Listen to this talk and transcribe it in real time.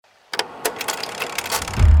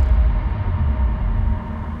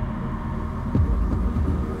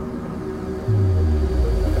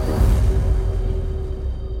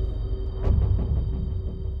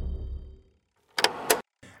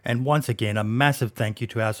And once again, a massive thank you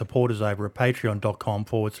to our supporters over at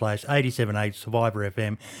patreon.com/87A Survivor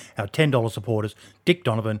FM, our $10 supporters, Dick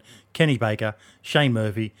Donovan, Kenny Baker, Shane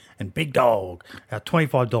Murphy, and Big Dog. Our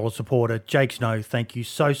 $25 supporter, Jake Snow, thank you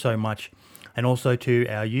so, so much. And also to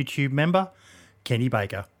our YouTube member, Kenny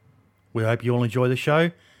Baker. We hope you all enjoy the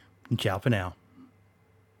show, and ciao for now.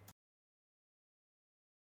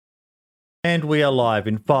 And we are live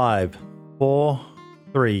in 5, 4,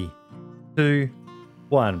 3, 2,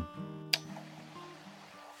 1.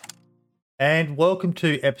 And welcome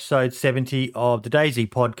to episode 70 of the DayZ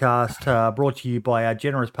podcast, brought to you by our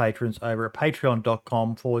generous patrons over at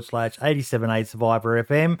patreon.com/87A Survivor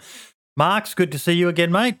FM. Marks, good to see you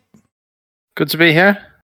again, mate. Good to be here.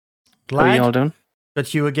 Glad. How are you all doing?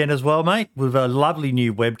 That's you again as well, mate, with a lovely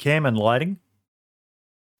new webcam and lighting.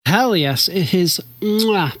 Hell yes, it is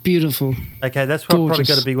beautiful. Okay, that's probably Gorgeous.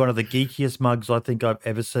 going to be one of the geekiest mugs I think I've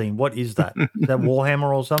ever seen. What is that? Is that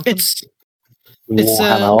Warhammer or something? It's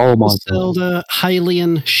Oh my God. Zelda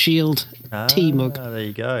Hylian Shield tea mug. There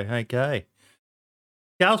you go. Okay.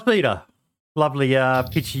 Charles Peter, lovely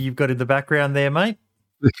picture you've got in the background there, mate.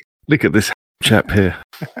 Look at this chap here,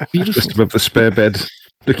 Beautiful. just above the spare bed,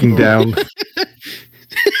 looking down.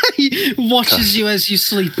 He watches you as you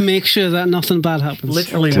sleep, make sure that nothing bad happens.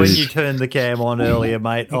 Literally, when you turned the cam on earlier,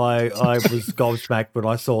 mate, I was gobsmacked when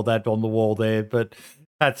I saw that on the wall there. But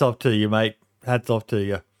hats off to you, mate. Hats off to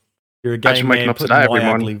you. You're a game Imagine waking man up to putting that my every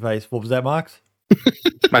ugly morning. face. What was that, Marks?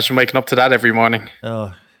 Imagine waking up to that every morning.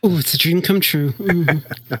 Oh, Oh, it's a dream come true. Mhm.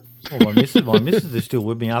 well, my missus is still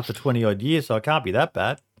with me after 20-odd years, so it can't be that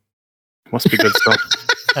bad. Must be good stuff.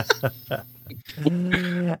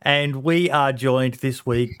 And we are joined this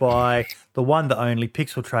week by the one, the only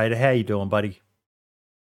Pixel Trader. How you doing, buddy?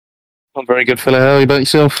 I'm very good, fella. How about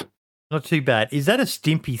yourself? Not too bad. Is that a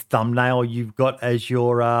Stimpy thumbnail you've got as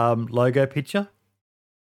your logo picture?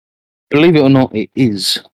 Believe it or not, it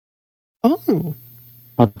is. Oh,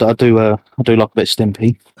 I do like a bit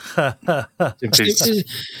Stimpy.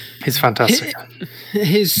 He's fantastic.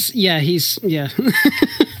 he's His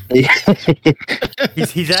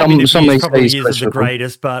Some- admin some abuse may probably say isn't the questionable.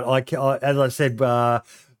 greatest, but I, as I said after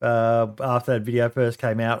that video first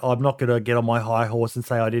came out, I'm not going to get on my high horse and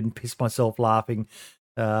say I didn't piss myself laughing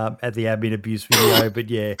at the admin abuse video. But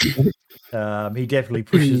yeah, he definitely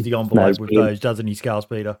pushes the envelope with brilliant. those, doesn't he, Scales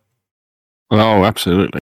Peter? Oh,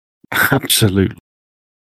 absolutely. Absolutely.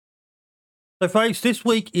 So, folks, this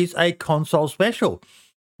week is a console special.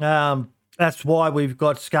 That's why we've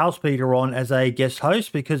got Scales Peter on as a guest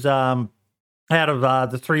host, because out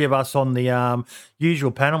of the three of us on the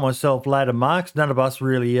usual panel, myself, Lad, and Marks, none of us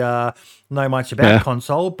really know much about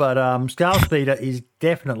console, but Scales Peter is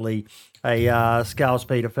definitely a Scales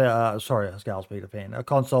Peter fan, a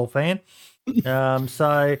console fan.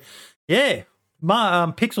 So, yeah,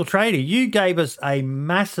 Pixel Trader, you gave us a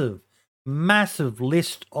massive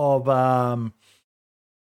list of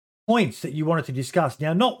points that you wanted to discuss.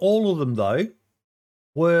 Now, not all of them, though,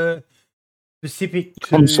 were specific to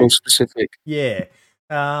Console specific. yeah,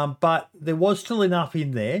 but there was still enough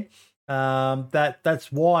in there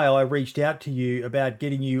that's why I reached out to you about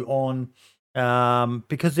getting you on,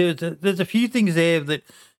 because there's a few things there that,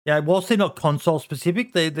 whilst they're not console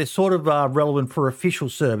specific, they're sort of relevant for official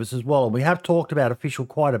service as well. And we have talked about official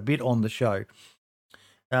quite a bit on the show.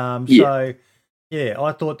 So, yeah,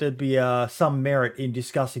 I thought there'd be some merit in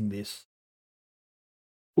discussing this.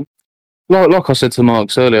 Like I said to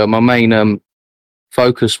Marks earlier, my main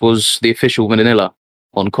focus was the official vanilla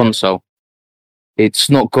on console. It's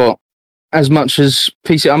not got as much as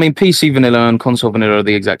PC. I mean, PC vanilla and console vanilla are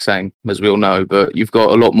the exact same, as we all know, but you've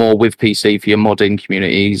got a lot more with PC for your modding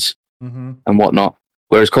communities Mm-hmm. and whatnot.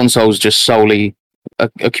 Whereas console's just solely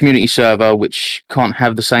a community server, which can't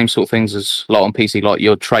have the same sort of things as like on PC, like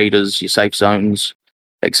your traders, your safe zones,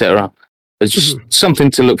 etc. It's just something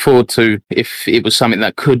to look forward to if it was something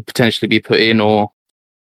that could potentially be put in, or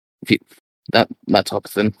if that type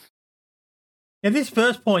of thing. Now, this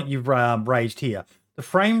first point you've raised here, the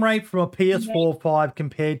frame rate from a PS4 5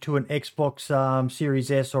 compared to an Xbox Series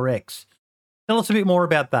S or X. Tell us a bit more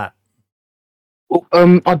about that. Well,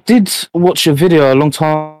 I did watch a video a long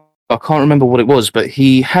time. I can't remember what it was, but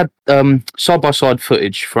he had side-by-side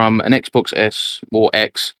footage from an Xbox S or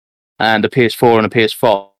X and a PS4 and a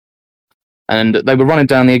PS5. And they were running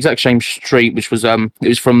down the exact same street, which was it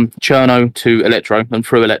was from Cherno to Electro and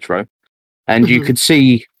through Electro. And you could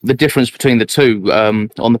see the difference between the two.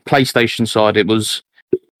 On the PlayStation side, it was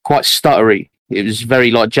quite stuttery. It was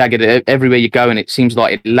very like jagged everywhere you go, and it seems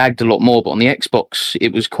like it lagged a lot more. But on the Xbox,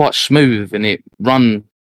 it was quite smooth and it run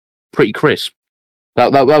pretty crisp.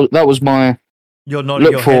 That was my You're nodding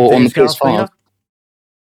look your for head there, on the Scales PS5. Peter?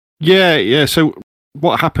 Yeah. So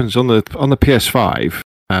what happens on the PS5?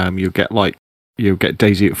 You'll get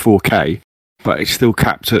DayZ at 4K, but it's still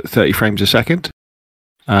capped at 30 frames a second.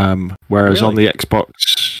 Whereas on the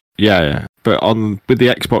Xbox, but with the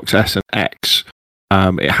Xbox S and X,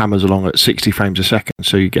 it hammers along at 60 frames a second,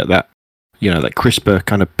 so you get that, that crisper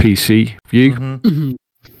kind of PC view. Mhm.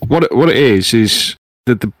 What it is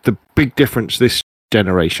the big difference this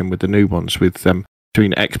generation with the new ones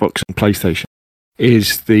between Xbox and PlayStation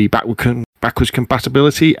is the backwards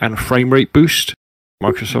compatibility and frame rate boost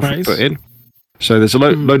Microsoft have put in. So there's a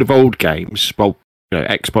load of old games,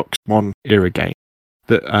 Xbox One era games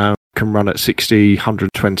that can run at 60,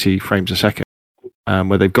 120 frames a second,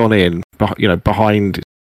 where they've gone in, behind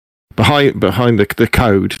the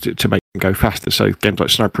code to make them go faster. So games like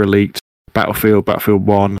Sniper Elite, Battlefield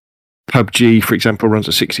 1, PUBG, for example, runs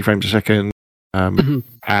at 60 frames a second, and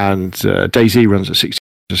DayZ runs at 60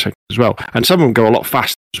 frames a second as well. And some of them go a lot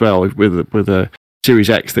faster as well. With the Series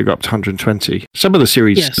X, they go up to 120. Some of the on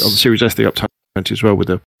the Series S, they go up to 120 as well with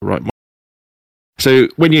the right model. So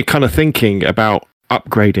when you're kind of thinking about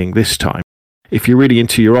upgrading this time, if you're really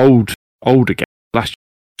into your older games, last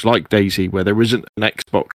year, like DayZ, where there isn't an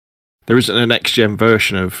next-gen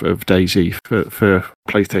version of DayZ for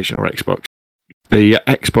PlayStation or Xbox, the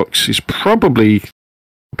Xbox is probably a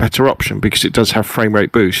better option because it does have frame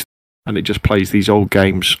rate boost and it just plays these old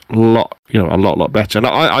games a lot better. And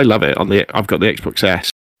I love it. I've got the Xbox S,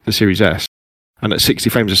 the Series S, and at 60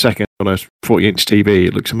 frames a second on a 40-inch TV,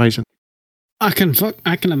 it looks amazing. I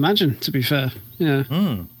can imagine, to be fair. Yeah.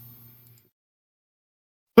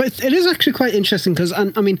 But it is actually quite interesting because,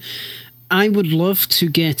 I would love to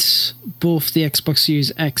get both the Xbox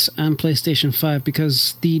Series X and PlayStation 5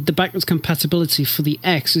 because the backwards compatibility for the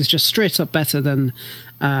X is just straight up better than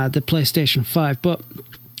the PlayStation 5. But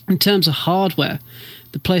in terms of hardware,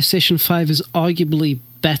 the PlayStation 5 is arguably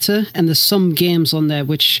better, and there's some games on there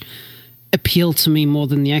which appeal to me more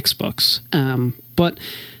than the Xbox. But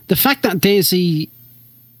the fact that DayZ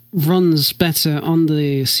runs better on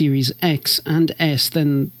the Series X and S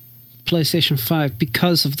than PlayStation 5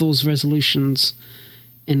 because of those resolutions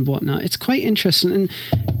and whatnot, it's quite interesting. And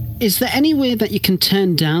is there any way that you can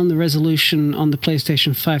turn down the resolution on the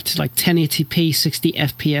PlayStation 5 to like 1080p 60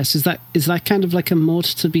 FPS? Is that kind of like a mode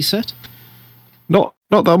to be set? Not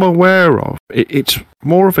that I'm aware of. It's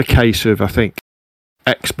more of a case of, I think,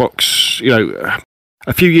 Xbox,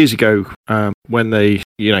 a few years ago, when they,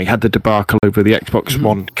 had the debacle over the Xbox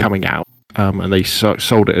One coming out, and they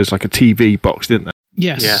sold it as like a TV box, didn't they?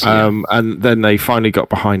 Yes. And then they finally got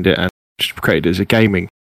behind it and just created it as a gaming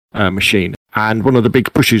machine. And one of the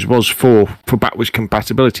big pushes was for backwards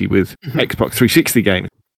compatibility with Xbox 360 games,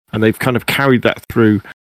 and they've kind of carried that through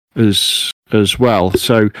as well.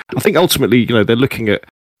 So I think ultimately, they're looking at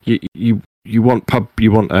you want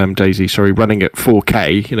DayZ, running at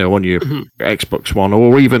 4K, on your Xbox One,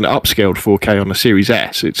 or even upscaled 4K on the Series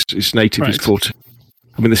S. Its native is 14.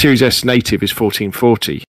 The Series S native is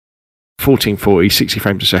 1440, 60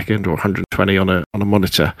 frames a second, or 120 on a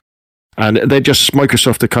monitor. And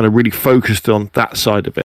Microsoft are kind of really focused on that side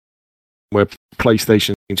of it, where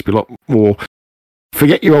PlayStation seems to be a lot more.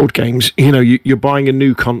 Forget your old games. You're buying a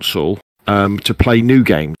new console to play new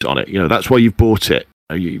games on it. That's why you've bought it.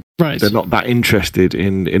 They're not that interested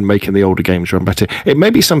in making the older games run better. It may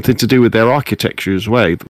be something to do with their architecture as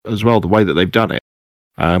well, the way that they've done it,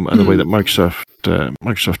 and the way that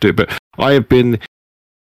Microsoft do it. But I have been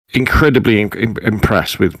incredibly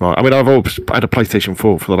impressed with I've always had a PlayStation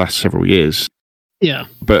 4 for the last several years. Yeah.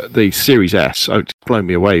 But the Series S, it's blown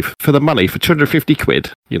me away. For the money, for 250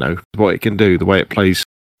 quid, what it can do, the way it plays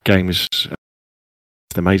games, it's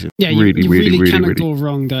amazing. Yeah, you really cannot go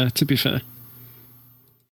wrong there, to be fair.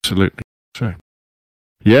 Absolutely. So,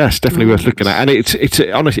 yeah, it's definitely worth looking at. And it's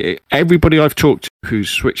honestly, everybody I've talked to who's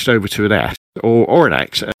switched over to an S or an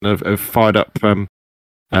X and have fired up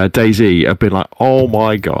DayZ have been like, oh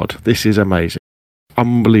my God, this is amazing.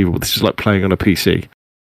 Unbelievable. This is like playing on a PC.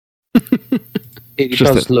 It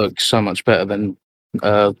does look so much better than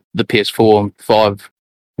the PS4 and 5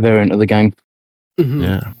 variant of the game. Mm-hmm.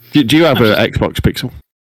 Yeah. Do you have an Xbox Pixel?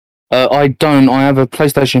 I don't. I have a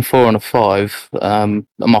PlayStation 4 and a 5.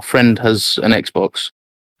 My friend has an Xbox.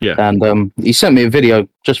 Yeah. And he sent me a video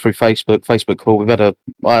just through Facebook call.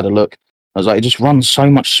 I had a look. I was like, it just runs so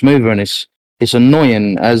much smoother, and it's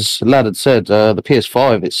annoying. As Lad had said, the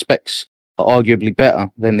PS5, its specs are arguably better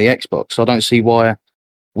than the Xbox. I don't see why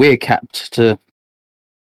we're capped to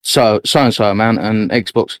so amount, and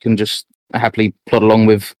Xbox can just happily plod along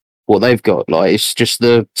with what they've got. Like, it's just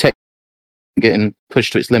the tech getting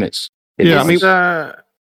pushed to its limits.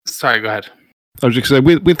 Sorry, go ahead. I was just going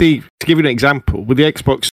to say, to give you an example, with the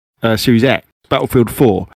Xbox Series X, Battlefield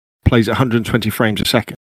 4 plays at 120 frames a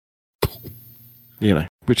second. You know,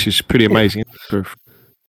 which is pretty amazing.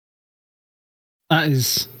 That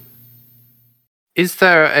is. Is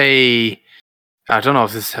there I don't know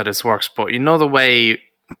if this is how this works, but you know the way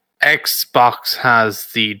Xbox has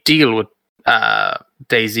the deal with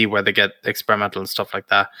DayZ where they get experimental and stuff like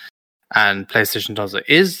that, and PlayStation does it.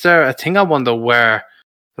 Is there a thing, I wonder, where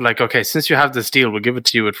like, okay, since you have this deal, we'll give it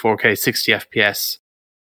to you at 4K 60 FPS?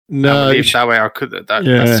 No, leave it that way, or could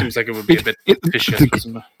that seems like it would be a bit vicious.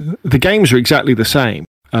 The games are exactly the same.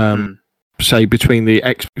 Say between the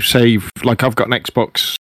like I've got an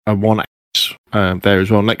Xbox One X there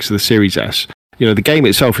as well next to the Series S. You know, the game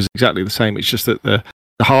itself is exactly the same. It's just that the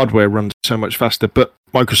hardware runs so much faster. But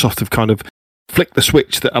Microsoft have kind of flicked the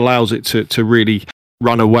switch that allows it to really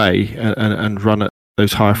run away and run at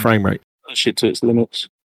those higher frame rates. Push it to its limits.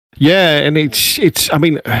 Yeah, and it's. I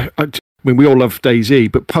mean, we all love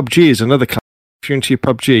DayZ, but PUBG is another class. If you're into your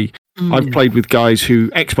PUBG, I've played with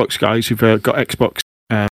Xbox guys who've got Xbox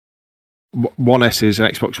One S's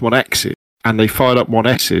and Xbox One X's, and they fired up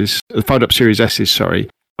Series S's, sorry,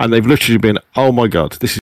 and they've literally been, oh my god,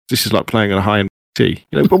 this is like playing on a high-end PC.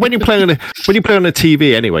 You know, but when you play on a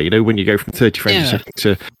TV anyway, you know, when you go from 30 frames a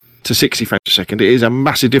second to 60 frames a second, it is a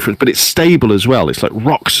massive difference, but it's stable as well. It's like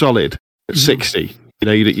rock solid at 60. You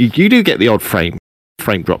know, you do get the odd frame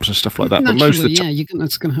drops and stuff like that, naturally, but most of the time,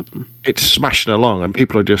 that's going to happen. It's smashing along, and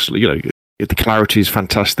people are just, you know, the clarity is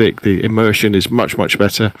fantastic, the immersion is much, much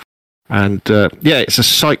better, and it's a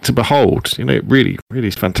sight to behold. You know, it really, really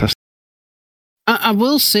is fantastic. I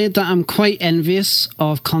will say that I'm quite envious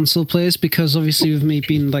of console players, because obviously with me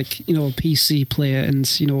being like, you know, a PC player,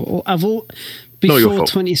 and you know, before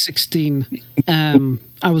 2016,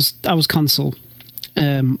 I was console.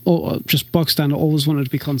 Or just box standard. Always wanted to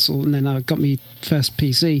be console, and then I got me first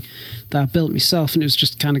PC that I built myself, and it was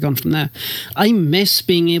just kind of gone from there. I miss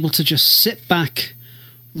being able to just sit back,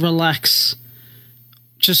 relax,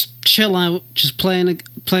 just chill out, just play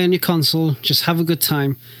on your console, just have a good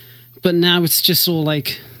time. But now it's just all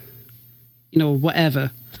like, you know, whatever.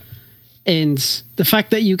 And the fact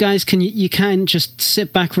that you guys you can just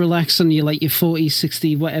sit back, relax on your 40,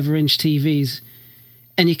 60, whatever inch TVs,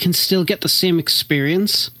 and you can still get the same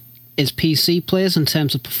experience as PC players in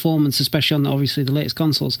terms of performance, especially on obviously the latest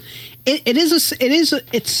consoles.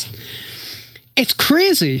 It's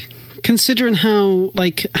crazy considering how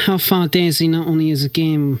far DayZ not only is a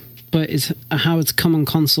game, but is how it's come on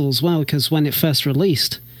console as well. Because when it first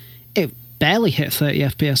released, it barely hit 30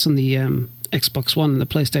 FPS on the Xbox One and the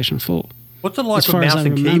PlayStation 4. What's it like with mouse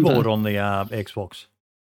and keyboard on the Xbox?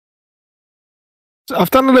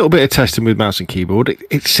 I've done a little bit of testing with mouse and keyboard.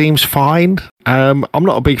 It seems fine. I'm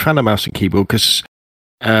not a big fan of mouse and keyboard because,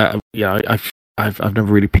 I've never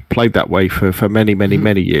really played that way for many, many,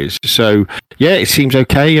 many years. So yeah, it seems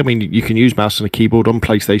okay. I mean, you can use mouse and a keyboard on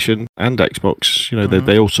PlayStation and Xbox. You know,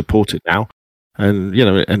 they all support it now, and you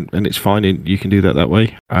know, and it's fine. You can do that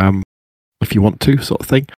way if you want to, sort of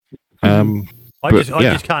thing. I just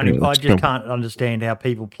can't understand how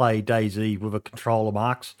people play DayZ with a controller,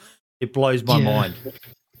 Marks. It blows my mind.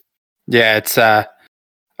 Yeah, it's I've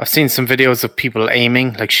seen some videos of people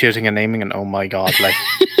aiming, like shooting and aiming, and oh my god, like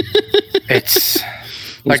it's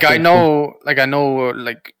like I know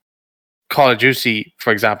Call of Duty,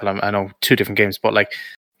 for example. I know two different games, but like,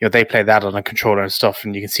 you know, they play that on a controller and stuff,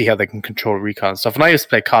 and you can see how they can control recon and stuff. And I used to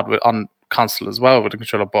play COD on console as well with a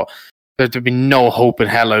controller, but there'd be no hope in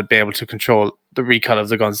hell I'd be able to control the recoil of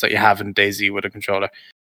the guns that you have in DayZ with a controller.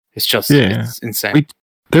 It's just it's insane.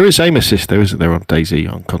 There is aim assist, though, isn't there, on DayZ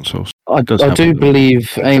on consoles? I do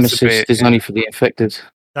believe aim assist is only for the infected.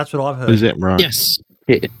 That's what I've heard. Is it? Right. Yes.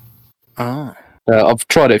 Yeah. I've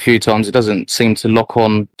tried it a few times. It doesn't seem to lock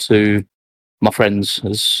on to my friends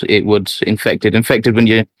as it would infected. Infected, when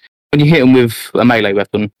you hit them with a melee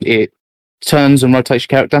weapon, it turns and rotates your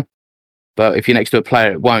character. But if you're next to a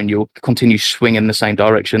player, it won't. You'll continue swinging the same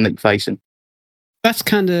direction that you're facing. That's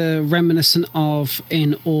kind of reminiscent of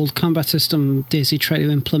an old combat system DayZ tried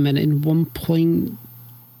to implement in 1.1,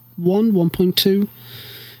 1.2,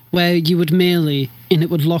 where you would melee and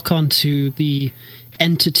it would lock onto the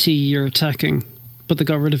entity you're attacking. But they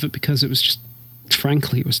got rid of it because it was just,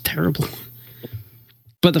 frankly, it was terrible.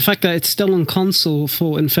 But the fact that it's still on console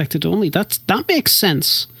for infected only, that makes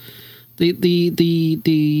sense.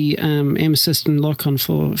 The aim assist and lock on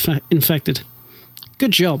for infected.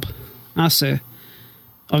 Good job, I say.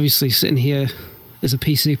 Obviously, sitting here as a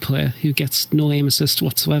PC player who gets no aim assist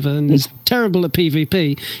whatsoever and is terrible at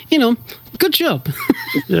PvP, you know, good job.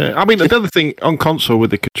 Yeah, I mean, another thing on console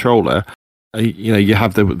with the controller, you know, you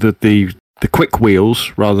have the the quick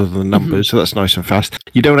wheels rather than the numbers, so that's nice and fast.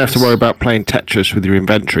 You don't have to worry about playing Tetris with your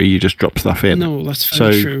inventory. You just drop stuff in. No, that's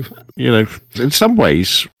very true. You know, in some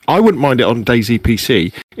ways, I wouldn't mind it on DayZ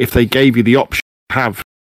PC if they gave you the option to have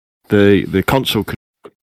the console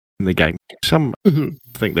in the game. Some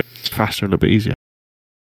think they're faster and a little bit easier.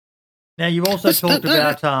 Now, you also talked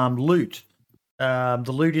about loot.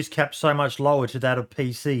 The loot is capped so much lower to that of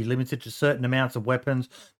PC, limited to certain amounts of weapons.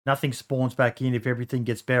 Nothing spawns back in if everything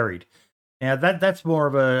gets buried. Now, that's more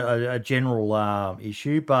of a general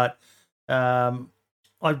issue, but I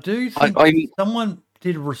do think someone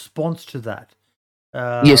did a response to that.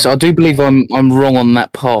 Yes, I do believe I'm wrong on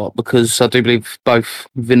that part, because I do believe both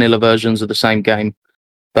vanilla versions of the same game.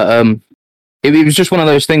 But it was just one of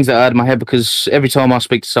those things that I had in my head, because every time I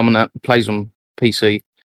speak to someone that plays on PC,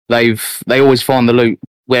 they always find the loot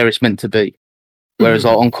where it's meant to be. Whereas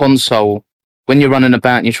like, on console, when you're running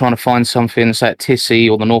about and you're trying to find something, say at Tissy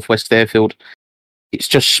or the Northwest Airfield, it's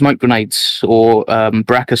just smoke grenades or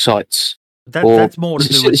Braca sites. That's more to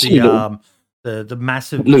do with the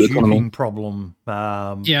massive duping problem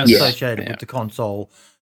associated with the console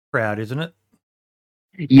crowd, isn't it?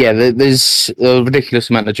 Yeah, there's a ridiculous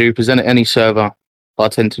amount of dupers. Any server I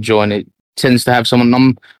tend to join, it tends to have someone.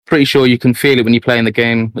 I'm pretty sure you can feel it when you play in the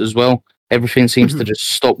game as well. Everything seems to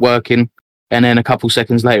just stop working, and then a couple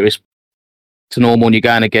seconds later it's to normal and you're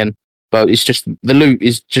going again. But it's just the loot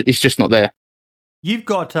is it's just not there. You've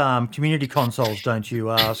got community consoles, don't you,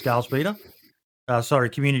 Scalespeeder? Sorry,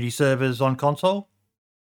 community servers on console?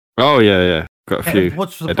 Oh, yeah. Got a few.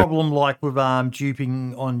 What's the problem like with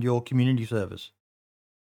duping on your community servers?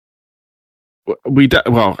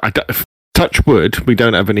 Touch wood, we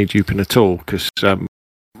don't have any duping at all, because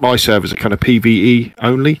my servers are kind of PvE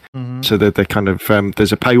only. So they're kind of,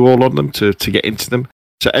 there's a paywall on them to get into them.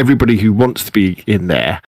 So everybody who wants to be in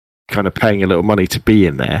there, kind of paying a little money to be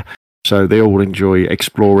in there. So they all enjoy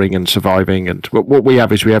exploring and surviving. And what we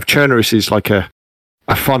have Chernarus is like a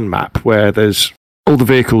fun map where there's all the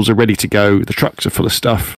vehicles are ready to go. The trucks are full of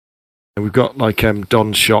stuff. And we've got like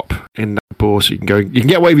Don's shop in Nabor, so you can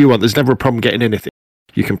get whatever you want. There's never a problem getting anything.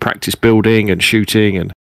 You can practice building and shooting,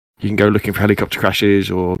 and you can go looking for helicopter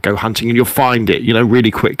crashes or go hunting, and you'll find it,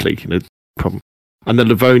 really quickly. Problem. And the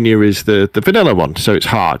Livonia is the vanilla one, so it's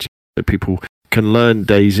hard. So people can learn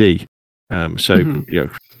DayZ.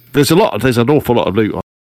 There's an awful lot of loot on.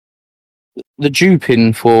 The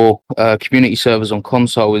duping for community servers on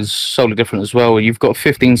console is solely different as well. You've got a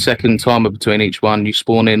 15-second timer between each one. You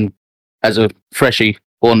spawn in as a freshie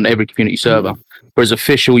on every community server. Whereas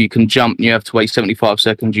official, you can jump and you have to wait 75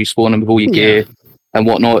 seconds. You spawn in with all your gear and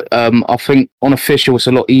whatnot. I think on official, it's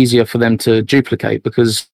a lot easier for them to duplicate,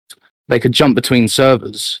 because they could jump between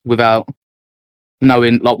servers without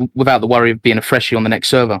the worry of being a freshie on the next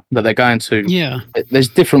server that they're going to. Yeah. There's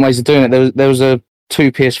different ways of doing it. There was a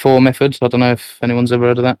 2 PS4 method. I don't know if anyone's ever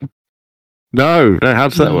heard of that. No, how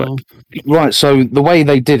does that work? Right, so the way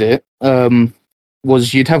they did it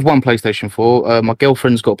was you'd have one PlayStation 4. My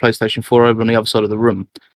girlfriend's got a PlayStation 4 over on the other side of the room.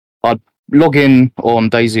 I'd log in on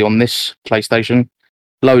DayZ on this PlayStation,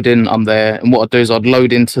 load in, I'm there, and what I'd do is I'd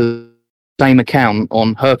load into the same account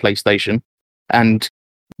on her PlayStation and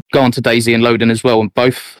go onto DayZ and load in as well, and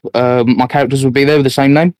both my characters would be there with the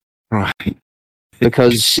same name. Right.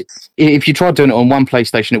 Because if you tried doing it on one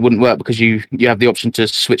PlayStation, it wouldn't work, because you have the option to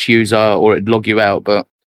switch user or it'd log you out. But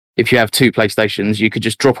if you have 2 PlayStations, you could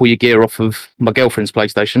just drop all your gear off of my girlfriend's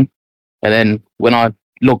PlayStation, and then when I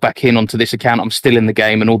log back in onto this account, I'm still in the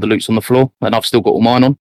game and all the loot's on the floor, and I've still got all mine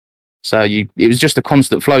on. So it was just a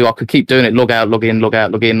constant flow. I could keep doing it, log out, log in, log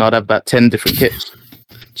out, log in. I'd have about 10 different kits.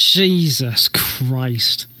 Jesus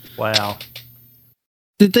Christ. Wow.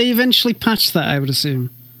 Did they eventually patch that, I would assume?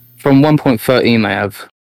 From 1.13 they have.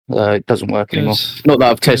 It doesn't work anymore. Not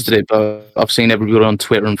that I've tested it, but I've seen everybody on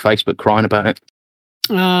Twitter and Facebook crying about it.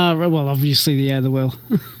 Well, obviously, they will.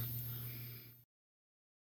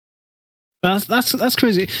 That's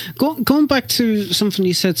crazy. Going back to something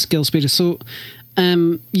you said, Scalespeeder. So,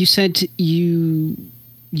 you said you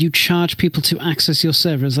charge people to access your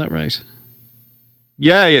server. Is that right?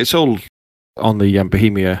 Yeah, it's all on the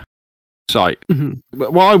Bohemia site.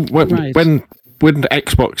 Well, when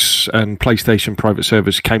Xbox and PlayStation private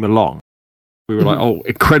servers came along, we were like, oh,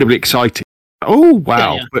 incredibly exciting. Oh,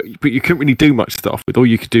 wow. Yeah. But you couldn't really do much stuff with. All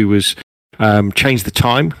you could do was change the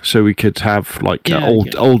time, so we could have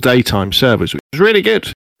all daytime servers, which was really good.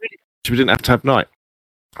 So we didn't have to have night.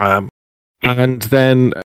 And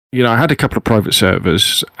then, I had a couple of private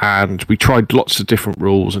servers, and we tried lots of different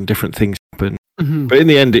rules and different things happened. But in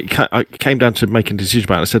the end, it came down to making a decision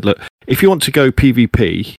about it. I said, look, if you want to go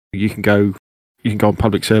PvP, you can go on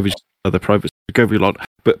public servers, other private go every lot.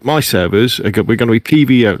 But my servers we're going to be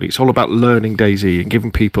PV only. It's all about learning DayZ and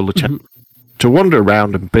giving people a chance to wander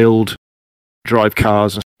around and build, drive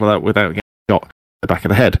cars and stuff like that without getting shot in the back of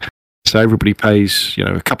the head. So everybody pays,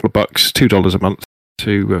 a couple of bucks, $2 a month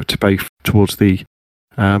to pay towards the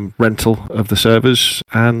rental of the servers,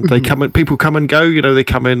 and they people come and go. They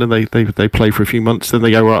come in and they play for a few months, then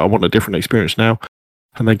they go, right, I want a different experience now,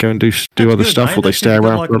 and they go and do other stuff, or they stay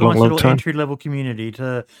around for a long time. Entry level community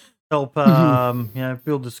to help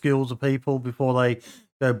build the skills of people before they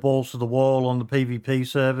go balls to the wall on the PvP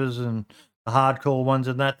servers and the hardcore ones,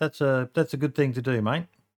 and that's a good thing to do, mate.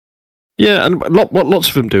 Yeah, and what lots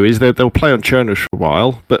of them do is they'll play on Cherners for a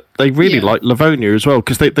while, but they really like Livonia as well,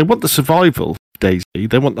 because they want the survival DayZ,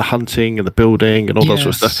 they want the hunting and the building and all that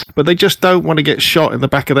sort of stuff, but they just don't want to get shot in the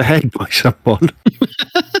back of the head by someone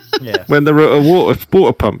when they're at a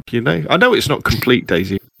water pump, I know it's not complete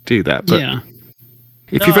DayZ to do that, but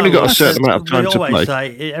if you've only got a certain amount of time to play. We always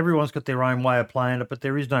say everyone's got their own way of playing it, but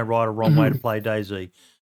there is no right or wrong way to play DayZ.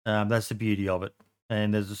 That's the beauty of it.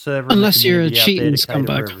 And there's a server unless you're a cheating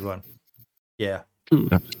scumbag. Yeah.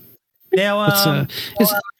 Now,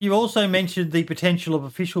 you also mentioned the potential of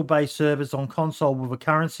official-based servers on console with a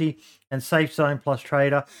currency and safe zone plus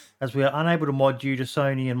trader, as we are unable to mod due to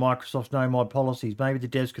Sony and Microsoft's no-mod policies. Maybe the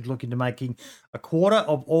devs could look into making a quarter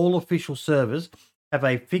of all official servers have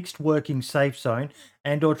a fixed working safe zone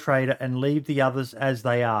and or trader and leave the others as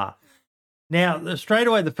they are. Now, straight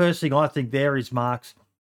away, the first thing I think there is, Marks,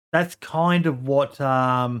 that's kind of what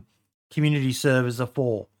community servers are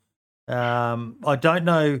for. I don't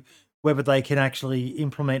know whether they can actually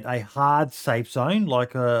implement a hard safe zone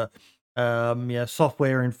like a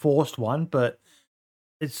software enforced one, but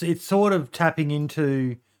it's sort of tapping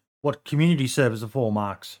into what community servers are for,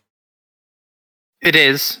 Marks. It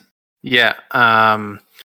is, yeah.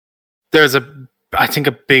 There's I think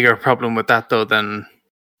a bigger problem with that though than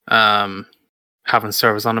having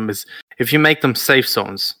servers on them is if you make them safe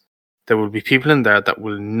zones, there will be people in there that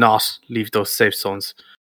will not leave those safe zones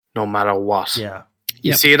no matter what. Yeah.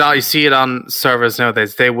 You see it on servers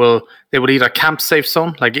nowadays. They will either camp safe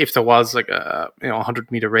zone, like if there was like a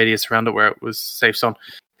 100-meter radius around it where it was safe zone,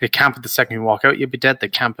 they camp it the second you walk out, you'll be dead. They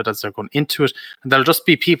camp it as they're going into it, and there'll just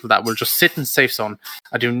be people that will just sit in safe zone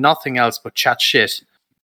and do nothing else but chat shit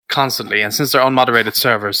constantly. And since they're unmoderated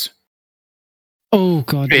servers, oh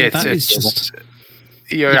god, it's just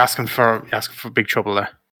you're asking for big trouble there.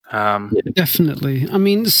 Definitely. I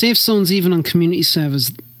mean, safe zones even on community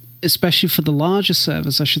servers, especially for the larger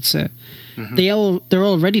servers, I should say, they're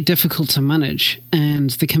already difficult to manage, and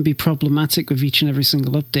they can be problematic with each and every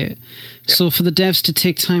single update. Yep. So for the devs to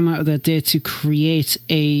take time out of their day to create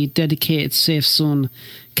a dedicated safe zone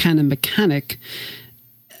kind of mechanic,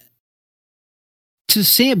 to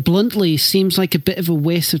say it bluntly, seems like a bit of a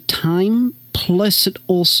waste of time. Plus, it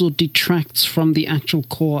also detracts from the actual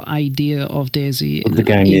core idea of DayZ in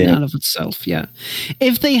and out of itself. Yeah,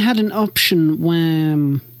 if they had an option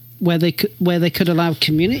where they could allow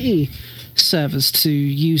community servers to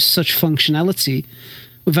use such functionality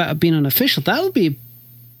without it being unofficial, that would be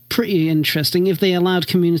pretty interesting. If they allowed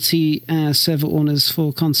community server owners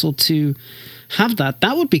for console to have that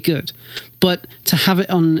would be good. But to have it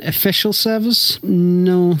on official servers,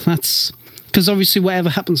 no, that's because obviously whatever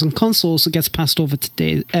happens on consoles it gets passed over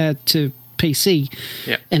to PC,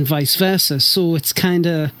 and vice versa. So it's kind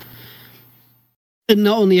of, it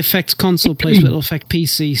not only affects console players, but it'll affect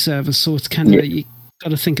PC servers. So it's kind of, you got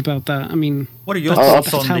to think about that. I mean, what are your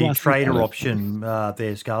thoughts on the trader option there,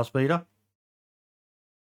 Scalespeeder?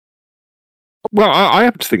 Well, I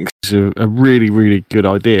have to think this is a really, really good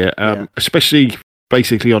idea, especially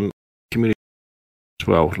basically on community as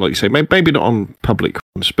well. Like you say, maybe not on public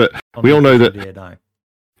ones, but we all know that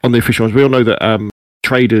on the official ones, we all know that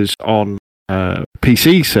traders on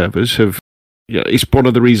PC servers have. Yeah, it's one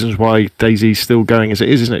of the reasons why DayZ is still going as it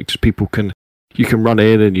is, isn't it? Because you can run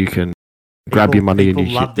in and you can grab your money and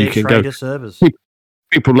you can go. Servers.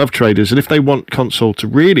 People love traders, and if they want console to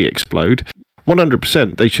really explode,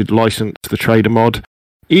 100% they should license the trader mod,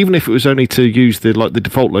 even if it was only to use the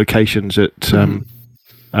default locations at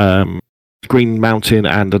Green Mountain,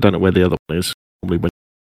 and I don't know where the other one is,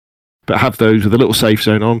 but have those with a little safe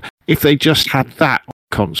zone on. If they just had that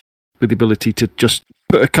console with the ability to just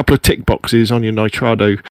put a couple of tick boxes on your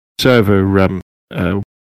Nitrado server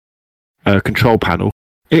control panel,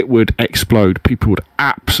 it would explode. People would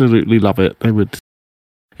absolutely love it. It'd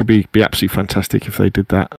be absolutely fantastic if they did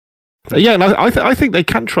that. Yeah, and I think they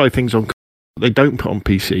can try things on they don't put on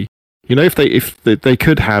PC. If they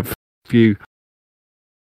could have a few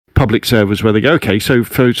public servers where they go, okay, so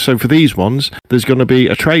for these ones, there's going to be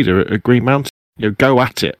a trader at Green Mountain. Go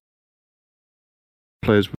at it.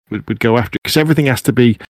 players would go after, because everything has to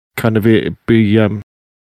be kind of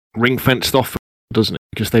ring fenced off, doesn't it?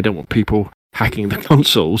 Because they don't want people hacking the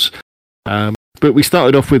consoles. But we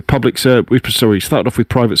started off with started off with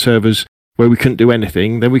private servers where we couldn't do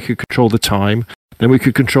anything. Then we could control the time. Then we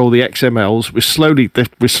could control the XMLs.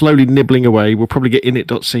 We're slowly nibbling away. We'll probably get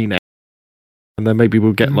init.c next, and then maybe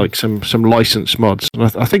we'll get like some licensed mods. And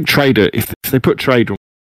I think Trader, if they put Trader,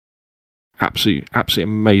 absolutely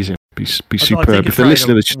amazing. Be superb. If they're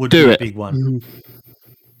listening, they should do it. Big one.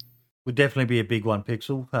 Would definitely be a big one,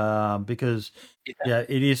 Pixel, because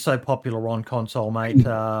it is so popular on console, mate.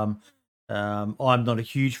 I'm not a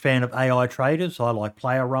huge fan of AI traders. I like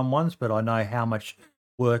player-run ones, but I know how much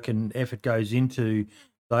work and effort goes into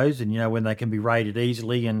those, and when they can be rated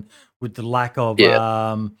easily, and with the lack of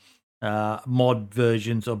mod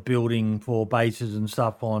versions of building for bases and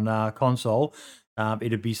stuff on console,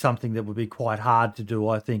 it'd be something that would be quite hard to do,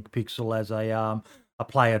 I think, Pixel, as a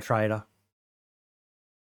player trader.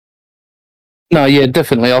 No, yeah,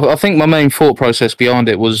 definitely. I think my main thought process behind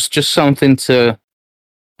it was just something to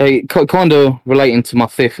kind of relating to my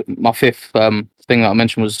fifth thing that I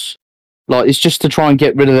mentioned, was like, it's just to try and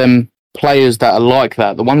get rid of them players that are like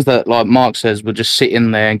that. The ones that, like Mark says, would just sit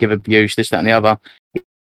in there and give abuse, this, that, and the other.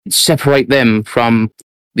 Separate them from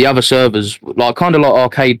the other servers, like kind of like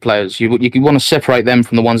arcade players. You want to separate them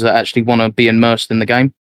from the ones that actually want to be immersed in the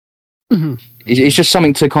game. Mm-hmm. It's just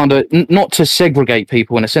something to kind of, not to segregate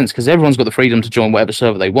people in a sense, because everyone's got the freedom to join whatever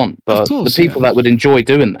server they want. But the people that would enjoy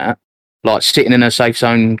doing that, like sitting in a safe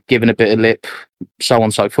zone, giving a bit of lip, so on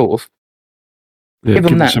and so forth, give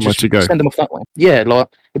them that. Just send them off that way. Yeah, like,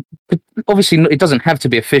 obviously it doesn't have to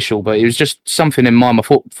be official, but it was just something in my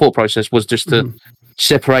thought process was just to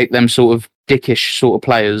separate them sort of dickish sort of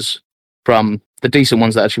players from the decent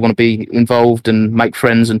ones that actually want to be involved and make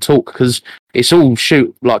friends and talk, because it's all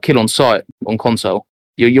shoot, like kill on sight on console.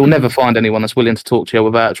 You'll never find anyone that's willing to talk to you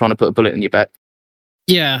without trying to put a bullet in your back.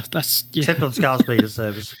 Yeah, that's... Yeah. Except on Scalespeeder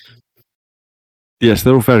servers. Yes,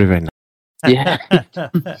 they're all very, very nice. Yeah.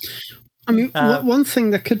 I mean, one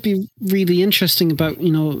thing that could be really interesting about,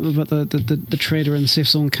 about the trader and safe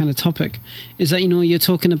zone kind of topic is that, you're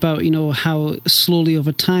talking about, how slowly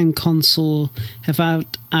over time console have had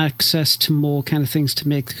access to more kind of things to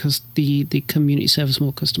make the community service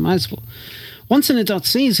more customizable. Once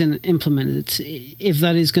init.c is implemented, if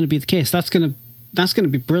that is going to be the case, that's going to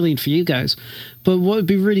be brilliant for you guys. But what would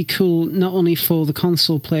be really cool, not only for the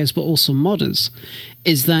console players but also modders,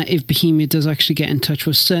 is that if Bohemia does actually get in touch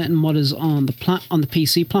with certain modders on the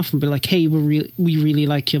PC platform, be like, hey, we really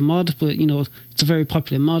like your mod, but it's a very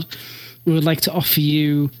popular mod. We would like to offer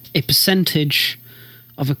you a percentage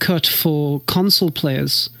of a cut for console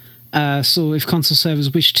players. So if console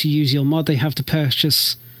servers wish to use your mod, they have to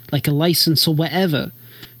purchase like a license or whatever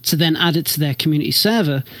to then add it to their community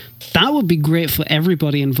server. That would be great for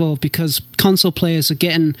everybody involved, because console players are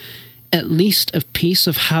getting at least a piece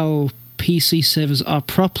of how PC servers are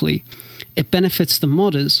properly. It benefits the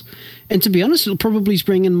modders, and to be honest, it'll probably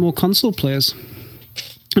bring in more console players.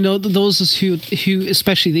 Those who,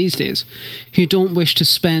 especially these days, who don't wish to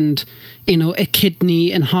spend, a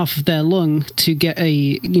kidney and half of their lung to get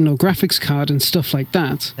a, graphics card and stuff like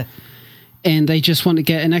that, and they just want to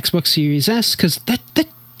get an Xbox Series S, because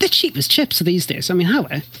the cheapest chips these days. I mean, how?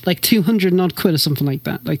 Like 200 odd quid or something like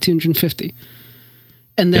that, like 250.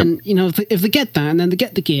 And then, if they get that, and then they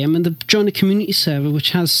get the game, and they join a community server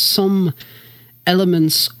which has some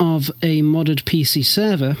elements of a modded PC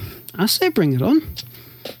server, I say bring it on.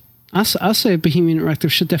 I say Bohemia Interactive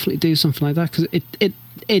should definitely do something like that, because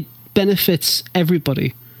it benefits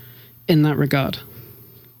everybody in that regard.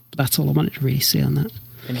 But that's all I wanted to really say on that.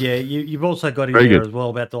 And yeah, you've also got in there as well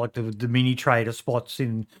about the mini trader spots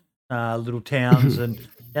in little towns, and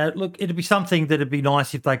look, it'd be something that'd be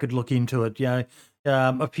nice if they could look into it.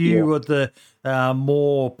 A few of the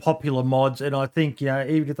more popular mods, and I think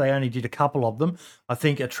even if they only did a couple of them, I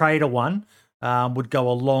think a trader one would go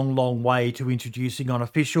a long way to introducing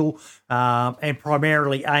unofficial and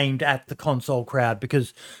primarily aimed at the console crowd,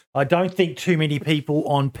 because I don't think too many people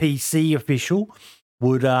on PC official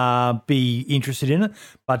would be interested in it,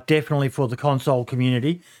 but definitely for the console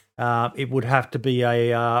community, it would have to be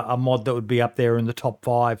a mod that would be up there in the top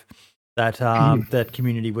 5 that that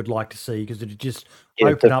community would like to see, because it would just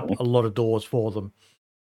open up a lot of doors for them.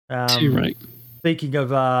 Right. Speaking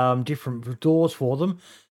of different doors for them,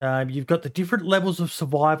 you've got the different levels of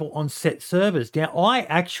survival on set servers. Now, I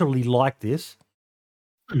actually like this.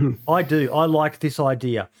 I do. I like this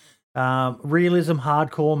idea. Realism,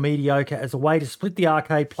 hardcore, mediocre, as a way to split the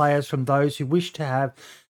arcade players from those who wish to have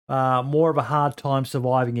more of a hard time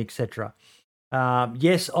surviving, etc.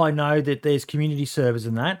 Yes, I know that there's community servers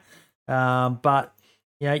and that, but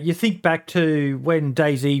you think back to when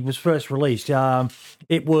DayZ was first released.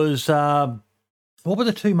 It was what were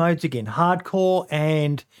the two modes again? Hardcore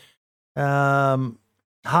and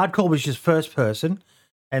hardcore was just first person,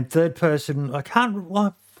 and third person. I can't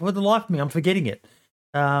for the life of me. I'm forgetting it.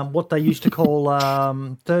 What they used to call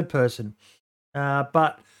third person,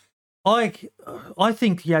 but I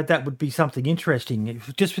think that would be something interesting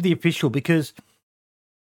just for the official, because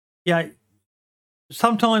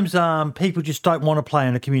sometimes people just don't want to play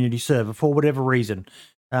on a community server for whatever reason.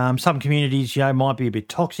 Some communities might be a bit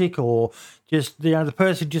toxic, or just the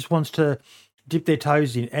person just wants to dip their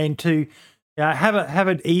toes in, and to have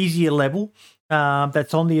an easier level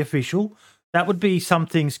that's on the official. That would be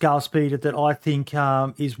something, Scalespeeder, that I think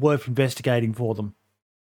is worth investigating for them.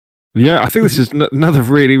 Yeah, I think this is another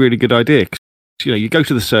really, really good idea. 'Cause, you go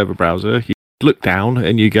to the server browser, you look down,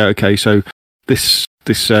 and you go, okay, so this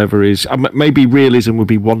server is maybe realism would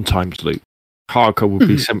be 1 times loot, hardcore would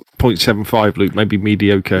be 0.75 loot, maybe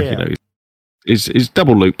mediocre, is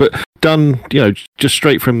double loot, but done, just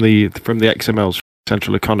straight from the XML's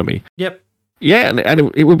central economy. Yep. Yeah,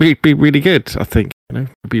 and it would be really good. I think it'd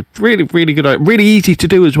be really, really good, really easy to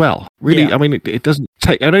do as well. Really, I mean, it doesn't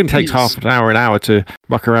take. It only takes half an hour to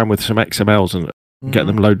muck around with some XMLs and get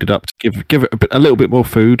them loaded up. To give it a little bit more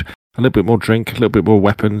food, a little bit more drink, a little bit more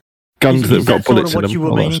weapons, guns that have got bullets in them. Is that sort of what you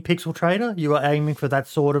were meaning, Pixel Trader? You were aiming for that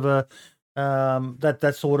sort of a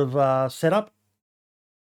that sort of setup.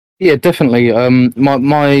 Yeah, definitely.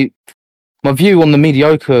 My view on the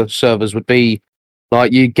mediocre servers would be,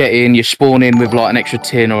 like, you get in, you spawn in with like an extra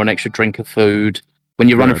tin or an extra drink of food. When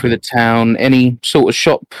you're running through the town, any sort of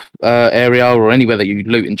shop area or anywhere that you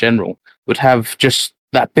loot in general would have just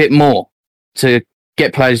that bit more to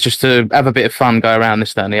get players just to have a bit of fun, go around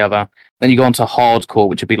this, that, and the other. Then you go on to hardcore,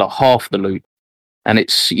 which would be like half the loot. And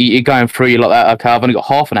you're going through, you're like, that, okay, I've only got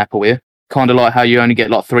half an apple here. Kind of like how you only get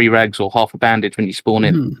like 3 rags or half a bandage when you spawn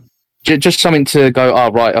in. Just something to go,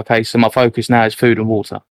 right, okay, so my focus now is food and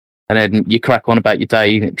water. And then you crack on about your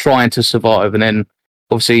day, trying to survive. And then,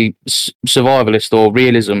 obviously, survivalist or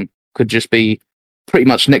realism could just be pretty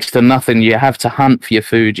much next to nothing. You have to hunt for your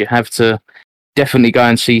food. You have to definitely go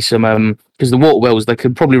and see some... because the water wells, they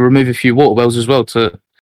could probably remove a few water wells as well to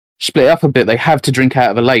split up a bit. They have to drink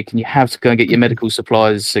out of a lake, and you have to go and get your medical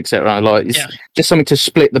supplies, etc. Like, it's just something to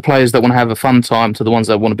split the players that want to have a fun time to the ones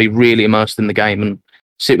that want to be really immersed in the game and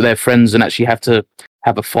sit with their friends and actually have to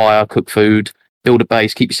have a fire, cook food, build a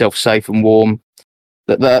base, keep yourself safe and warm,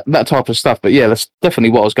 that type of stuff. But yeah, that's definitely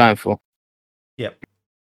what I was going for. Yep.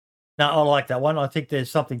 No, I like that one. I think there's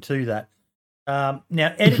something to that. Now,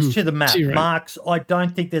 edits to the map. Right. Marks, I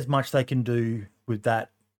don't think there's much they can do with that.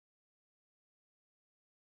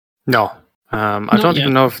 No. I don't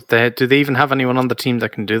even know if do they even have anyone on the team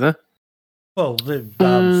that can do that? Well, the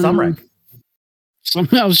Sumrak.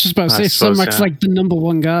 I was just about to say, Sumrak's like the number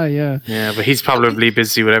one guy, yeah. Yeah, but he's probably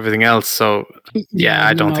busy with everything else, so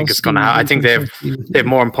I don't think it's going to happen. I think they have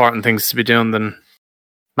more important things to be doing than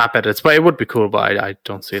map edits, but it would be cool, but I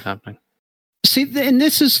don't see it happening. See, and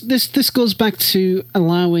this goes back to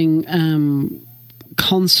allowing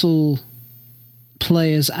console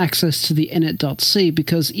players access to the init.c,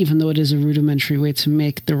 because even though it is a rudimentary way to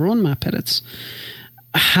make their own map edits,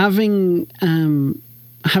 having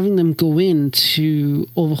them go in to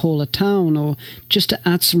overhaul a town or just to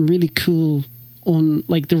add some really cool on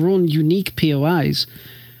like their own unique POIs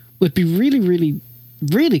would be really, really,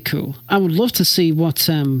 really cool. I would love to see what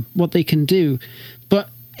they can do, but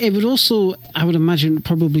it would also, I would imagine,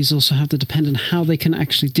 probably also have to depend on how they can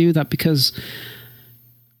actually do that, because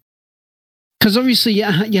obviously you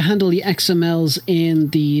handle the XMLs in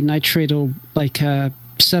the Nitrado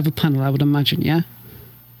server panel, I would imagine, yeah,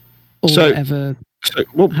 or whatever. So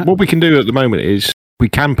what we can do at the moment is we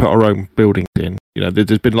can put our own buildings in.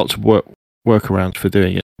 There's been lots of workarounds for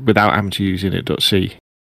doing it without having to use init.c.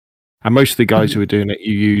 And most of the guys who are doing it,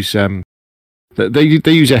 you use they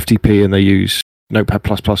use FTP and they use Notepad++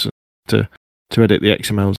 to edit the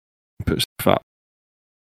XMLs and put stuff up.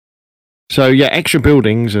 So yeah, extra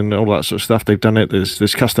buildings and all that sort of stuff. They've done it.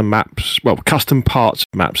 There's custom maps, custom parts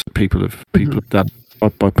of maps that people have done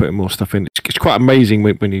by putting more stuff in. It's quite amazing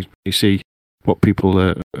when you see what people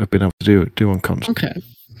have been able to do on console. Okay.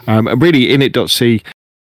 And really, init.c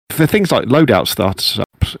for things like loadout startups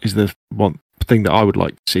is the one thing that I would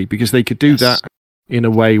like to see, because they could do that in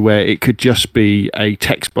a way where it could just be a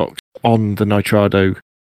text box on the Nitrado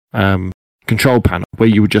control panel where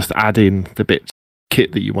you would just add in the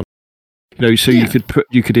kit that you want. So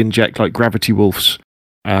you could inject like Gravity Wolf's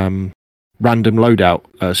random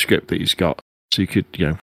loadout script that he's got, so you could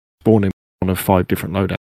spawn him one of 5 different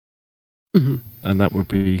loadouts, and that would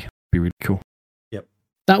be really cool. Yep,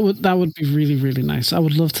 that would be really, really nice. I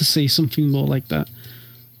would love to see something more like that.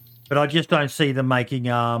 But I just don't see them making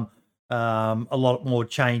a lot more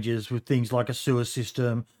changes with things like a sewer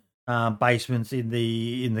system, basements in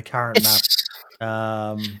the current map.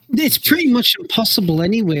 It's pretty much impossible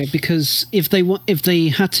anyway, because if they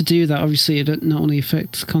had to do that, obviously it not only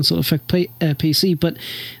affects console, affect PC, but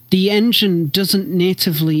the engine doesn't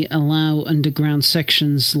natively allow underground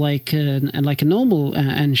sections like a normal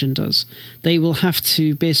engine does. They will have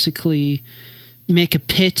to basically make a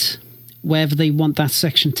pit wherever they want that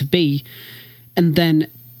section to be, and then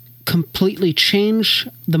completely change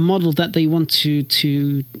the model that they want to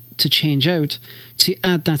change out to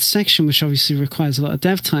add that section, which obviously requires a lot of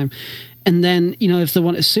dev time. And then, if they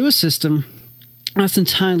want a sewer system, that's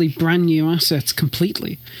entirely brand new assets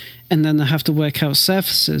completely. And then they have to work out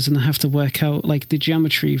surfaces, and they have to work out like the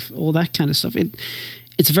geometry, all that kind of stuff.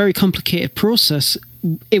 It's a very complicated process.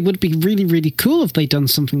 It would be really, really cool if they done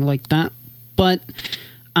something like that, but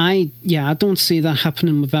I don't see that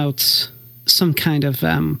happening without some kind of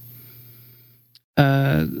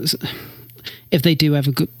if they do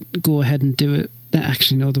ever go ahead and do it.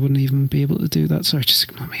 Actually, no, they wouldn't even be able to do that. Sorry, just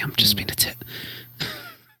ignore me. I'm just being a tit.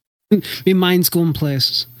 My mind's going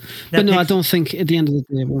places. Now, but no, I don't think at the end of the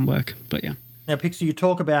day it won't work. But yeah. Now, Pixel, you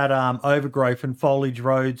talk about overgrowth and foliage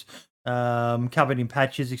roads covered in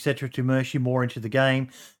patches, etc., to immerse you more into the game.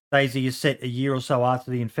 DayZ is set a year or so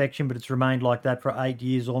after the infection, but it's remained like that for 8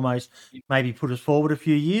 years almost, maybe put us forward a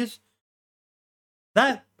few years.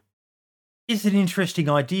 That is an interesting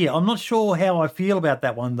idea. I'm not sure how I feel about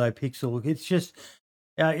that one, though, Pixel. It's just,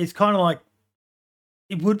 it's kind of like,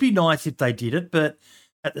 it would be nice if they did it, but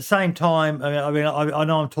at the same time, I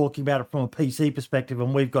know I'm talking about it from a PC perspective,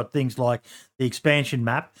 and we've got things like the expansion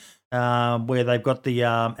map, where they've got the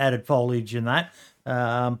added foliage and that,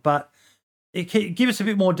 but give us a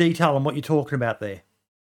bit more detail on what you're talking about there.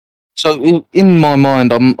 So in my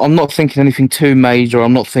mind, I'm not thinking anything too major.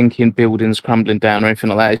 I'm not thinking buildings crumbling down or anything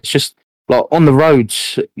like that. It's just like on the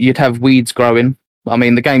roads, you'd have weeds growing. I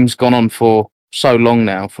mean, the game's gone on for so long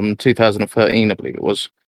now, from 2013, I believe it was,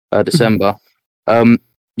 December.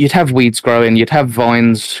 You'd have weeds growing, you'd have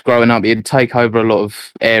vines growing up, you'd take over a lot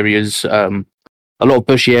of areas, a lot of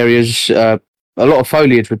bushy areas, a lot of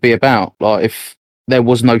foliage would be about, like if there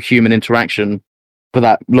was no human interaction for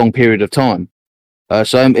that long period of time.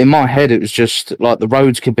 So in my head, it was just like the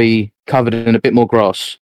roads could be covered in a bit more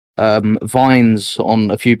grass, vines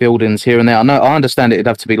on a few buildings here and there. I understand it'd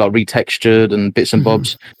have to be like retextured and bits and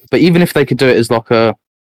bobs, but even if they could do it as like a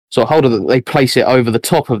sort of holder that they place it over the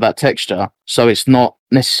top of that texture, so it's not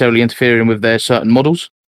necessarily interfering with their certain models,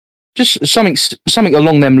 just something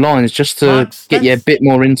along them lines, just to get you a bit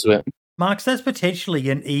more into it. Marks, that's potentially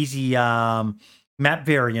an easy map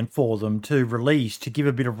variant for them to release, to give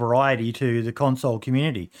a bit of variety to the console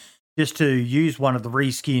community, just to use one of the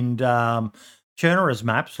reskinned Chernarus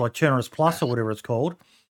maps, like Chernarus Plus or whatever it's called,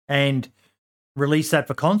 and release that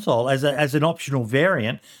for console as an optional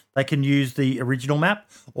variant. They can use the original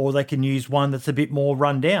map, or they can use one that's a bit more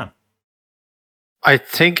run down. I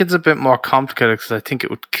think it's a bit more complicated because I think it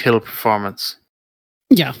would kill performance.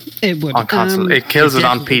 Yeah, it would. On console. It kills it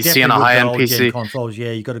on PC and a high-end PC. Consoles,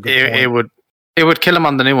 yeah, you got a good point. It would kill them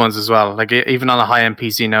on the new ones as well. Like even on a high-end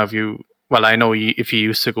PC now, I know if you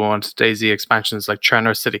used to go on to DayZ expansions like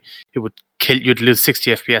Chernarus City, it would kill. You'd lose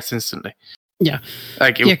 60 FPS instantly. Yeah,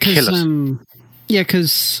 like it would kill it. Yeah,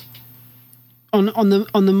 because on the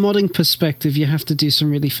modding perspective, you have to do some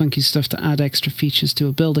really funky stuff to add extra features to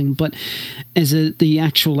a building. But as the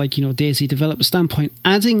actual DayZ developer standpoint,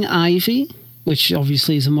 adding Ivy, which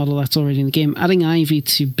obviously is a model that's already in the game, adding Ivy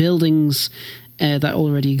to buildings that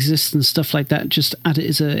already exist and stuff like that, just add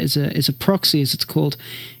it as a proxy, as it's called.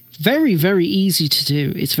 Very, very easy to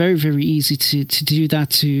do. It's very, very easy to do that,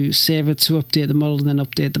 to save it, to update the model, and then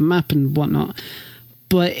update the map and whatnot.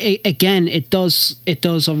 But it does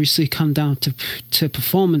obviously come down to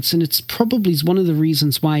performance, and it's probably one of the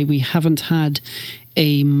reasons why we haven't had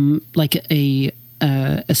a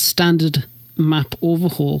standard map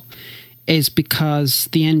overhaul, is because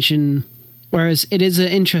the engine, whereas it is an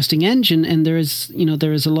interesting engine and there is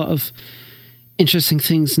a lot of interesting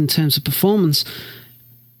things in terms of performance,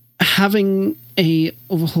 having a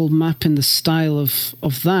overhauled map in the style of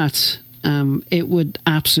that, it would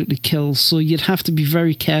absolutely kill. So you'd have to be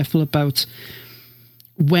very careful about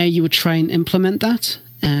where you would try and implement that,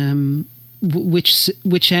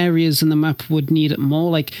 which areas in the map would need it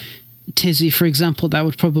more. Like Tizzy, for example, that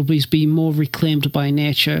would probably be more reclaimed by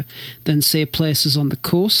nature than, say, places on the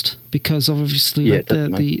coast, because obviously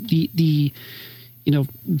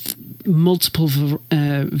multiple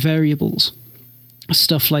variables,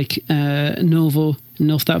 stuff like Novo,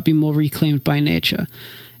 enough that would be more reclaimed by nature,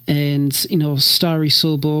 and Starry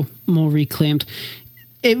Sobo, more reclaimed.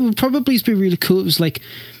 It would probably be really cool. It was like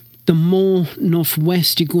the more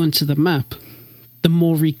northwest you go into the map, the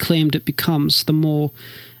more reclaimed it becomes, the more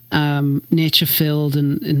nature filled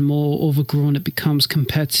and more overgrown it becomes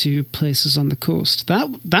compared to places on the coast.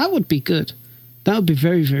 That would be good. That would be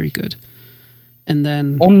very, very good. And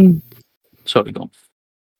then sorry, go on.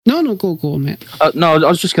 No, go on, mate. No, I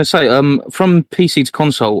was just going to say, from PC to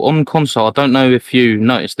console, on console, I don't know if you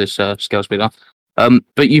noticed this, Scale Speeder,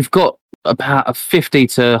 but you've got about a 50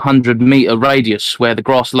 to 100 meter radius where the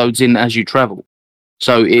grass loads in as you travel.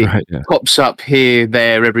 So it pops up here,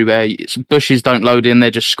 there, everywhere. Bushes don't load in; they're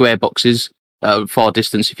just square boxes, far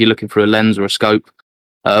distance if you're looking for a lens or a scope.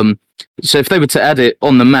 So if they were to add it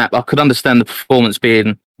on the map, I could understand the performance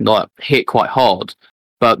being like hit quite hard.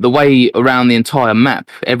 But the way around the entire map,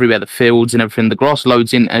 everywhere, the fields and everything, the grass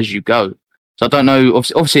loads in as you go. So I don't know.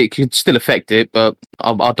 Obviously, it could still affect it, but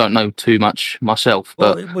I don't know too much myself.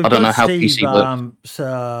 But I don't know how Steve, PC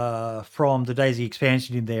works. From the DayZ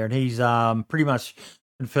expansion in there, and he's pretty much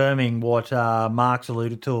confirming what Mark's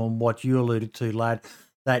alluded to and what you alluded to, lad,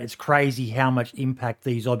 that it's crazy how much impact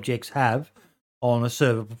these objects have on a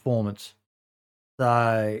server performance.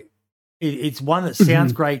 So it's one that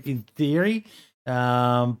sounds great in theory,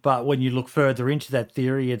 but when you look further into that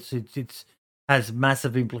theory, it's has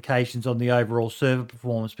massive implications on the overall server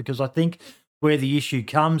performance, because I think where the issue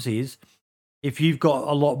comes is if you've got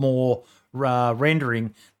a lot more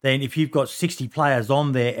rendering, then if you've got 60 players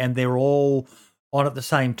on there and they're all on at the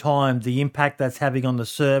same time, the impact that's having on the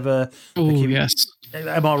server. Oh, yes.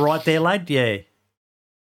 Am I right there, lad? Yeah.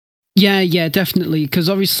 Yeah, definitely. Because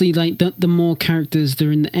obviously, like the more characters that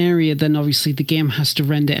are in the area, then obviously the game has to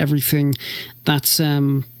render everything that's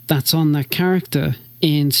on that character.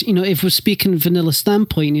 And if we're speaking vanilla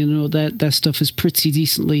standpoint, their stuff is pretty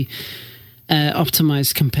decently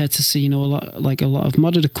optimized compared to a lot of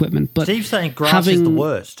modded equipment. But Steve's saying grass is the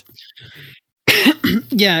worst.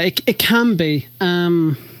 Yeah, it can be,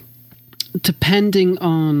 depending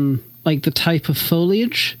on like the type of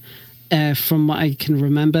foliage. From what I can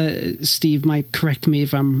remember, Steve might correct me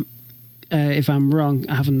if I'm wrong.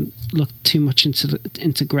 I haven't looked too much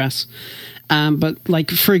into grass, but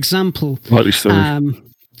like for example, on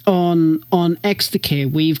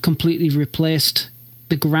XDK, we've completely replaced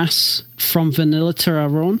the grass from vanilla to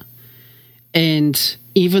our own, and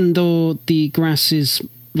even though the grass is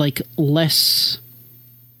like less,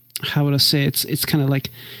 how would I say, it's kind of like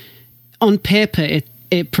on paper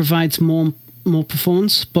it provides more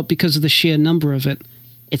performance, but because of the sheer number of it,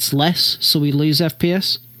 it's less, so we lose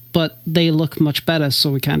FPS, but they look much better,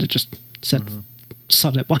 so we kind of just said,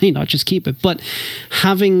 sod it, why not just keep it? But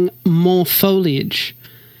having more foliage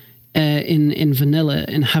in vanilla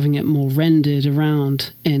and having it more rendered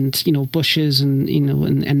around, and bushes and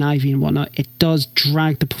and ivy and whatnot, it does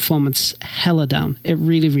drag the performance hella down. It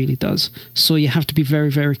really, really does. So you have to be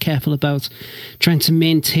very, very careful about trying to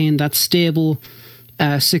maintain that stable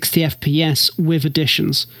 60 FPS with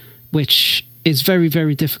additions, which is very,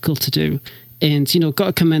 very difficult to do. And got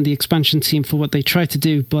to commend the expansion team for what they tried to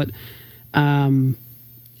do, but at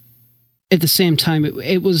the same time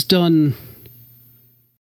it was done,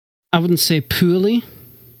 I wouldn't say poorly,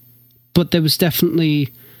 but there was definitely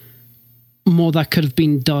more that could have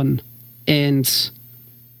been done. And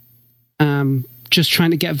just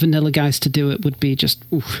trying to get vanilla guys to do it would be just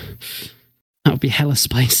that would be hella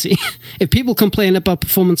spicy. If people complain about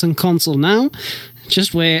performance on console now,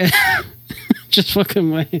 just wait. Just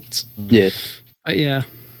fucking wait. Yeah. Yeah.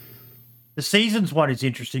 The Seasons one is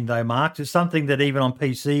interesting though, Mark. It's something that even on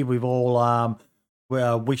PC we've all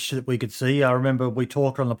wished that we could see. I remember we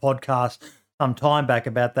talked on the podcast some time back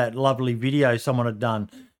about that lovely video someone had done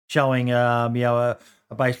showing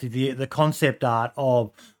basically the concept art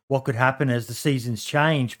of what could happen as the seasons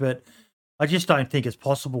change, but I just don't think it's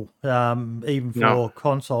possible, even for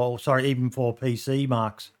even for PC,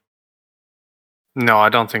 Marks. No, I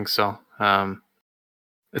don't think so.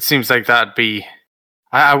 It seems like that'd be...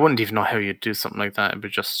 I wouldn't even know how you'd do something like that. It'd be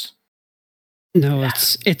just... No,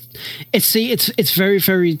 it's very,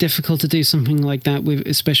 very difficult to do something like that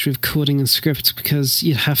especially with coding and scripts, because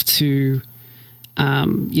you'd have to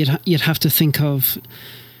think of,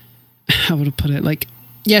 how would I put it? Like,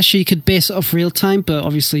 yeah, sure, you could base it off real time, but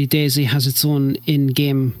obviously DayZ has its own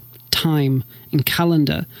in-game time and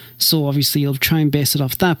calendar. So obviously you'll try and base it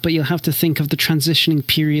off that, but you'll have to think of the transitioning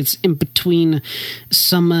periods in between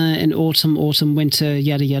summer and autumn, winter,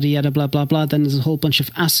 yada, yada, yada, blah, blah, blah. Then there's a whole bunch of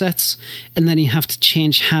assets. And then you have to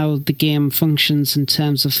change how the game functions in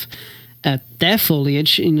terms of their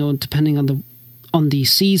foliage, depending on the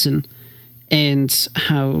season and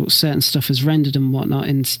how certain stuff is rendered and whatnot,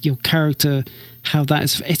 and your character, how that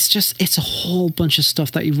is. It's a whole bunch of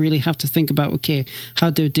stuff that you really have to think about. Okay, how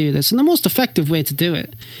do I do this? And the most effective way to do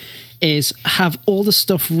it is have all the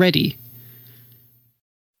stuff ready,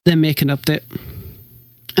 then make an update,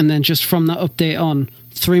 and then just from that update on,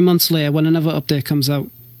 3 months later, when another update comes out,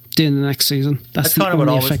 doing the next season. That's the kind of what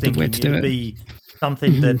I only was effective way thinking. to do It'd it. be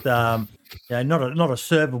something that not a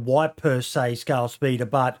server wipe per se, Scale Speeder,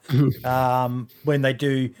 but when they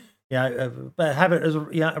do, have it as a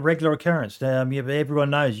regular occurrence. Everyone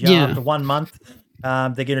knows. After 1 month, they're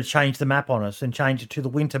going to change the map on us and change it to the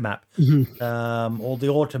winter map, or the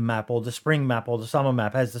autumn map, or the spring map, or the summer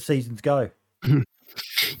map as the seasons go.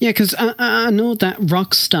 Yeah, because I know that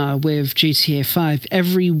Rockstar with GTA 5,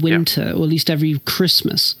 every winter, or at least every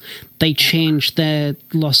Christmas, they change their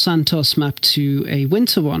Los Santos map to a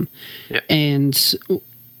winter one. Yeah. And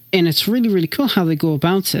it's really, really cool how they go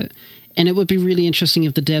about it. And it would be really interesting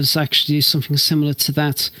if the devs actually do something similar to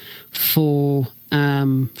that for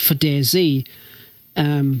DayZ.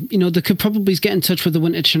 They could probably get in touch with the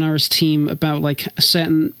Winter Chernarus team about like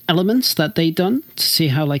certain elements that they done to see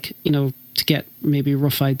how to get maybe a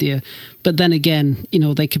rough idea. But then again,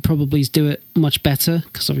 they could probably do it much better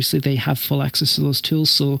because obviously they have full access to those tools.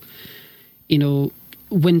 So,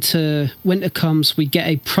 winter comes, we get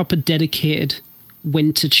a proper dedicated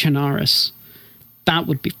Winter Chernarus. That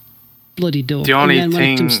would be bloody dope. The only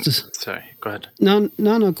thing... Sorry, go ahead. No,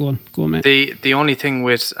 go on, mate. The only thing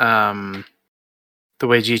with the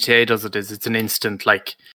way GTA does it is it's an instant,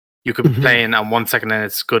 like, you could be playing and 1 second and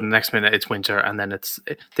it's good, and the next minute it's winter, and then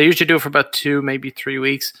they usually do it for about 2, maybe 3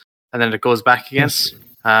 weeks, and then it goes back again. Yes.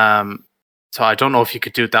 So I don't know if you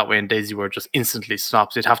could do it that way in DayZ where it just instantly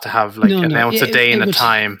stops. You'd have to have announce a day and a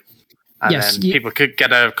time, and then people could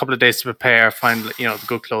get a couple of days to prepare, find the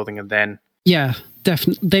good clothing, and then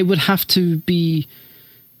definitely they would have to be,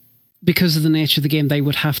 because of the nature of the game. It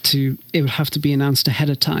would have to be announced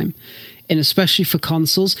ahead of time. And especially for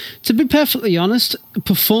consoles, to be perfectly honest,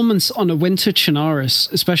 performance on a Winter Chernarus,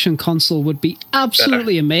 especially on console, would be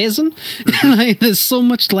absolutely amazing. There's so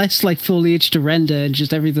much less foliage to render and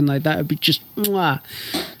just everything like that. It'd be just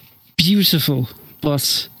beautiful.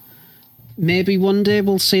 But maybe one day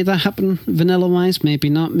we'll see that happen vanilla-wise. Maybe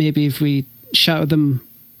not. Maybe if we shout at them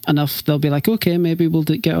enough, they'll be like, okay, maybe we'll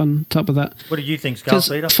get on top of that. What do you think, Scale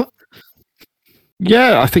Speeder?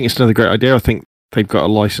 Yeah, I think it's another great idea. I think they've got a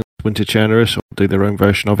license, Winter Chernarus, or do their own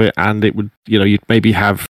version of it, and it would, you'd maybe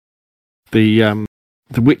have the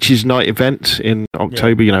Witches' Night event in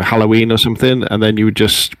October, Halloween or something, and then you would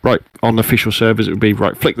just, on official servers, it would be,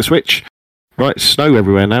 flick the switch, snow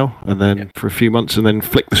everywhere now, and then for a few months, and then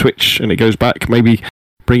flick the switch, and it goes back. Maybe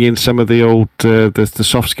bring in some of the old, the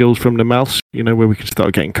soft skills from the mouse, where we can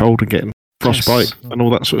start getting cold and getting frostbite and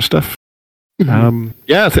all that sort of stuff.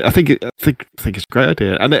 I think it's a great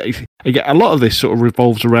idea, and again, a lot of this sort of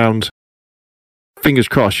revolves around, fingers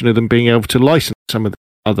crossed, them being able to license some of the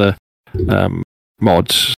other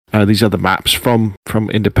mods, these other maps from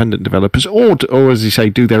independent developers, or as you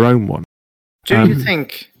say, do their own one. Do you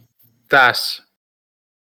think that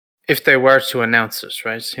if they were to announce it,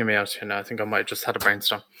 right? Hear me out here now. I think I might just had a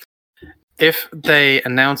brainstorm. If they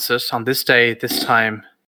announce it on this day, this time,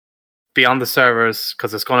 be on the servers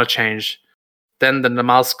because it's going to change. Then the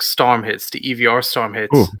Namalsk storm hits, the EVR storm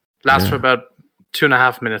hits, lasts for about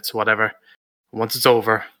 2.5 minutes or whatever. Once it's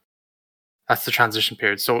over, that's the transition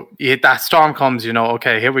period. So that storm comes,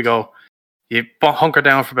 okay, here we go. You hunker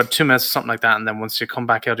down for about 2 minutes or something like that, and then once you come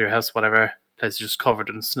back out of your house, whatever, place is just covered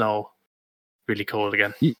in snow, really cold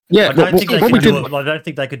again. Yeah, I don't think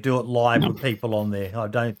they could do it live with people on there. I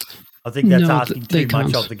think that's asking too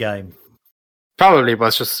much of the game. Probably, but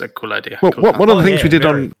it's just a cool idea. Well, one of the things we did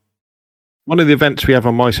on one of the events we have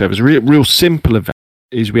on my servers, a real simple event,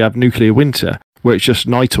 is we have Nuclear Winter, where it's just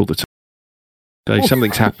night all the time. So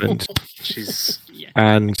something's happened,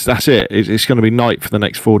 and that's it. It's going to be night for the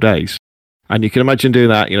next 4 days. And you can imagine doing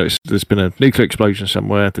that. There's been a nuclear explosion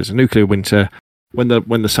somewhere. There's a nuclear winter. When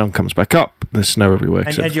the sun comes back up, there's snow everywhere.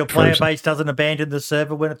 And your player base doesn't abandon the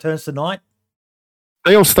server when it turns to night?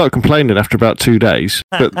 They all start complaining after about 2 days.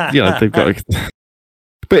 But, they've got...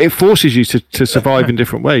 But it forces you to survive in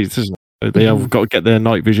different ways, doesn't it? They have got to get their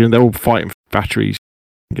night vision. They're all fighting for batteries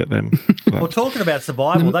and get them. Well, talking about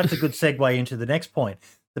survival, that's a good segue into the next point.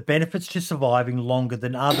 the benefits to surviving longer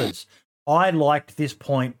than others. I liked this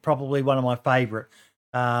point, probably one of my favourite,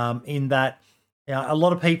 in that a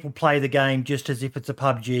lot of people play the game just as if it's a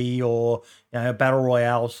PUBG or a battle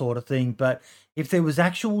royale sort of thing. But if there was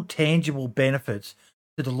actual tangible benefits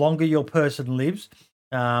to the longer your person lives,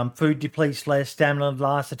 food depletes less, stamina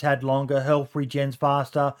lasts a tad longer, health regens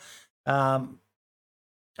faster.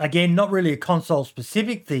 Again, not really a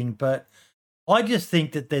console-specific thing, but I just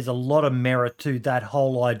think that there's a lot of merit to that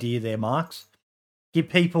whole idea there, Marks. Give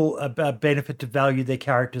people a benefit to value their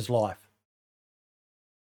character's life.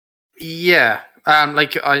 Yeah.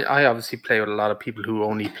 I obviously play with a lot of people who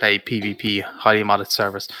only play PvP, highly modded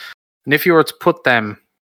servers. And if you were to put them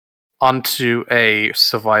onto a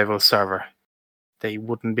survival server, they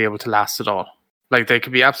wouldn't be able to last at all. Like, they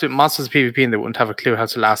could be absolute monsters of PvP and they wouldn't have a clue how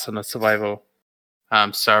to last on a survival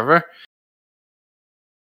server.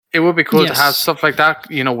 It would be cool to have stuff like that,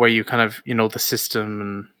 where you kind of, the system,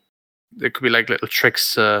 and there could be like little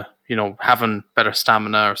tricks to, having better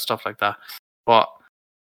stamina or stuff like that. But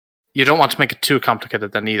you don't want to make it too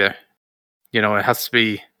complicated then either. It has to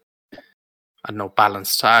be,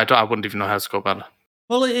 balanced. I wouldn't even know how to go about it.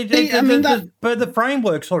 Well, but the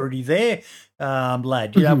framework's already there,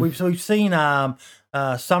 lad. We've seen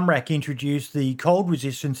Sumrak introduce the cold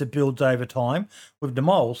resistance that builds over time with the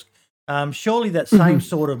moles. Surely that same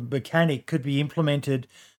sort of mechanic could be implemented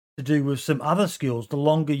to do with some other skills. The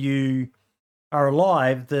longer you are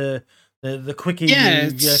alive, the quicker you can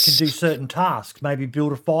do certain tasks. Maybe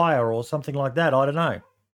build a fire or something like that. I don't know.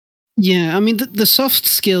 Yeah, I mean the soft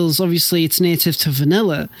skills. Obviously, it's native to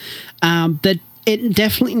vanilla. That it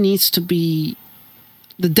definitely needs to be.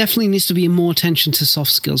 There definitely needs to be more attention to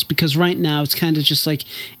soft skills, because right now it's kind of just like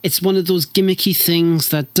it's one of those gimmicky things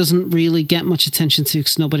that doesn't really get much attention to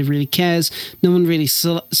because nobody really cares. No one really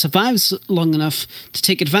survives long enough to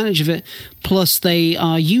take advantage of it. Plus, they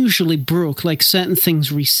are usually broke. Like, certain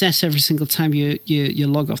things reset every single time you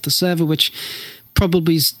log off the server, which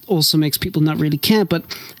probably also makes people not really care. But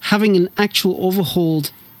having an actual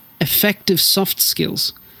overhauled, effective soft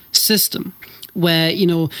skills system, where,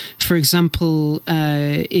 for example,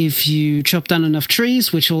 if you chop down enough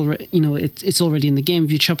trees, which already, it's already in the game.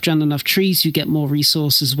 If you chop down enough trees, you get more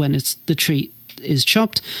resources when the tree is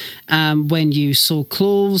chopped. When you sow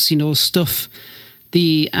cloves, stuff,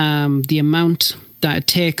 the amount that it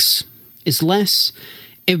takes is less.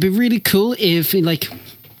 It would be really cool if,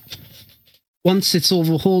 once it's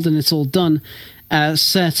overhauled and it's all done,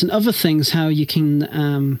 certain other things, how you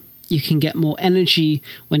can get more energy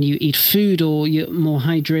when you eat food, or more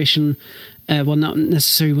hydration. Well, not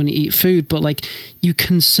necessarily when you eat food, but you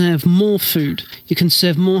conserve more food. You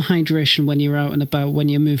conserve more hydration when you're out and about, when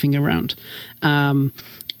you're moving around. And,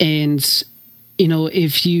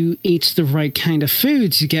 if you eat the right kind of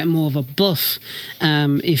foods, you get more of a buff.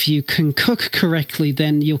 If you can cook correctly,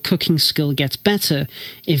 then your cooking skill gets better.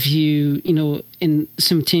 If you,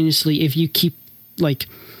 simultaneously, if you keep,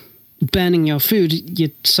 burning your food, your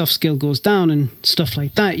soft skill goes down and stuff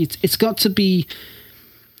like that. It's got to be,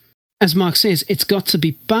 as Mark says, it's got to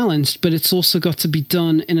be balanced, but it's also got to be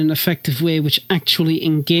done in an effective way which actually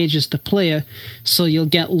engages the player, so you'll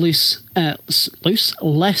get less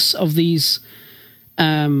of these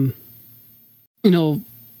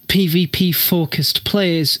PvP focused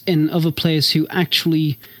players and other players who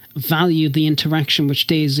actually value the interaction, which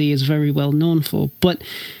DayZ is very well known for. But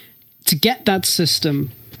to get that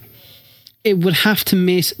system, it would have to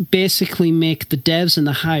basically make the devs and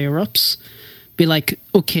the higher-ups be like,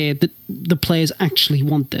 okay, the players actually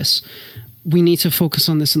want this. We need to focus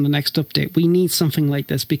on this in the next update. We need something like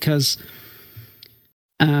this, because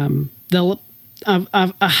I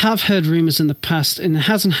have heard rumors in the past, and it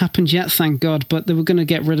hasn't happened yet, thank God, but they were going to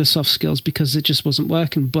get rid of soft skills because it just wasn't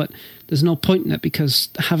working. But there's no point in it, because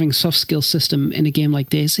having a soft skill system in a game like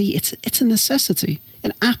DayZ, it's a necessity.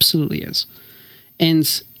 It absolutely is.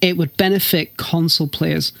 And it would benefit console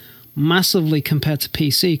players massively compared to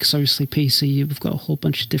PC, because obviously PC, you've got a whole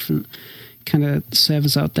bunch of different kind of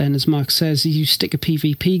servers out there. And as Mark says, you stick a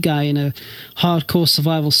PvP guy in a hardcore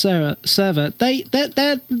survival server,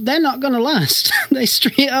 they're not going to last. They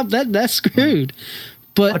straight up, they're screwed.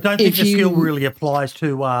 But I don't think the skill really applies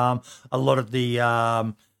to a lot of the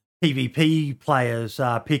PvP players,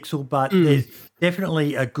 Pixel, but there's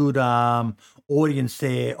definitely a good audience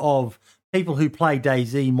there of people who play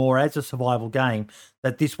DayZ more as a survival game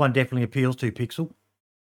that this one definitely appeals to, Pixel.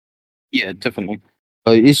 Yeah, definitely.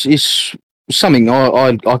 It's something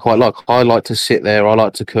I quite like. I like to sit there. I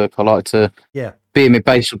like to cook. I like to be in my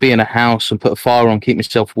base or be in a house and put a fire on, keep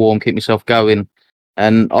myself warm, keep myself going.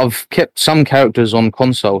 And I've kept some characters on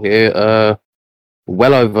console here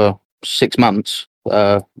well over 6 months.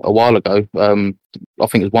 a while ago. I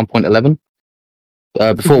think it was 1.11.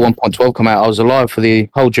 Before 1.12 come out, I was alive for the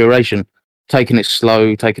whole duration, taking it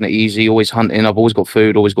slow, taking it easy, always hunting. I've always got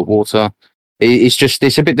food, always got water.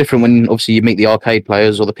 It's a bit different when obviously you meet the arcade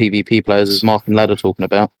players or the PvP players, as Mark and Lad are talking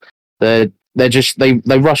about. They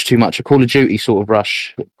rush too much. A Call of Duty sort of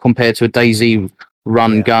rush compared to a DayZ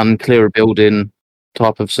run, gun, clear a building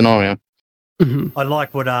type of scenario. Mm-hmm. I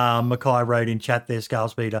like what Mackay wrote in chat there,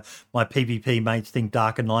 Scalespeeder. My PvP mates think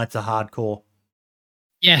Darker Knights are hardcore.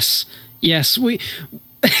 Yes,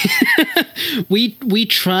 we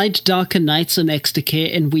tried Darker Knights on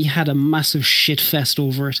XDK and we had a massive shit fest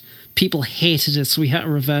over it. People hated it, so we had to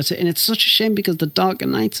revert it. And it's such a shame because the Darker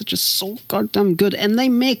Knights are just so goddamn good and they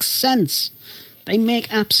make sense. They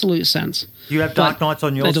make absolute sense. Do you have Dark Knights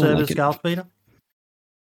on your server, Scalespeeder?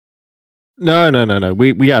 No.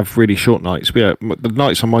 We have really short nights. The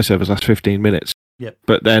nights on my servers last 15 minutes. Yep.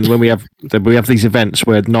 But then when we have these events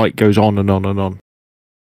where the night goes on and on and on.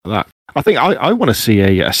 That I think I want to see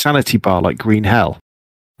a sanity bar like Green Hell,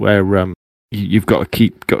 where you've got to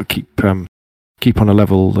keep on a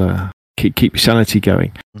level, keep your sanity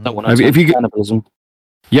going. If you cannibalism.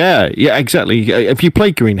 Yeah, exactly. If you play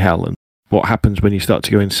Green Hell and what happens when you start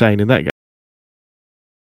to go insane in that game?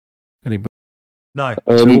 Anybody? No.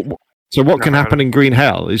 So what can happen in Green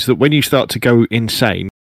Hell is that when you start to go insane,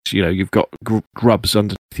 you've got grubs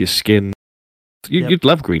underneath your skin. You'd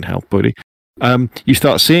love Green Hell, buddy. You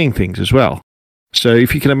start seeing things as well. So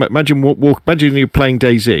if you can imagine imagine you're playing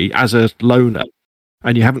DayZ as a loner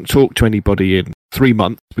and you haven't talked to anybody in 3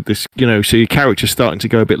 months with this, so your character's starting to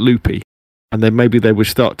go a bit loopy, and then maybe they would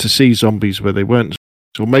start to see zombies where they weren't.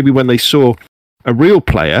 Or maybe when they saw a real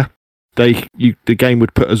player, the game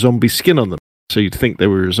would put a zombie skin on them, so you'd think they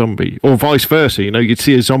were a zombie, or vice versa. You'd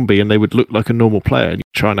see a zombie and they would look like a normal player, and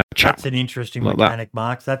you'd try and have a chat. That's an interesting like mechanic,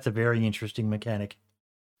 Marks. That's a very interesting mechanic.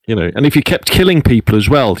 And if you kept killing people as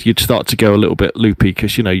well, you'd start to go a little bit loopy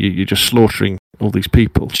because you're just slaughtering all these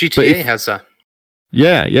people. GTA has that.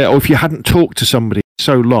 Yeah. Or if you hadn't talked to somebody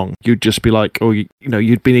so long, you'd just be like,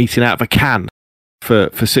 you'd been eating out of a can for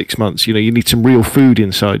 6 months. You need some real food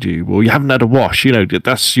inside you, or you haven't had a wash.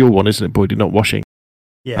 That's your one, isn't it, Boyd? You're not washing.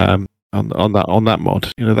 Yeah. On that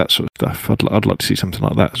mod, that sort of stuff. I'd like to see something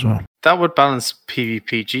like that as well. That would balance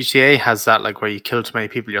PvP. GTA has that, like, where you kill too many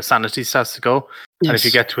people, your sanity starts to go. Yes. And if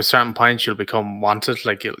you get to a certain point, you'll become wanted.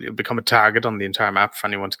 Like, you'll become a target on the entire map for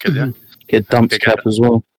anyone to kill you. Get dump cap as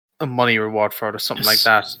well. A money reward for it or something like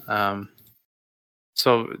that.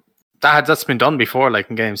 So that's been done before, like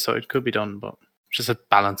in games, so it could be done, but just a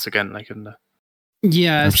balance again, like in the.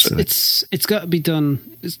 Yeah, it's got to be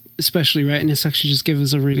done, especially right, and it's actually just give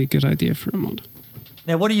us a really good idea for a mod.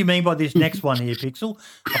 Now, what do you mean by this next one here, Pixel?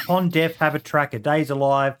 Upon death, habit tracker, days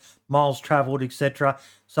alive, miles travelled, etc.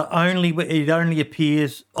 So it only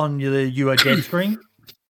appears on your dead screen?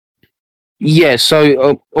 Yeah,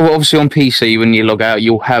 so obviously on PC, when you log out,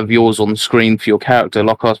 you'll have yours on the screen for your character.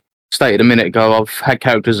 Like I stated a minute ago, I've had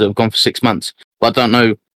characters that have gone for 6 months, but I don't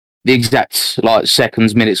know the exact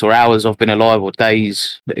seconds, minutes, or hours I've been alive, or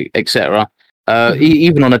days, etc.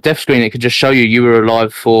 Even on a death screen, it could just show you were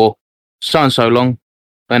alive for so and so long,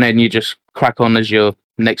 and then you just crack on as your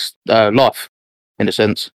next life, in a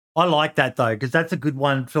sense. I like that though, because that's a good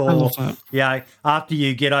one for after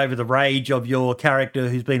you get over the rage of your character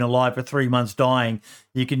who's been alive for 3 months dying,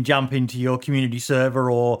 you can jump into your community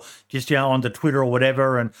server or just onto Twitter or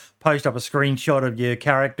whatever and post up a screenshot of your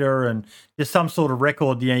character and just some sort of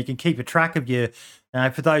record. You can keep a track of your.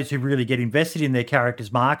 For those who really get invested in their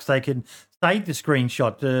characters' marks, they can save the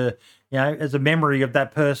screenshot to as a memory of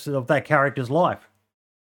that person, of that character's life.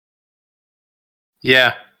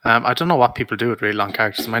 Yeah. I don't know what people do with really long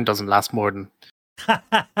characters. Mine doesn't last more than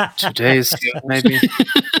 2 days, maybe.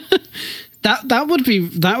 That would be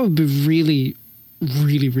really,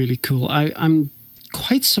 really, really cool. I'm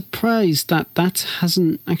quite surprised that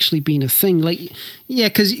hasn't actually been a thing. Like, yeah,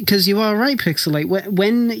 because you are right, Pixel. Like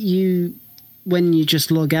when you just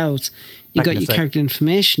log out, you got your character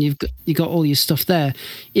information. You got all your stuff there.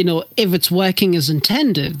 If it's working as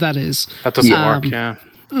intended, that is. That doesn't work. Yeah.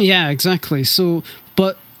 Yeah, exactly. So,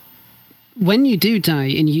 but when you do die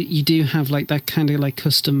and you do have like that kind of like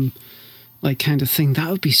custom like kind of thing, that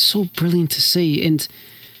would be so brilliant to see. And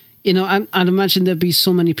I'd imagine there'd be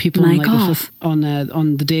so many people on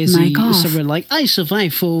the DayZ server like, I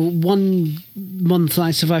survived for 1 month,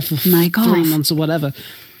 I survived for 3 months or whatever.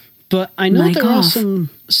 But I know there are some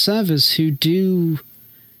servers who do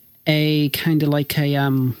a kind of like a I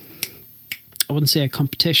wouldn't say a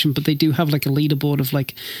competition, but they do have like a leaderboard of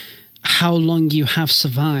like how long you have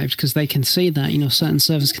survived, because they can see that, certain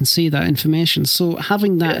servers can see that information. So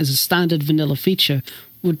having that as a standard vanilla feature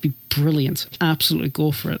would be brilliant. Absolutely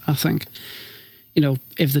go for it, I think.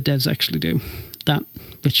 If the devs actually do that,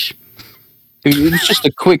 which... It was just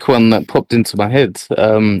a quick one that popped into my head.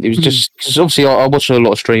 It was just because obviously I watch a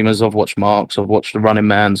lot of streamers. I've watched Marks, I've watched the Running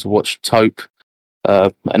Mans, I've watched Taupe,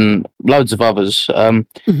 and loads of others. And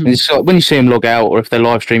it's like when you see them log out, or if they're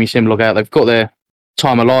live stream, you see them log out. They've got their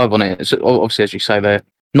time alive on it. It's, obviously, as you say, they're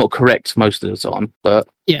not correct most of the time. But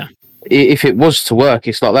yeah, if it was to work,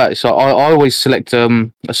 it's like that. It's like I always select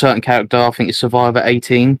a certain character. I think it's Survivor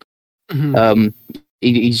 18.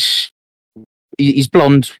 He's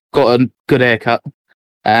blonde, got a good haircut,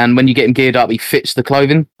 and when you get him geared up, he fits the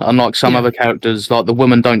clothing. Unlike some other characters, like the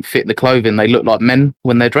women don't fit the clothing; they look like men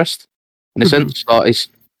when they're dressed. In a sense, but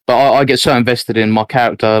I get so invested in my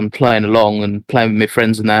character and playing along and playing with my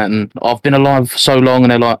friends and that. And I've been alive for so long,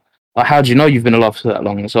 and they're like, "How do you know you've been alive for that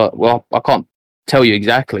long?" It's like, well, I can't tell you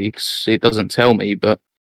exactly because it doesn't tell me, but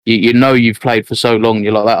you know you've played for so long.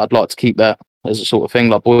 You're like that. I'd like to keep that as a sort of thing.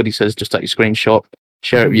 Like Boydie says, just take a screenshot,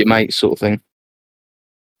 share it with your mates, sort of thing.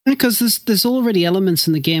 Because there's already elements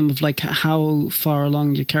in the game of like how far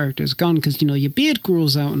along your character's gone, because your beard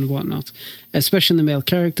grows out and whatnot, especially in the male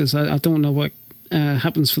characters. I don't know what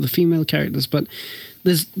happens for the female characters, but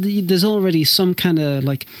there's already some kind of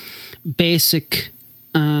like basic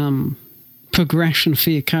progression for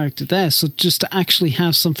your character there. So just to actually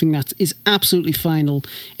have something that is absolutely final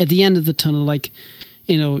at the end of the tunnel, like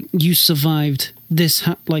you survived this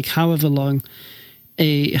like however long.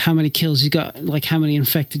 How many kills you got, like how many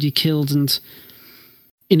infected you killed, and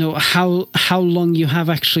how long you have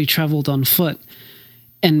actually traveled on foot,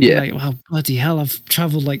 and like, wow, bloody hell, I've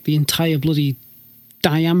traveled like the entire bloody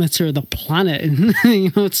diameter of the planet, and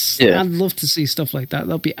I'd love to see stuff like that.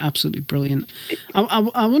 That'd be absolutely brilliant.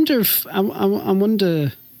 I wonder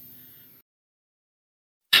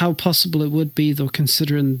how possible it would be though,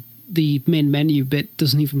 considering the main menu bit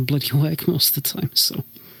doesn't even bloody work most of the time. So.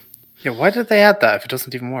 Yeah, why did they add that if it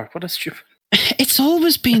doesn't even work? What a stupid... It's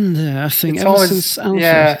always been there, I think. It's ever always, since Alpha.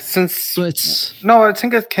 yeah, since... But no, I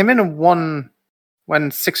think it came in one when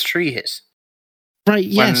 6.3 hit. Right,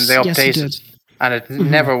 yes. When they updated, yes, it did. And it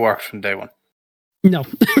never worked from day one. No.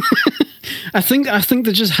 I think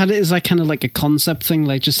they just had it as like kind of like a concept thing,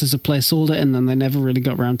 like just as a placeholder, and then they never really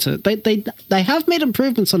got around to it. They have made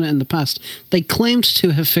improvements on it in the past. They claimed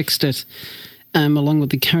to have fixed it. Along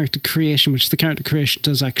with the character creation, which the character creation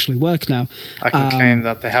does actually work now. I can claim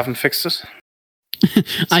that they haven't fixed it.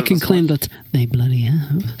 I can claim that they bloody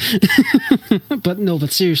have.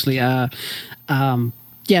 But seriously, so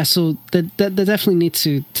they definitely need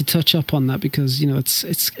to touch up on that, because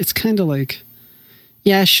it's kind of like,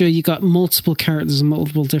 yeah, sure, you got multiple characters and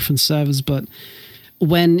multiple different servers, but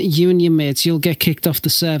when you and your mates, you'll get kicked off the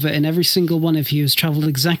server, and every single one of you has traveled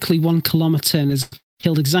exactly 1 kilometer and is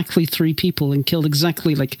killed exactly 3 people and killed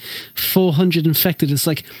exactly like 400 infected. It's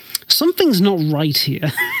like, something's not right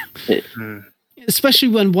here. Especially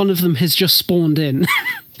when one of them has just spawned in.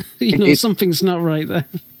 Something's not right there.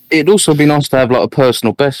 It'd also be nice to have like a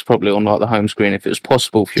personal best probably on like the home screen if it was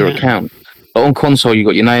possible for your account. But on console, you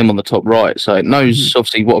got your name on the top right, so it knows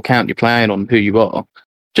obviously what account you're playing on, who you are.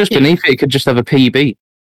 Just beneath it could just have a PB.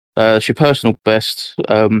 It's your personal best,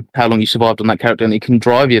 how long you survived on that character, and it can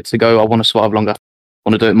drive you to go, I want to survive longer. I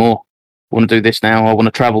want to do it more. I want to do this now. I want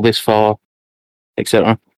to travel this far,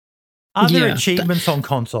 etc. Are there achievements on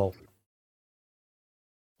console?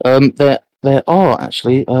 There are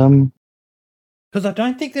actually. Because I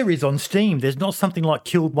don't think there is on Steam. There's not something like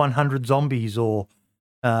killed 100 zombies or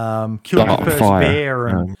killed your first bear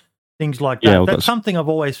and things like that. Yeah, well, that's something I've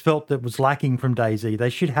always felt that was lacking from DayZ. They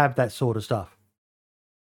should have that sort of stuff.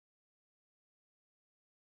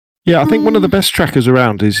 Yeah, I think one of the best trackers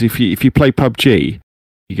around is if you play PUBG.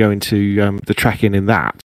 You go into the tracking in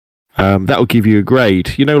that. That'll give you a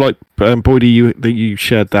grade. Like Boydie, you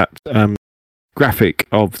shared that graphic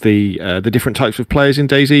of the different types of players in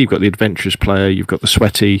DayZ. You've got the adventurous player, you've got the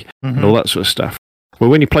sweaty, and all that sort of stuff. Well,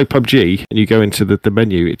 when you play PUBG and you go into the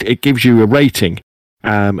menu, it gives you a rating.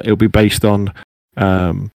 It'll be based on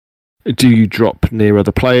do you drop near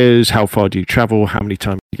other players, how far do you travel, how many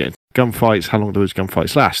times you get into gunfights, how long do those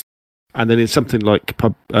gunfights last. And then in something like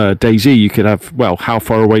DayZ, you could have, well, how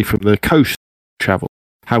far away from the coast do you travel?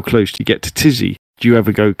 How close do you get to Tizzy? Do you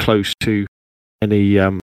ever go close to any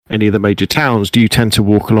of the major towns? Do you tend to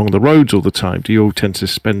walk along the roads all the time? Do you all tend to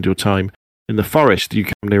spend your time in the forest? Do you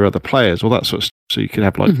come near other players? All that sort of stuff. So you can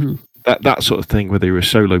have like that sort of thing, whether you're a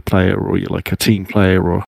solo player or you're like a team player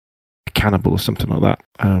or a cannibal or something like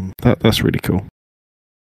that. That's really cool.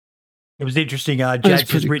 It was interesting. Jad's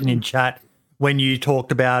just written in chat when you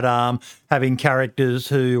talked about having characters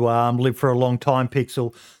who live for a long time,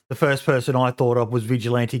 Pixel. The first person I thought of was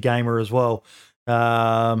Vigilante Gamer as well.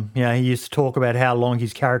 He used to talk about how long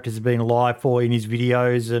his characters have been alive for in his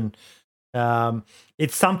videos, and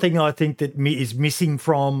it's something I think that is missing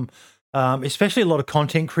from especially a lot of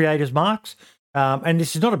content creators, Marks. And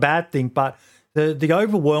this is not a bad thing, but the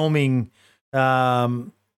overwhelming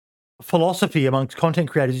philosophy amongst content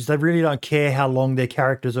creators is they really don't care how long their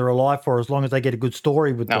characters are alive for, as long as they get a good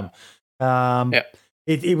story with them.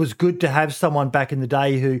 It was good to have someone back in the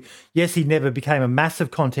day who, yes, he never became a massive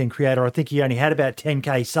content creator. I think he only had about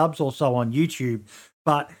 10K subs or so on YouTube,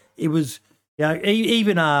 but it was,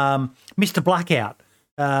 even Mr. Blackout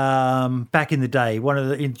back in the day,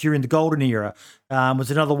 during the golden era, was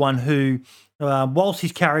another one who, whilst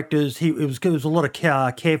his characters, it was a lot of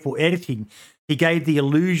careful editing. He gave the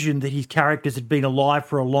illusion that his characters had been alive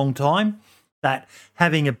for a long time, that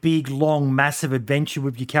having a big, long, massive adventure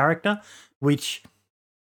with your character, which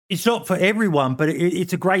it's not for everyone, but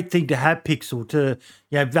it's a great thing to have, Pixel, to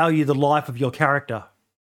value the life of your character.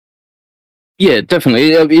 Yeah,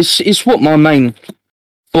 definitely. It's what my main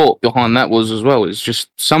thought behind that was as well. It's just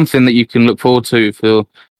something that you can look forward to.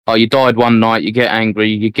 You died one night, you get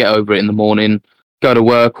angry, you get over it in the morning, go to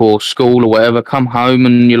work or school or whatever, come home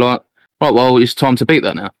and you're like, right, well, it's time to beat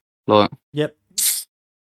that now. Like, yep.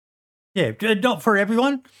 Yeah, not for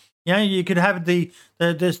everyone. You could have the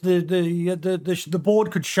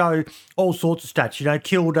board could show all sorts of stats.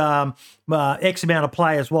 Killed X amount of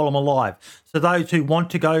players while I'm alive. So those who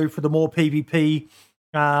want to go for the more PvP,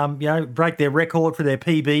 break their record for their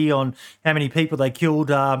PB on how many people they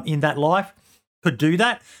killed in that life, could do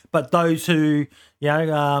that. But those who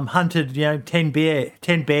hunted 10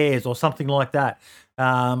 bears or something like that,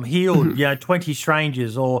 healed 20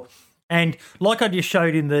 strangers, and like I just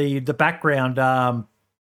showed in the background.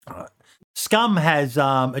 Scum has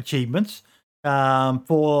achievements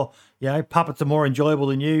for puppets are more enjoyable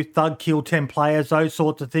than you. Thug killed 10 players, those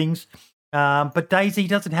sorts of things. But DayZ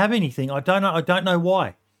doesn't have anything. I don't know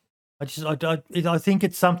why. I think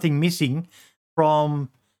it's something missing from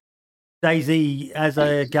DayZ as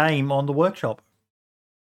a game on the workshop.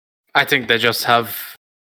 I think they just have.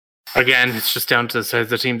 Again, it's just down to the size of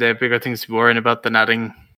the team. They have bigger things to be worrying about than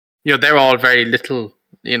adding. They're all very little.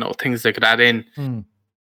 Things they could add in.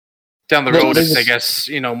 Down the road, I guess,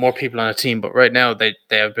 more people on a team, but right now they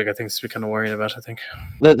have bigger things to be kind of worrying about, I think.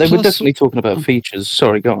 They were definitely talking about features.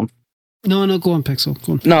 Sorry, go on. No, go on, Pixel.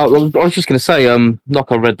 Go on. No, I was just going to say,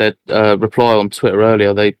 like I read their reply on Twitter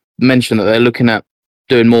earlier, they mentioned that they're looking at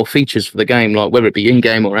doing more features for the game, like whether it be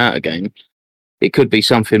in-game or out-of-game. It could be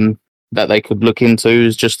something that they could look into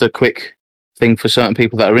as just a quick thing for certain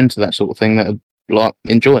people that are into that sort of thing, that would,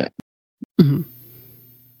 enjoy it. Mm-hmm.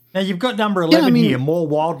 Now, you've got number 11 here, more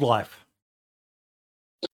wildlife.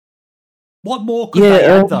 What more could they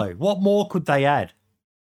add, though? What more could they add?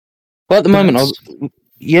 Well, at the moment,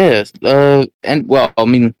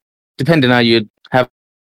 depending how you have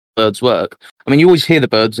birds work. You always hear the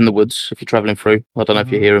birds in the woods if you're travelling through. I don't know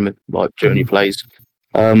if you hear them during your plays.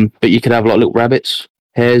 But you could have little rabbits,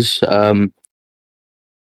 hares,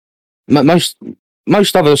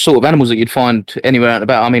 most other sort of animals that you'd find anywhere out and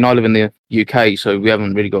about. I live in the UK, so we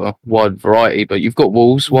haven't really got a wide variety, but you've got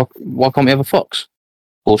wolves. Why can't we have a fox?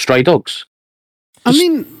 Or stray dogs?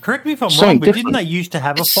 Correct me if I'm wrong, but didn't they used to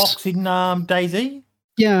have a fox in DayZ?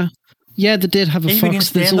 Yeah, they did have a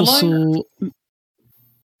fox. There's also,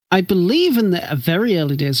 I believe, in the very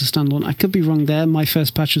early days of standalone. I could be wrong there. My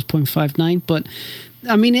first patch was 0.59, but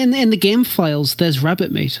in the game files, there's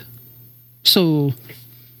rabbit meat. So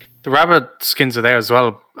the rabbit skins are there as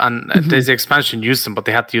well, and DayZ expansion used them, but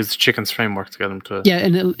they had to use the chickens framework to get them to. Yeah,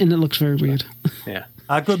 and it looks very weird. Yeah,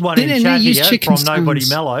 a good one in chat here from Nobody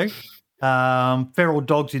Mellow. Feral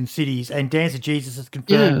dogs in cities, and Dance of Jesus has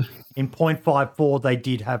confirmed in 0.54 they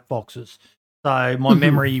did have foxes. So my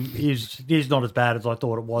memory is not as bad as I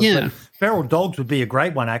thought it was. Yeah. But feral dogs would be a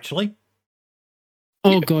great one, actually.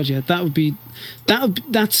 Oh god, yeah,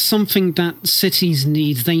 that's something that cities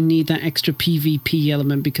need. They need that extra PvP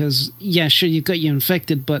element because, yeah, sure, you've got your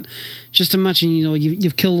infected, but just imagine,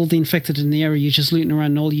 you've killed all the infected in the area. You're just looting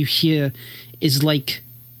around, and all you hear is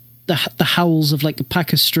the howls of a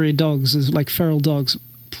pack of stray dogs, is feral dogs.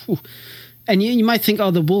 And you might think,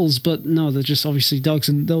 they're wolves, but no, they're just obviously dogs,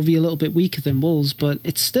 and they'll be a little bit weaker than wolves, but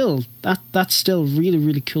it's still that's still a really,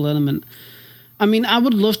 really cool element. I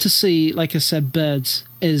would love to see, like I said, birds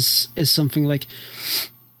is something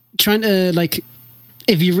trying to,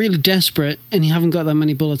 if you're really desperate and you haven't got that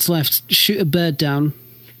many bullets left, shoot a bird down,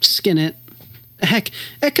 skin it, Heck,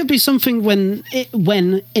 it could be something when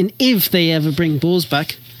and if they ever bring bows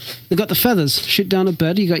back, they got the feathers. Shoot down a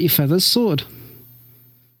bird, you got your feathers, sword.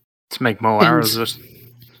 To make more arrows of it.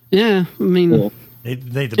 Yeah, I mean... Yeah.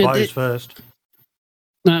 Need the bows first.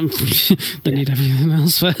 They need everything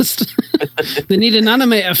else first. They need an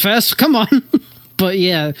animator first. Come on. But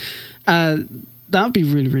yeah, that would be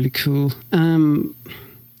really, really cool.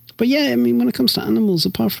 But yeah, I mean, when it comes to animals,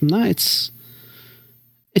 apart from that,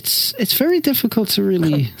 it's very difficult to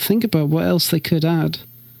really think about what else they could add.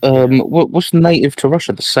 What's native to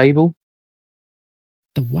Russia? The sable?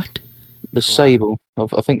 The what? The sable.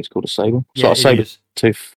 I think it's called a sable. It's like a saber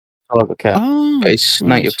tooth tiger cat. Oh, but it's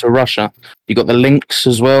native to Russia. You got the lynx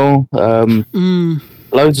as well.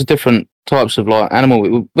 Loads of different types of like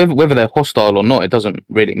animal. Whether they're hostile or not, it doesn't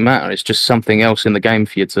really matter. It's just something else in the game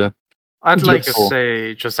for you to. I'd like to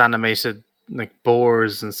say just animated like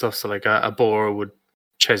boars and stuff. So like a boar would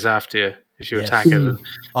chase after you if you attack it.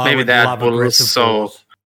 Maybe they add bulls, so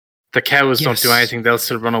the cows don't do anything. They'll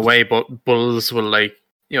still run away, but bulls will they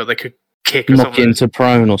could kick or knock something. into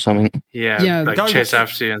prone or something. Yeah, like chase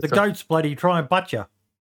after you. And the stuff. goats bloody try and butt you.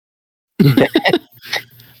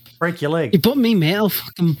 Break your leg. You butt me, mate. I'll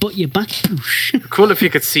fucking butt you back. Cool if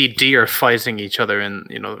you could see deer fighting each other and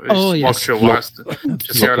walk through a forest.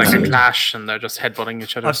 Just hear like a clash and they're just headbutting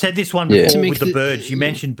each other. I've said this one before with the birds. You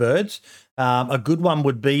mentioned birds. A good one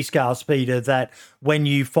would be, Scale Speeder, that when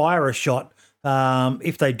you fire a shot,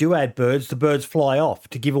 if they do add birds, the birds fly off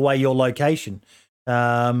to give away your location.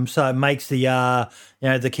 So it makes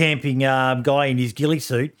the camping guy in his ghillie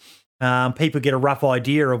suit. People get a rough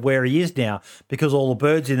idea of where he is now because all the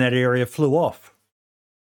birds in that area flew off.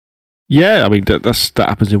 Yeah, I mean that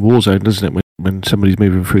happens in Warzone, doesn't it? When somebody's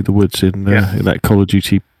moving through the woods in that Call of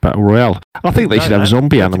Duty Battle Royale. I think they should have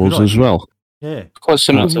zombie animals as well. Yeah, quite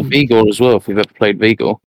similar to Vigor as well. If you've ever played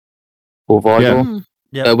Vigor or Vigor,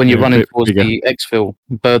 when you're running towards the exfil,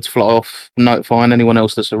 birds fly off, notifying anyone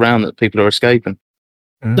else that's around that people are escaping.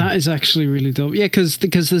 That is actually really dope. Yeah, because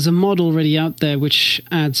there's a mod already out there which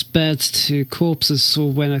adds birds to corpses. So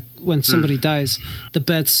when somebody dies, the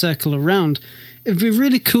birds circle around. It'd be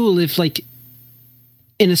really cool if, like,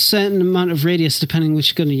 in a certain amount of radius, depending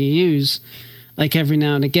which gun you use, like every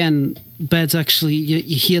now and again, birds actually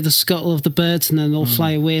you hear the scuttle of the birds and then they'll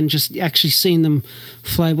fly away, and just actually seeing them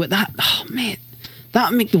fly away. That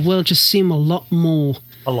would make the world just seem a lot more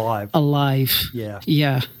alive.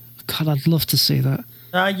 Yeah. God, I'd love to see that.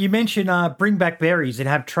 You mentioned bring back berries and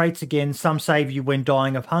have traits again. Some save you when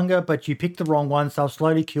dying of hunger, but you pick the wrong ones, they'll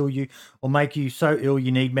slowly kill you or make you so ill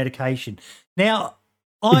you need medication. Now,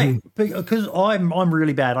 because I'm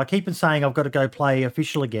really bad, I keep on saying I've got to go play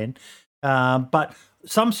official again, but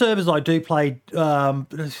some servers I do play.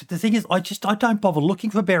 The thing is, I don't bother looking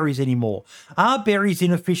for berries anymore. Are berries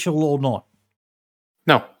in official or not?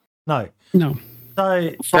 No.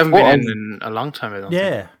 So haven't been in a long time. I don't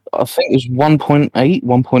think. I think it was 1.8,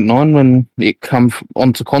 1.9 when it come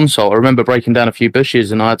onto console. I remember breaking down a few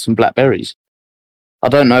bushes and I had some blackberries. I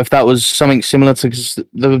don't know if that was something similar to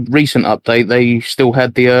the recent update. They still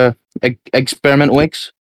had the experimental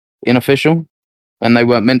eggs in official, and they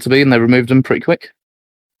weren't meant to be, and they removed them pretty quick.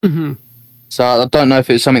 Mm-hmm. So I don't know if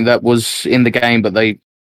it's something that was in the game, but they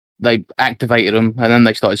activated them, and then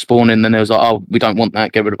they started spawning, and it was like, oh, we don't want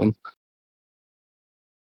that, get rid of them.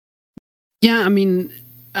 Yeah, I mean,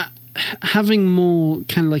 having more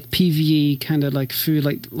kind of like PvE kind of like food,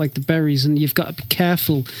 like the berries, and you've got to be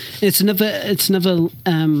careful. It's another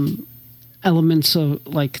element of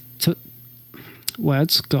like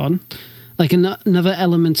words gone, like another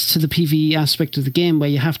element to the PvE aspect of the game where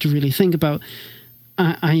you have to really think about.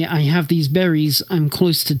 I have these berries. I'm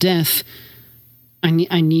close to death. I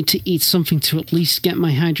need to eat something to at least get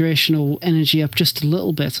my hydration or energy up just a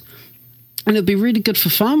little bit. And it'd be really good for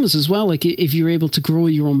farmers as well, like if you're able to grow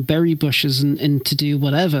your own berry bushes and to do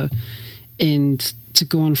whatever and to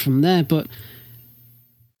go on from there. But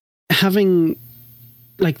having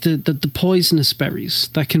like the poisonous berries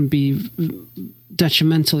that can be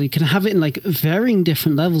detrimental, you can have it in like varying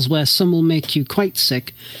different levels where some will make you quite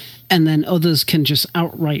sick and then others can just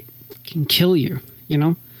outright kill you,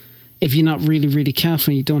 if you're not really, really careful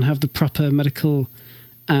and you don't have the proper medical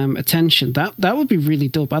attention. That would be really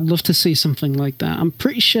dope. I'd love to see something like that. I'm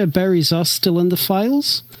pretty sure berries are still in the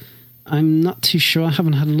files. I'm not too sure. I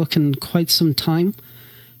haven't had a look in quite some time.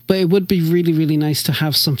 But it would be really, really nice to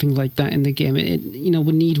have something like that in the game. We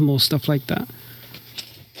need more stuff like that.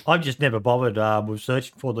 I've just never bothered with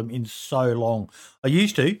searching for them in so long. I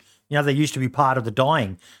used to. They used to be part of the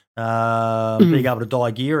dying, being able to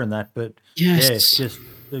dye gear and that. But yes.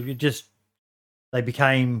 they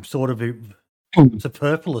became sort of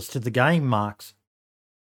superfluous to the game, Marks.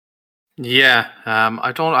 Yeah,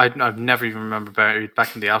 I've never even remembered Buried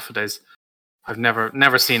back in the alpha days. I've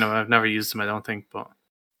never seen them. I've never used them. I don't think, but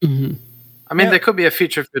Mhm. I mean, Yeah. they could be a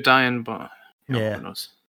feature if you're dying, but Yeah. who knows?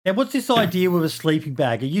 Now, what's this idea with a sleeping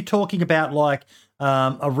bag? Are you talking about like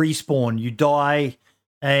a respawn? You die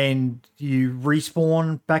and you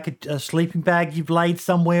respawn back at a sleeping bag you've laid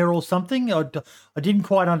somewhere or something? I didn't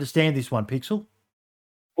quite understand this one, Pixel.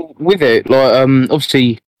 With it, like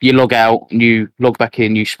obviously you log out and you log back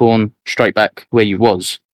in, you spawn straight back where you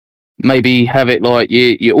was. Maybe have it like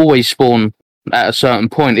you always spawn at a certain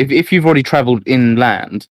point. If you've already travelled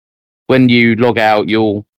inland, when you log out,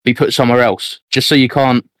 you'll be put somewhere else, just so you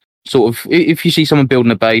can't sort of. If you see someone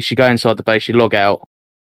building a base, you go inside the base, you log out,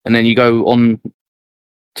 and then you go on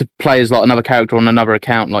to play as like another character on another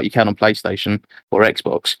account, like you can on PlayStation or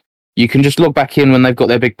Xbox. You can just log back in when they've got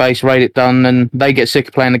their big base raid it done, and they get sick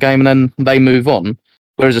of playing the game, and then they move on.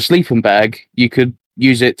 Whereas a sleeping bag, you could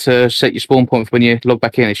use it to set your spawn point for when you log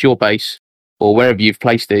back in. It's your base, or wherever you've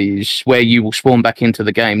placed it is where you will spawn back into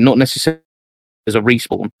the game, not necessarily as a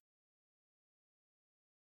respawn.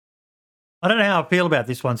 I don't know how I feel about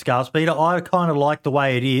this one, Scarspeeder. I kind of like the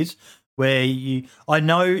way it is, where I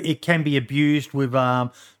know it can be abused with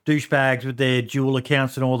douchebags with their dual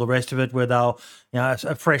accounts and all the rest of it, where they'll,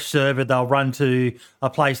 a fresh server, they'll run to a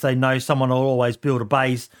place they know someone will always build a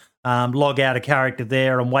base, log out a character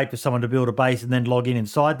there and wait for someone to build a base and then log in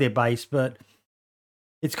inside their base. But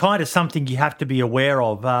it's kind of something you have to be aware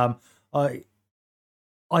of. I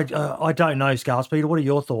don't know, Scarspeeder. What are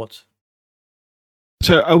your thoughts?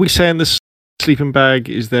 So are we saying this sleeping bag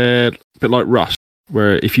is there a bit like Rust,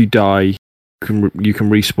 where if you die, you can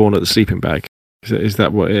respawn at the sleeping bag? Is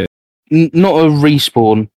that what it is? Not a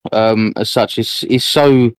respawn as such. It's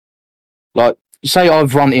so like, say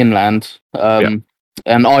I've run inland and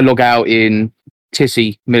I log out in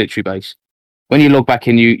Tissy military base. When you log back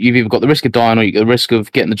in, you've either got the risk of dying or you get the risk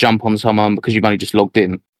of getting the jump on someone because you've only just logged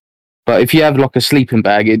in. But if you have like a sleeping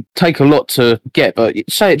bag, it'd take a lot to get. But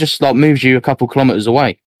say it just like moves you a couple kilometers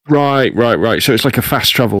away. Right. So it's like a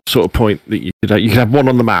fast travel sort of point that you could have one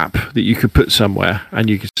on the map that you could put somewhere, and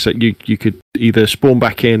you could either spawn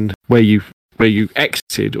back in where you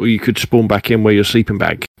exited, or you could spawn back in where your sleeping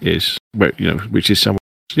bag is, which is somewhere.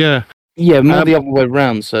 Yeah, more the other way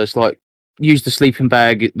around. So it's like use the sleeping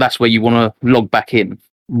bag. That's where you want to log back in.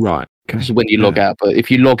 Right. Okay. This is when you log out. But if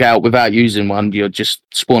you log out without using one, you'll just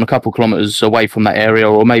spawn a couple kilometers away from that area,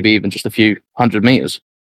 or maybe even just a few 100 meters.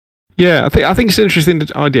 Yeah, I think it's an interesting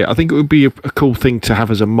idea. I think it would be a cool thing to have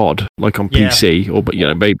as a mod, like on PC, or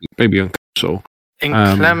maybe on console.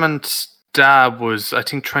 Inclement Dab was, I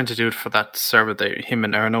think, trying to do it for that server that him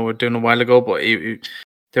and Erno were doing a while ago, but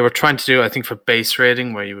they were trying to do, I think, for base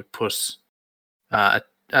raiding, where you would put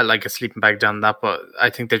like a sleeping bag down that, but I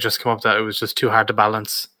think they just come up that it was just too hard to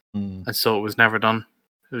balance, and so it was never done.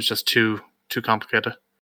 It was just too complicated.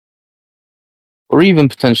 Or even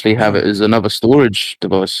potentially have it as another storage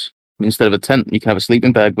device. Instead of a tent, you can have a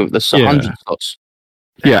sleeping bag with the 100 slots.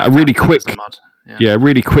 Yeah, a really quick,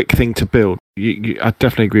 really quick thing to build. I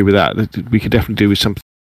definitely agree with that. We could definitely do with something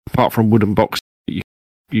apart from wooden boxes.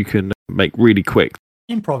 You can make really quick.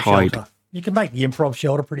 Improv shelter. You can make the improv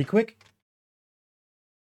shelter pretty quick.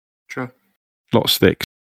 True. Lot of sticks.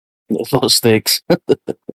 A lot of sticks.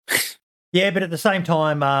 Yeah, but at the same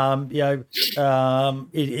time,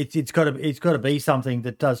 it's got to be something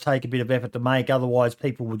that does take a bit of effort to make. Otherwise,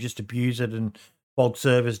 people will just abuse it and bog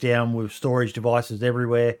servers down with storage devices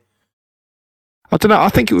everywhere. I don't know. I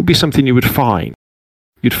think it would be something you would find.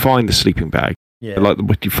 You'd find the sleeping bag, like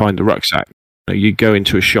what you find the rucksack. You go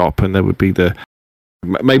into a shop and there would be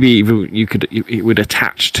maybe even it would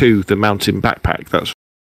attach to the mountain backpack. That's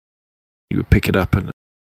you would pick it up and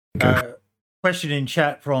go. Question in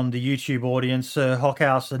chat from the YouTube audience,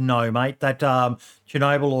 Hockhouse, no, mate. That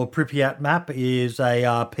Chernobyl or Pripyat map is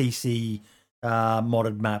a PC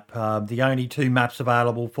modded map. The only two maps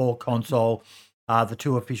available for console are the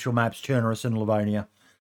two official maps, Chernobyl and Livonia.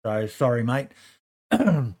 So, sorry, mate.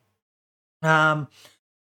 With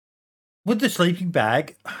the sleeping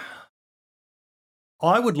bag,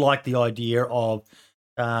 I would like the idea of,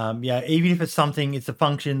 even if it's a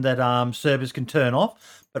function that servers can turn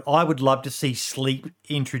off, but I would love to see sleep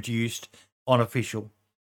introduced on official.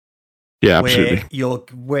 Yeah, absolutely.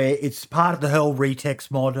 Where it's part of the Hell Retex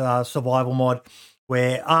mod, survival mod,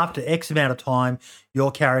 where after X amount of time,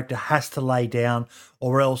 your character has to lay down,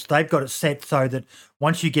 or else they've got it set so that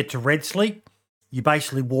once you get to red sleep, you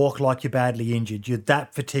basically walk like you're badly injured. You're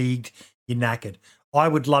that fatigued, you're knackered. I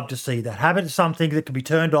would love to see that. Have it something that can be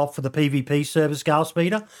turned off for the PvP server,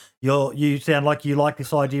 Scarspeeder. You sound like you like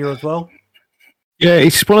this idea as well. Yeah,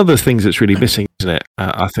 it's one of those things that's really missing, isn't it?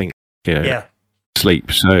 I think. Yeah.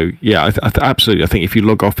 Sleep. So yeah, absolutely. I think if you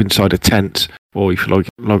log off inside a tent, or if you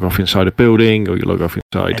log off inside a building, or you log off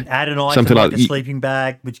inside and add an item something like a sleeping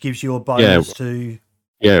bag, which gives you a bonus to.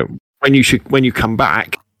 Yeah, when you come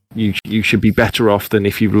back, you should be better off than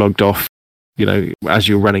if you've logged off. As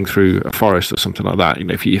you're running through a forest or something like that.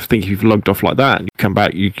 If you've logged off like that and you come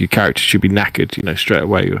back, your character should be knackered, straight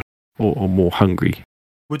away, or more hungry.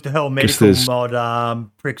 With the whole medical mod,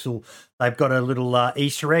 Prixel, they've got a little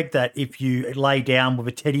Easter egg that if you lay down with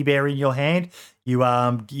a teddy bear in your hand, you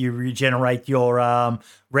regenerate your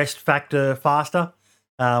rest factor faster,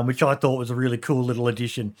 which I thought was a really cool little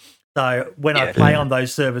addition. So when I play on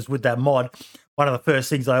those servers with that mod, one of the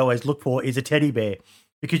first things I always look for is a teddy bear,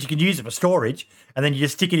 because you can use it for storage, and then you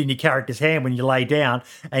just stick it in your character's hand when you lay down,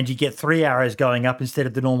 and you get 3 arrows going up instead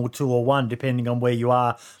of the normal 2 or 1, depending on where you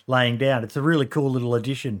are laying down. It's a really cool little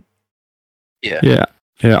addition. Yeah.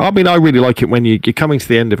 I mean, I really like it when you're coming to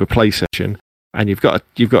the end of a play session, and you've got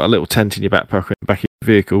a little tent in your backpack or in the back of your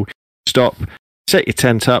vehicle. Stop, set your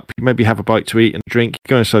tent up. You maybe have a bite to eat and drink. You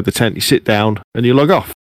go inside the tent, you sit down, and you log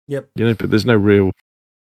off. Yep. But there's no real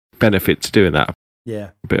benefit to doing that.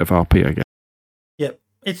 Yeah. A bit of RP, I guess. Yep.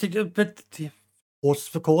 But horses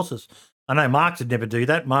for courses. I know Marks would never do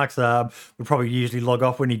that. Marks would probably usually log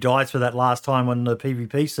off when he dies for that last time on the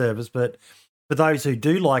PvP servers. But for those who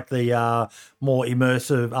do like the more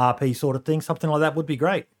immersive RP sort of thing, something like that would be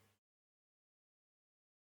great.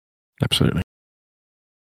 Absolutely.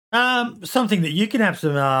 Something that you can have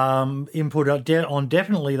some input on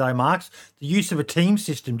definitely though, Marks, the use of a team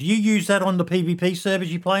system. Do you use that on the PvP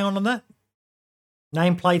servers you play on that?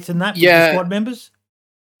 Nameplates and that with the squad members?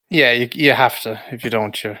 Yeah, you have to. If you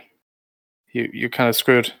don't, you're kind of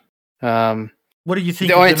screwed. What do you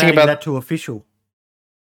think of them adding that to official?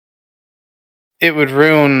 It would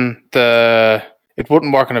ruin it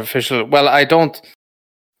wouldn't work on official. Well, it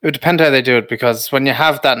would depend how they do it, because when you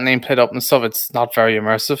have that nameplate up and stuff, it's not very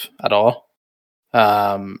immersive at all.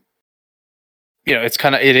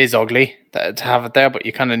 It is ugly to have it there, but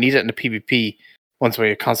you kind of need it in the PvP ones where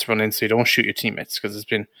you're constantly running, so you don't shoot your teammates, because there's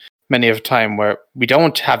been many of a time where we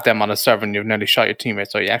don't have them on a server and you've nearly shot your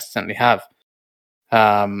teammates, or you accidentally have.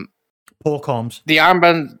 Poor comms. The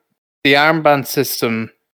armband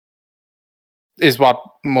system is what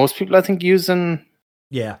most people, I think, use in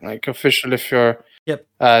like official if you're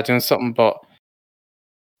doing something. But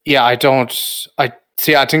yeah, I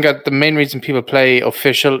think that the main reason people play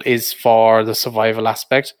official is for the survival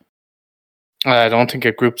aspect. I don't think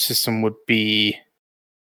a group system would be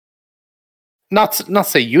not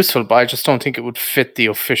say useful, but I just don't think it would fit the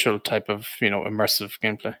official type of immersive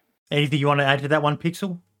gameplay. Anything you want to add to that one,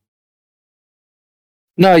 Pixel?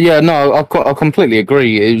 No, I completely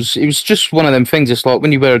agree. It was just one of them things. It's like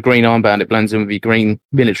when you wear a green armband, it blends in with your green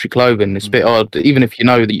military clothing. It's a bit odd, even if you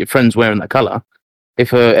know that your friend's wearing that colour.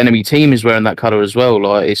 If an enemy team is wearing that colour as well,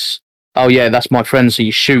 like it's, oh yeah, that's my friend, so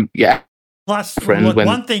you shoot, yeah. Plus,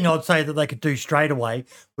 one thing I'd say that they could do straight away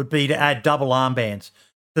would be to add double armbands.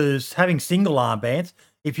 Because having single armbands,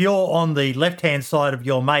 if you're on the left-hand side of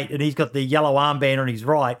your mate and he's got the yellow armband on his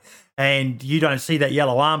right and you don't see that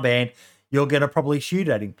yellow armband, you're going to probably shoot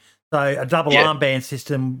at him. So a double armband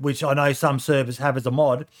system, which I know some servers have as a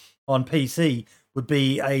mod on PC, would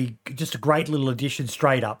be just a great little addition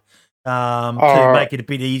straight up to make it a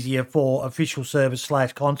bit easier for official servers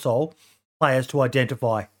 / console players to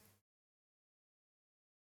identify.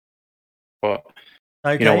 But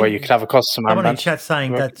where you could have a custom armband. Someone in chat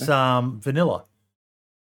saying that's vanilla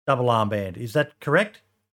double armband. Is that correct?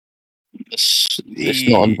 It's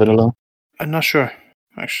not on vanilla. I'm not sure,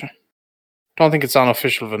 actually. Don't think it's on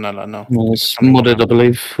official vanilla, no. No, it's modded, I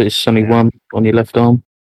believe. It's only one on your left arm.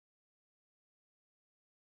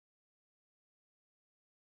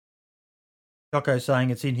 Choco saying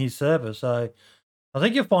it's in his server, so I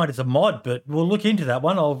think you'll find it's a mod, but we'll look into that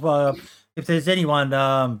one. If there's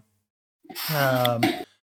anyone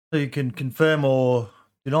who can confirm or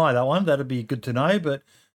deny that one, that'd be good to know. But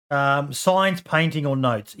signs, painting, or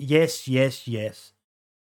notes, yes.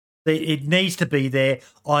 It needs to be there.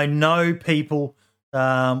 I know people.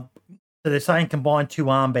 So they're saying combine 2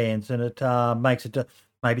 armbands, and it makes it.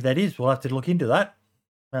 Maybe that is. We'll have to look into that.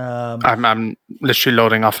 I'm literally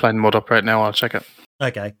loading offline mod up right now. I'll check it.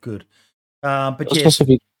 Okay, good. But yes,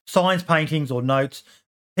 signs, paintings, or notes.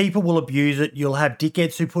 People will abuse it. You'll have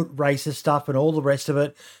dickheads who put racist stuff and all the rest of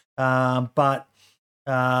it. But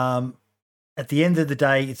at the end of the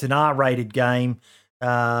day, it's an R-rated game.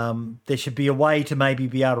 There should be a way to maybe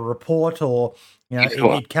be able to report, or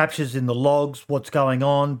it captures in the logs what's going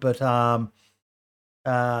on. But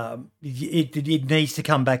it needs to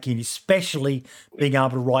come back in, especially being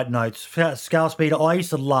able to write notes. Scale Speeder, I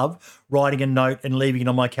used to love writing a note and leaving it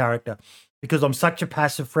on my character because I'm such a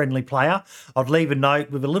passive friendly player. I'd leave a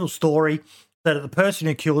note with a little story so that the person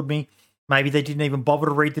who killed me, maybe they didn't even bother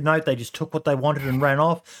to read the note. They just took what they wanted and ran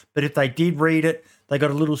off. But if they did read it, they got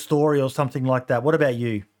a little story or something like that. What about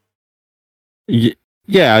you?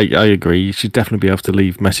 Yeah, I agree. You should definitely be able to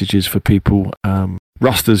leave messages for people.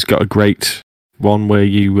 Ruster's got a great one where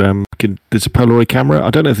you there's a Polaroid camera. I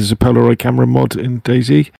don't know if there's a Polaroid camera mod in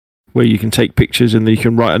DayZ where you can take pictures and then you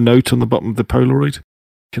can write a note on the bottom of the Polaroid. You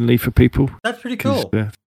can leave for people. That's pretty cool.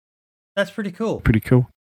 That's pretty cool. Pretty cool.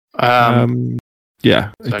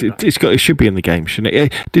 Yeah, it should be in the game, shouldn't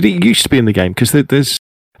it? Did it used to be in the game? Because there's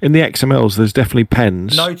in the XMLs, there's definitely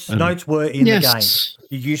pens. Notes were in the game.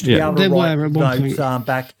 You used to be able to write notes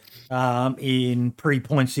back in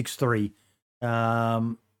pre-.63.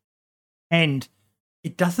 And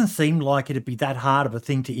it doesn't seem like it'd be that hard of a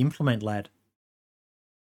thing to implement, lad.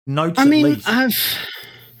 Notes. I mean,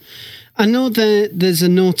 I know that there's a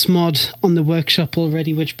notes mod on the workshop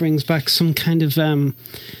already, which brings back some kind of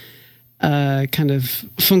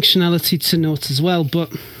functionality to notes as well.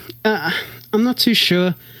 But I'm not too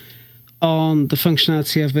sure on the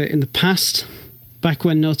functionality of it in the past. Back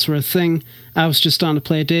when notes were a thing, I was just starting to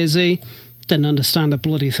play DayZ, didn't understand a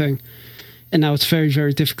bloody thing. And now it's very,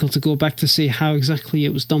 very difficult to go back to see how exactly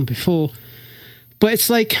it was done before. But it's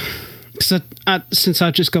like, since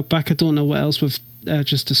I just got back, I don't know what else we've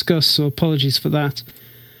just discussed, so apologies for that.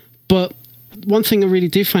 But one thing I really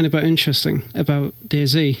do find interesting about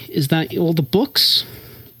DayZ is that all the books,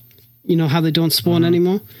 you know how they don't spawn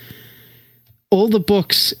anymore? All the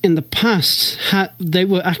books in the past, they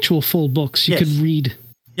were actual full books. You could read.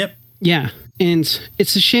 Yep. Yeah, and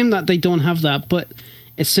it's a shame that they don't have that, but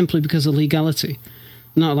it's simply because of legality.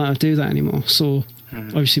 They're not allowed to do that anymore. So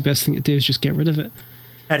obviously the best thing to do is just get rid of it.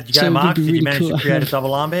 How did you go, Mark? Did you manage to create a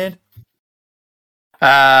double armband?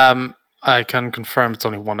 I can confirm it's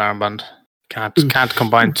only one armband. Can't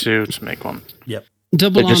combine two to make one. Yep.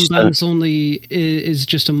 Double armbands only is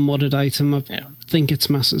just a modded item. I think it's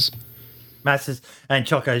masses. Masses, and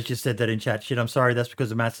Choco's just said that in chat. Shit, I'm sorry, that's because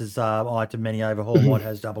the Masses item many overhaul mod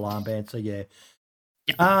has double armband, so yeah.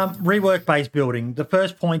 Rework base building. The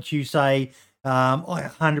first point you say, I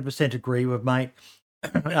 100% agree with, mate.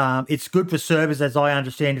 It's good for servers, as I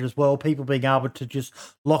understand it as well, people being able to just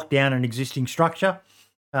lock down an existing structure.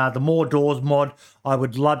 The more doors mod, I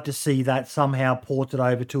would love to see that somehow ported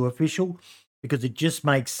over to official, because it just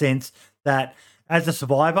makes sense that as a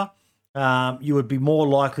survivor, you would be more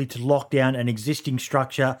likely to lock down an existing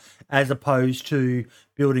structure as opposed to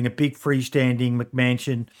building a big freestanding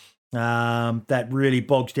McMansion that really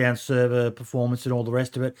bogs down server performance and all the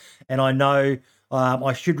rest of it. And I know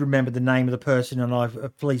I should remember the name of the person,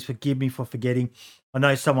 and please forgive me for forgetting. I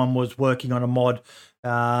know someone was working on a mod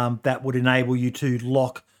that would enable you to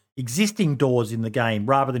lock existing doors in the game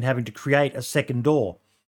rather than having to create a second door.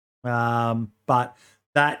 But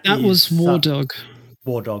that was Wardog.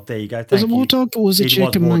 Wardog, there you go. Was it Wardog or was it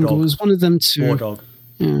Jacob Mango? It was one of them two. Wardog.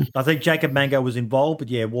 Yeah. I think Jacob Mango was involved, but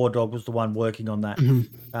yeah, Wardog was the one working on that.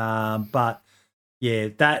 But yeah,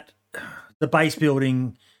 the base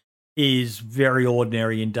building is very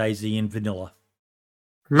ordinary in DayZ and vanilla.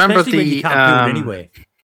 Remember especially when you can't build anywhere.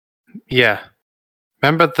 Yeah.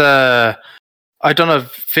 Remember I done a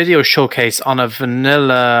video showcase on a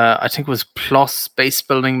vanilla, I think it was Plus base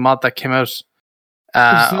building mod that came out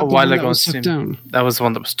a while ago. That was the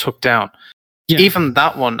one that was took down. Yeah. Even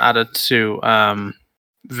that one added to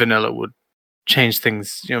vanilla would change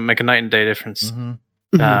things, make a night and day difference.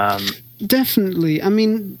 Definitely. I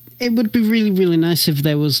mean, it would be really, really nice if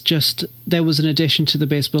there was an addition to the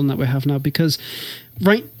base building that we have now, because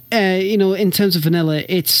in terms of vanilla,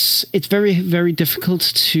 it's very, very difficult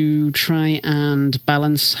to try and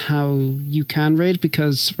balance how you can raid,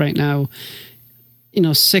 because right now,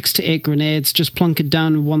 6 to 8 grenades, just plunk it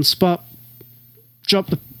down in one spot, drop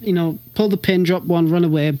pull the pin, drop one, run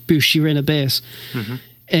away, boosh, you're in a base.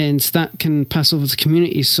 And that can pass over to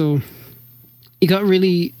community. So you got to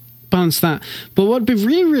really balance that. But what would be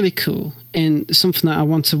really, really cool, and something that I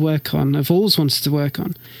want to work on, I've always wanted to work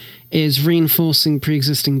on, is reinforcing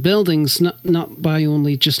pre-existing buildings, not by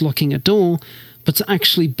only just locking a door, but to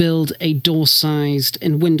actually build a door-sized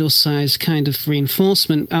and window-sized kind of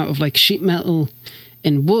reinforcement out of like sheet metal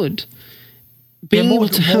and wood. Being able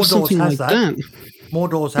to have something like that. More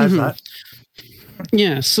doors has that.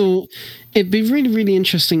 Yeah, so it'd be really, really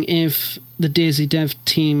interesting if the DayZ dev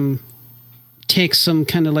team takes some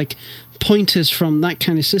kind of like pointers from that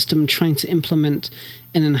kind of system, trying to implement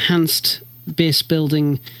an enhanced base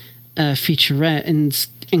building featurette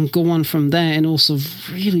and go on from there, and also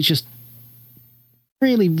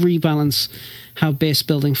really rebalance how base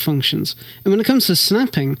building functions. And when it comes to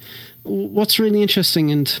snapping, what's really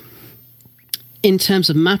interesting, and in terms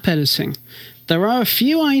of map editing, there are a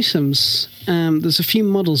few items, there's a few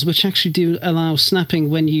models which actually do allow snapping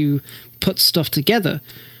when you put stuff together,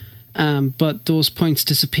 but those points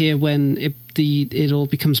disappear when it all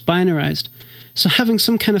becomes binarized. So having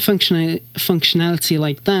some kind of functionality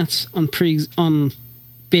like that on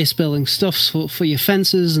base building stuff for your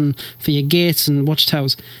fences and for your gates and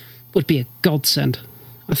watchtowers would be a godsend.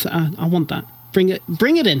 I want that. Bring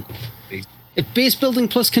it in. If Base Building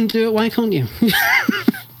Plus can do it, why can't you?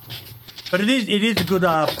 But it is a good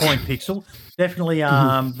point, Pixel. Definitely,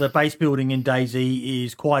 the base building in DayZ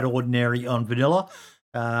is quite ordinary on vanilla,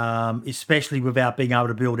 especially without being able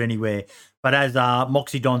to build anywhere. But as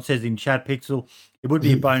Moxidon says in chat, Pixel, it would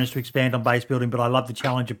be a bonus to expand on base building, but I love the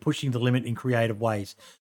challenge of pushing the limit in creative ways.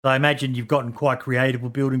 So I imagine you've gotten quite creative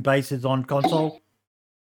with building bases on console.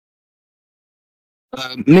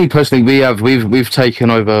 Me personally, we've taken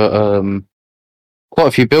over quite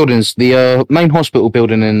a few buildings. The main hospital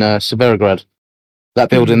building in Severograd, that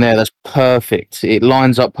building there, that's perfect. It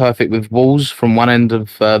lines up perfect with walls from one end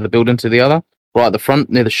of the building to the other, right at the front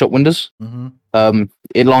near the shop windows.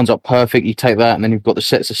 It lines up perfect. You take that, and then you've got the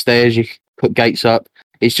sets of stairs. You put gates up.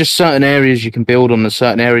 It's just certain areas you can build on. The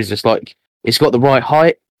certain areas, it's like it's got the right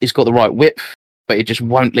height, it's got the right width, but it just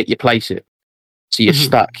won't let you place it. So you're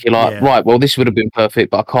stuck. You're like, right, well, this would have been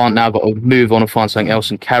perfect, but I can't now. I've got to move on and find something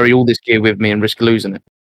else and carry all this gear with me and risk losing it.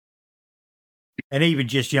 And even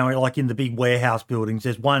just, like in the big warehouse buildings,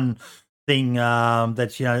 there's one thing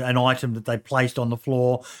that's, an item that they placed on the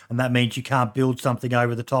floor, and that means you can't build something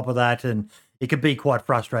over the top of that. And it can be quite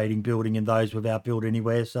frustrating building in those without Build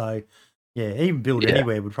Anywhere. So, yeah, even Build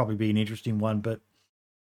Anywhere would probably be an interesting one. But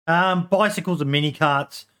bicycles and mini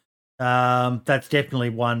carts. That's definitely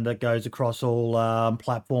one that goes across all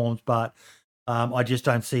platforms, but I just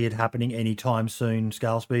don't see it happening anytime soon.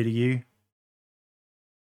 Scale Speed, are you?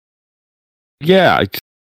 Yeah,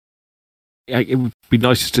 it would be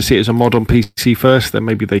nice to see it as a mod on PC first. Then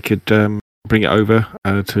maybe they could bring it over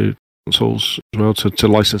to consoles as well to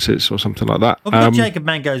license it or something like that. Well, we've got Jacob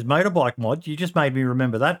Mango's motorbike mod. You just made me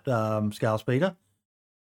remember that, Scale Speeder.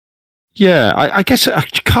 Yeah, I guess a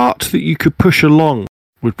cart that you could push along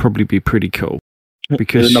would probably be pretty cool,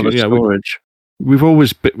 because storage. We've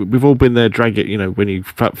all been there. Drag it, when you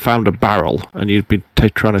found a barrel and you've been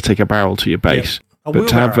trying to take a barrel to your base. Yeah. But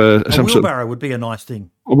to have a wheelbarrow would be a nice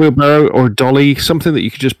thing. A wheelbarrow or a dolly, something that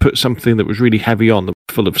you could just put something that was really heavy on, that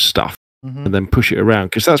was full of stuff, and then push it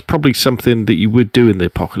around. Because that's probably something that you would do in the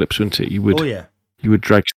apocalypse, wouldn't it? You would. Oh yeah. You would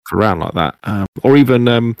drag stuff around like that, or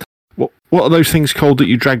even what are those things called that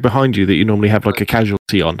you drag behind you that you normally have like a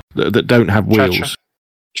casualty on that don't have wheels?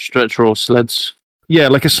 Stretcher or sleds. Yeah,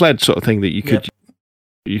 like a sled sort of thing that you could.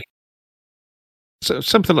 So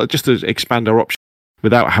something like just to expand our options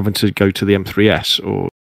without having to go to the M3S or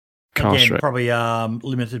car. Again, probably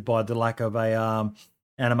limited by the lack of a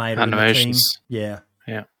animator animations. In the team.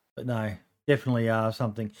 Yeah. But no, definitely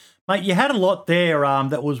something. Mate, you had a lot there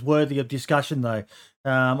that was worthy of discussion, though.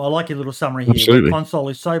 I like your little summary here. Absolutely. The console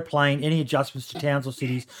is so plain. Any adjustments to towns or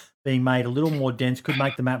cities being made a little more dense could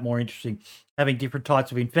make the map more interesting. Having different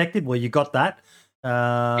types of infected, well, you got that.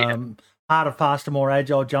 Harder, faster, more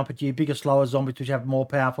agile, jump at you. Bigger, slower zombies which have more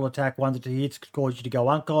powerful attack. Ones that hits could cause you to go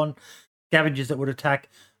uncon. Scavengers that would attack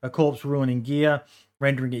a corpse, ruining gear,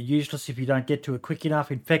 rendering it useless if you don't get to it quick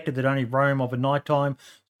enough. Infected that only roam over nighttime.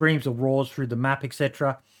 Screams or roars through the map,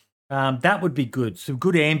 etc. That would be good. Some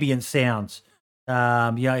good ambient sounds.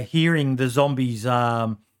 Hearing the zombies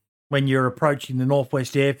when you're approaching the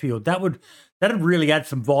Northwest Airfield. That'd really add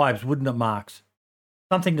some vibes, wouldn't it, Marks?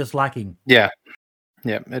 Something that's lacking. Yeah,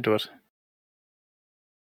 it would.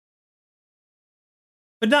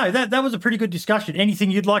 But no, that was a pretty good discussion.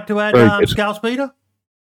 Anything you'd like to add, Scale Speeder?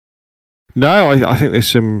 No, I think there's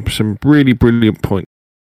some really brilliant points.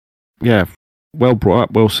 Yeah, well brought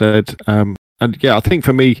up, well said. And yeah, I think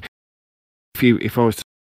for me, if I was to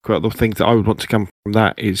talk about the things that I would want to come from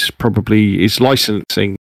that is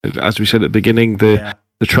licensing. As we said at the beginning, the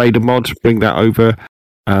trader mod, bring that over.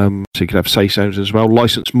 So you could have safe zones as well.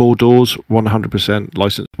 License more doors, 100%.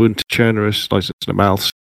 License Winter Churnerus, license the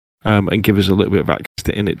mouths, and give us a little bit of access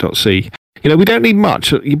to init.c. We don't need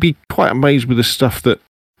much. You'd be quite amazed with the stuff that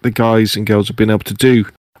the guys and girls have been able to do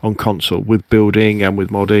on console with building and with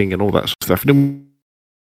modding and all that sort of stuff. And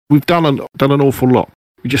we've done an awful lot.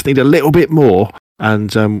 We just need a little bit more,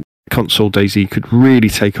 and console DayZ could really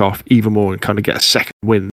take off even more and kind of get a second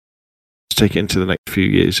win to take it into the next few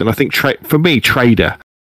years. And I think for me, Trader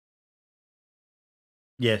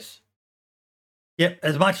Yes. Yep.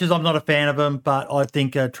 As much as I'm not a fan of them, but I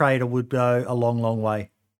think a trader would go a long, long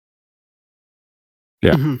way.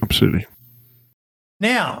 Yeah, absolutely.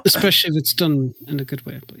 Now, especially if it's done in a good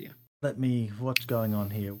way. But yeah, what's going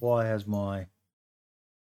on here? Why has my?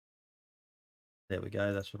 There we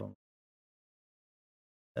go. That's what I'm.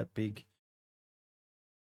 That big.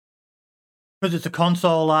 Because it's a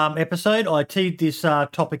console episode, I teed this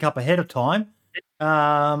topic up ahead of time.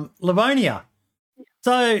 Livonia.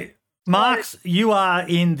 So, Marks, you are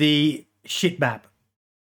in the shit map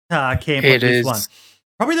camp of this one.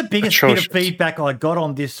 Probably the biggest bit of feedback I got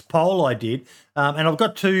on this poll I did, and I've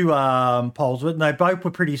got two polls, but they both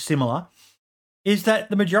were pretty similar, is that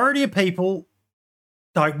the majority of people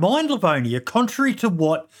don't mind Livonia, contrary to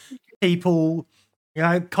what people,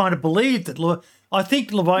 kind of believe. That I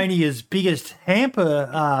think Livonia's biggest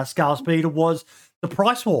hamper, Skull Speeder, was the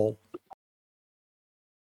price wall.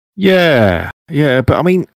 Yeah, but I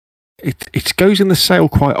mean, it goes in the sale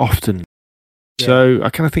quite often. Yeah. So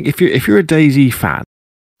I kind of think if you're a DayZ fan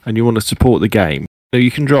and you want to support the game, you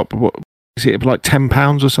can drop, what is it, like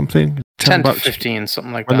 £10 or something? 10 to 15,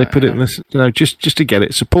 something like when that. When they put it in this, just to get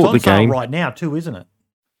it, support the game. Right now too, isn't it?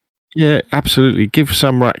 Yeah, absolutely. Give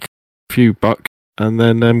some rack a few bucks and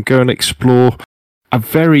then go and explore a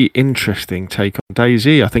very interesting take on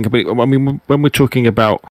DayZ. I think. I mean, when we're talking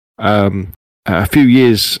about a few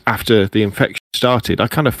years after the infection started, I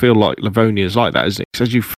kind of feel like Livonia is like that, isn't it? Because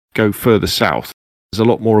as you go further south, there's a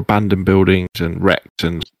lot more abandoned buildings and wrecked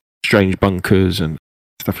and strange bunkers and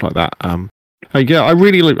stuff like that. Yeah, I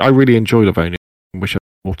really enjoy Livonia and wish I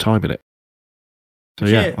had more time in it. So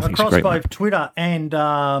yeah, I think across both map. Twitter and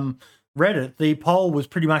Reddit, the poll was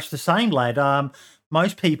pretty much the same, lad.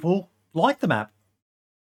 Most people like the map.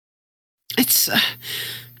 It's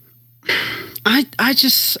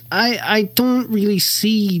I don't really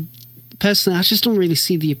see, personally, I just don't really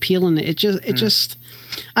see the appeal in it. It just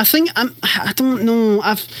I think I don't know.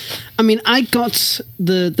 I got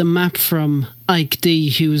the map from Ike D,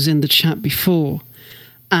 who was in the chat before.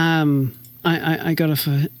 I got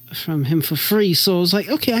it from him for free, so I was like,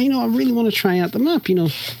 okay, I really want to try out the map.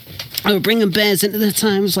 I was bringing bears into the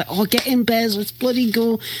time. I was like, oh, get in, bears, let's bloody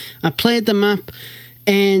go. I played the map,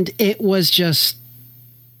 and it was just.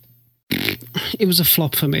 It was a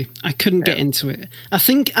flop for me. I couldn't get into it. I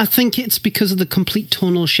think it's because of the complete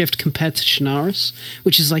tonal shift compared to Chernarus,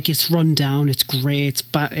 which is like, it's run down, it's grey, it's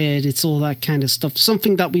battered, it's all that kind of stuff.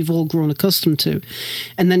 Something that we've all grown accustomed to.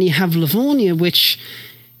 And then you have Livonia, which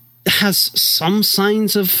has some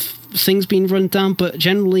signs of things being run down, but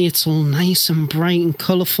generally it's all nice and bright and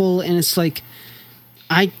colourful. And it's like,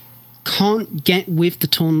 I can't get with the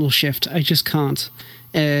tonal shift. I just can't.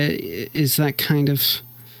 Is that kind of...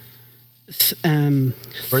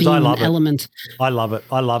 Whereas I love element. I love it.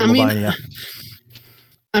 I love Livonia.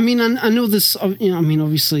 I know this.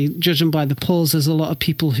 Obviously, judging by the polls, there's a lot of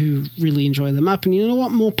people who really enjoy the map, and you know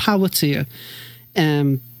what? More power to you.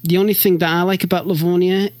 The only thing that I like about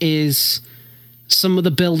Livonia is some of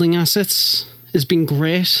the building assets has been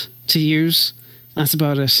great to use. That's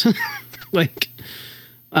about it. Like,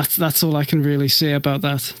 that's all I can really say about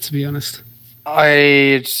that, to be honest.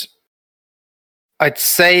 I'd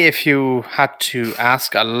say if you had to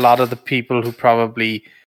ask, a lot of the people who probably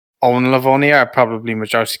own Livonia are probably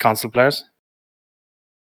majority console players.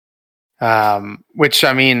 Which,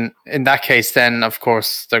 I mean, in that case, then, of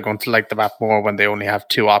course, they're going to like the map more when they only have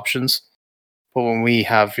two options. But when we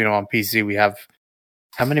have, on PC, we have...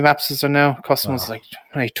 How many maps is there now? Custom is like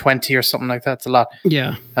 20 or something like that. It's a lot.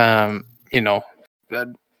 Yeah.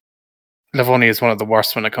 Livonia is one of the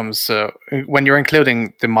worst when it comes to... When you're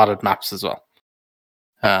including the modded maps as well.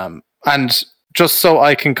 And just so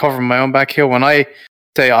I can cover my own back here, when I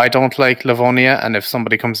say I don't like Livonia, and if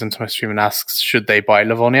somebody comes into my stream and asks should they buy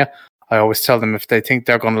Livonia, I always tell them if they think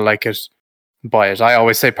they're going to like it, buy it. I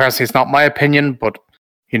always say personally it's not my opinion, but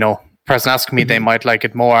person asking me they might like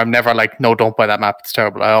it more. I'm never like, no, don't buy that map, it's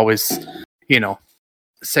terrible. I always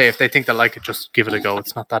say if they think they like it, just give it a go.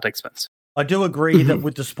 It's not that expensive. I do agree that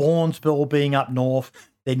with the spawns bill being up north,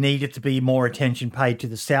 there needed to be more attention paid to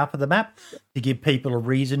the south of the map to give people a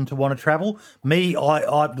reason to want to travel.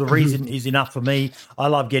 The reason is enough for me. I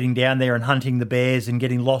love getting down there and hunting the bears and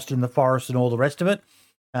getting lost in the forest and all the rest of it.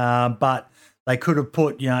 But they could have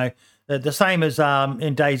put, the same as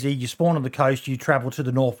in DayZ, you spawn on the coast, you travel to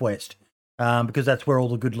the northwest because that's where all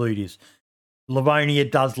the good loot is. Livonia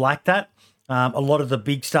does lack that. A lot of the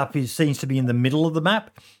big stuff seems to be in the middle of the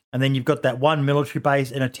map. And then you've got that one military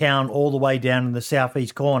base and a town all the way down in the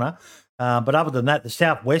southeast corner. But other than that, the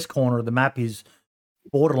southwest corner of the map is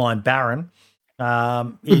borderline barren.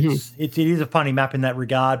 It is a funny map in that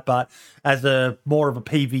regard, but as a more of a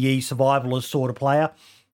PvE survivalist sort of player,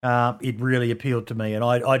 it really appealed to me, and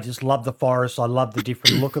I just love the forest. I love the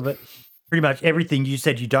different look of it. Pretty much everything you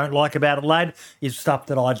said you don't like about it, lad, is stuff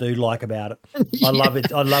that I do like about it. I love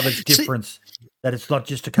it. I love its difference, that it's not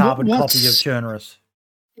just a carbon copy of Chernarus.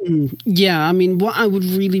 Yeah, I mean, what I would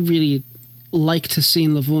really, really like to see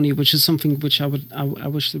in Livonia, which is something which I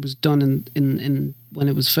wish it was done in when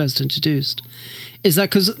it was first introduced, is that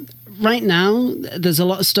because right now there's a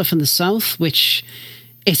lot of stuff in the south which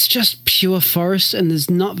it's just pure forest and there's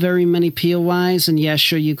not very many POIs, and yeah,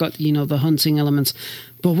 sure, you got the hunting elements,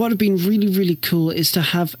 but what would have been really, really cool is to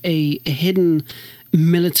have a hidden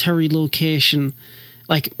military location,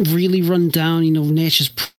 like really run down.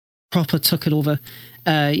 Nature's proper took it over.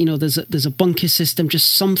 There's a bunker system,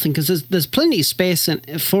 just something, because there's plenty of space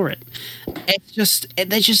for it. It's just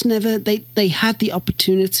they just never they had the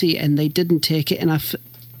opportunity and they didn't take it, and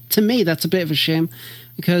to me that's a bit of a shame,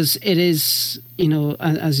 because it is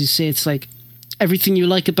as you say, it's like everything you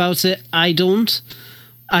like about it I don't.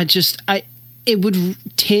 It would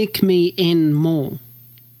take me in more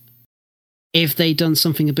if they'd done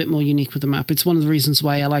something a bit more unique with the map. It's one of the reasons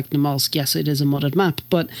why I like Namalsk. Yes, it is a modded map,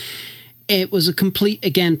 but it was a complete,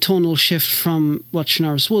 again, tonal shift from what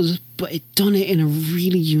Chernarus was, but it done it in a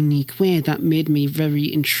really unique way that made me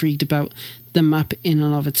very intrigued about the map in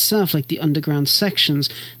and of itself, like the underground sections,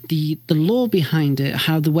 the lore behind it,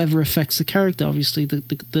 how the weather affects the character, obviously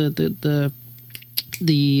the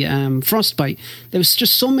frostbite. There was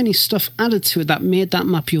just so many stuff added to it that made that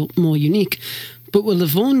map more unique. But with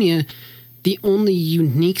Livonia, the only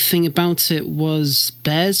unique thing about it was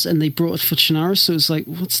bears, and they brought it for Chernarus, so it was like,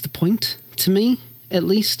 what's the point, to me, at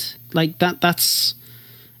least? Like, that's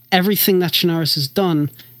everything that Chernarus has done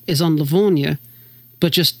is on Livonia,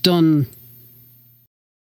 but just done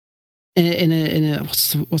in a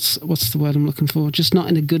what's the word I'm looking for? Just not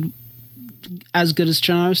in a as good as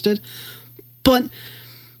Chernarus did. But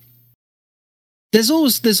there's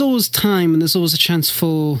always time, and there's always a chance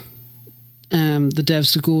for the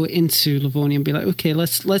devs to go into Livonia and be like, okay,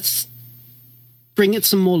 let's bring it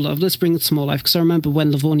some more love. Let's bring it some more life. Because I remember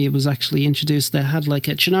when Livonia was actually introduced, they had like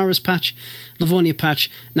a Chernarus patch, Livonia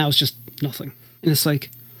patch. Now it's just nothing. And it's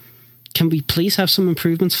like, can we please have some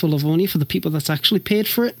improvements for Livonia for the people that's actually paid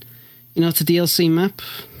for it? It's a DLC map.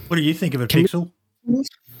 What do you think of it, Pixel?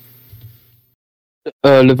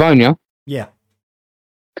 Livonia? Yeah.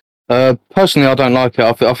 Personally, I don't like it.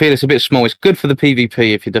 I feel it's a bit small. It's good for the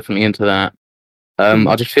PvP if you're definitely into that.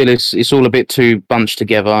 I just feel it's all a bit too bunched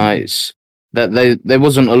together. It's that there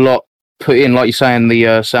wasn't a lot put in, like you're saying.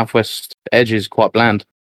 The southwest edge is quite bland,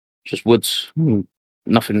 just woods.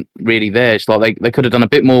 Nothing really there. It's like they could have done a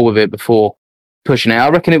bit more with it before pushing it. I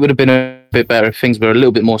reckon it would have been a bit better if things were a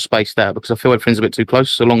little bit more spaced out, because I feel everything's a bit too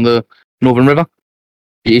close along the Northern River.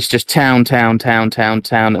 It's just town,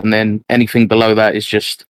 and then anything below that is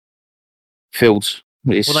just fields.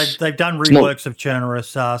 Well, they've done reworks of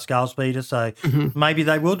Chernarus, Scalespeeder, so maybe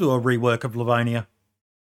they will do a rework of Livonia.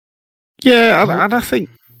 Yeah, and I think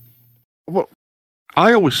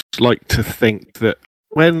I always like to think that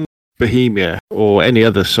when Bohemia or any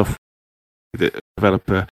other software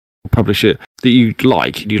developer or publisher that you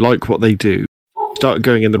like what they do, start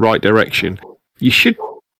going in the right direction, you should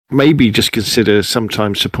maybe just consider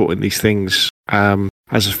sometimes supporting these things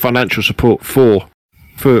as a financial support for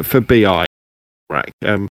BI. Right.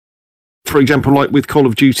 For example, like with Call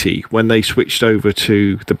of Duty, when they switched over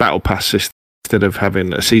to the Battle Pass system instead of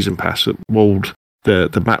having a Season Pass that walled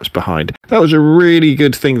the maps behind, that was a really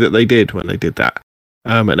good thing that they did when they did that.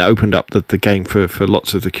 And it opened up the game for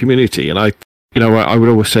lots of the community. And I would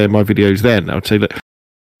always say in my videos then, I would say, look,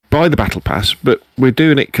 buy the Battle Pass, but we're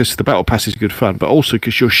doing it because the Battle Pass is good fun, but also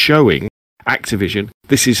because you're showing Activision,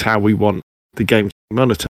 this is how we want the game to be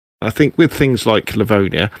monetized. I think with things like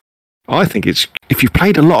Livonia, I think it's, if you've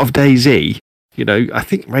played a lot of DayZ, I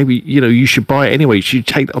think maybe, you should buy it anyway. You should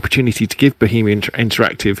take the opportunity to give Bohemia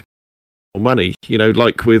Interactive money,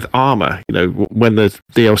 like with Armour, when the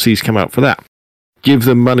DLCs come out for that. Give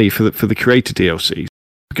them money for the creator DLCs.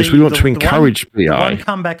 Because we want to encourage BI. The one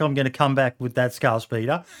comeback I'm going to come back with that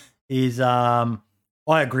Scalespeeder is I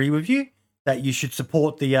agree with you that you should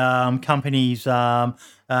support the companies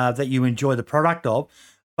that you enjoy the product of.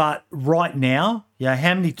 But right now,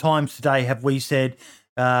 how many times today have we said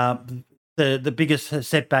the biggest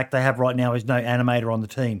setback they have right now is no animator on the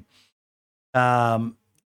team? A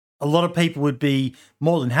lot of people would be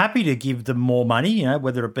more than happy to give them more money,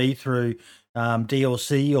 whether it be through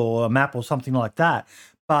DLC or a map or something like that.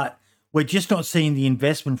 But we're just not seeing the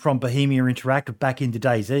investment from Bohemia Interactive back into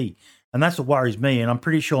DayZ. And that's what worries me. And I'm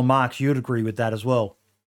pretty sure, Mark, you'd agree with that as well.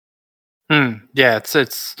 Yeah,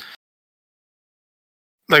 it's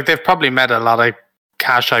like they've probably made a lot of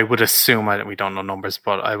cash, I would assume. We don't know numbers,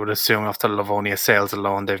 but I would assume after Livonia sales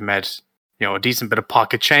alone, they've made a decent bit of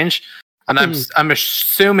pocket change. And I'm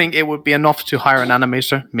assuming it would be enough to hire an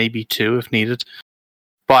animator, maybe 2 if needed.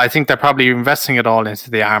 But I think they're probably investing it all into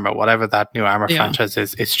the Arma, whatever that new Arma franchise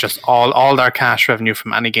is. It's just all their cash revenue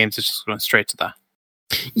from any games is just going straight to that.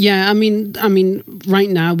 Yeah, I mean, right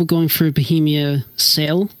now we're going through a Bohemia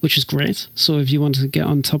sale, which is great. So if you want to get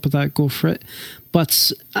on top of that, go for it.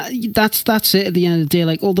 But that's it at the end of the day.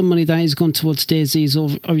 Like, all the money that is going towards DayZ is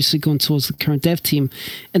obviously going towards the current dev team.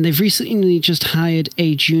 And they've recently just hired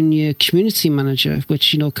a junior community manager,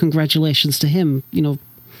 which, congratulations to him.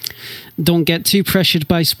 Don't get too pressured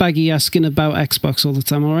by Spaggy asking about Xbox all the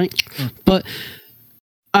time, all right? But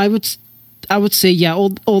I would say, yeah,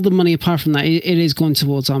 all the money apart from that, it is going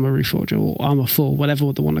towards Arma Reforger or Arma 4,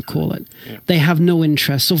 whatever they want to call it. Yeah. They have no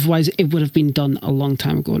interest. Otherwise, it would have been done a long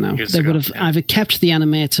time ago now. They would have either kept the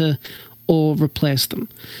animator or replaced them.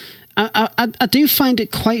 I do find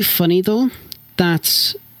it quite funny, though,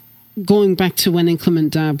 that going back to when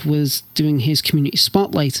Inclement Dab was doing his community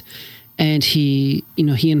spotlight, and he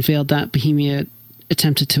unveiled that Bohemia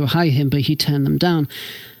attempted to hire him, but he turned them down.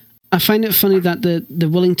 I find it funny that they're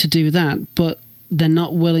willing to do that, but they're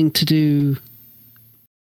not willing to do,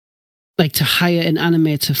 like, to hire an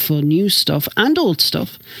animator for new stuff and old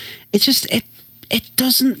stuff. It's just, it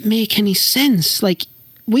doesn't make any sense. Like,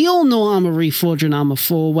 we all know Arma Reforger and Arma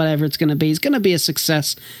 4, whatever it's going to be, is going to be a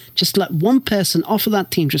success. Just let one person off of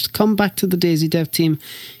that team just come back to the DayZ dev team,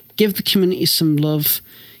 give the community some love,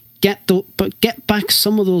 get back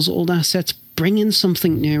some of those old assets, bring in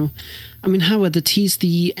something new. I mean, Howard, they teased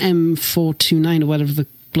the M429 or whatever they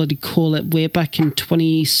bloody call it way back in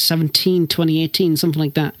 2017, 2018, something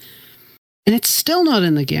like that. And it's still not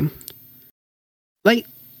in the game. Like,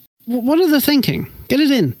 what are they thinking? Get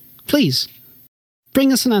it in, please.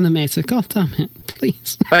 Bring us an animator. God damn it,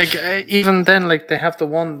 please. Like, even then, like, they have the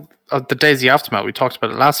one of the DayZ Aftermath. We talked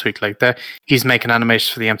about it last week. Like, he's making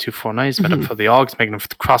animations for the M249. He's made them for the AUGs, making them for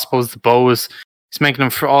the crossbows, the bows. He's making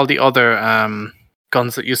them for all the other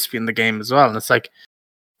guns that used to be in the game as well. And it's like,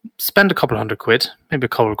 spend a couple £100, maybe a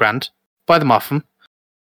couple grand, buy them off him.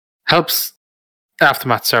 Helps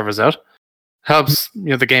Aftermath servers out. Helps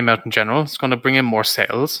the game out in general. It's going to bring in more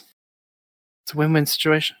sales. It's a win-win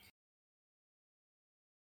situation.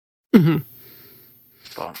 Mm-hmm.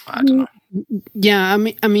 But I don't know. Yeah, I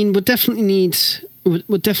mean, we definitely need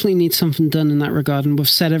something done in that regard, and we've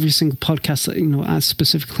said every single podcast that as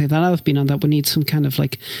specifically that I've been on, that we need some kind of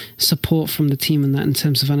like support from the team in that in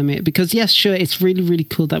terms of animate. Because yes, sure, it's really, really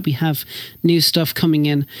cool that we have new stuff coming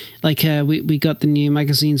in. Like we got the new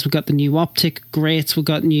magazines, we got the new optic, great. We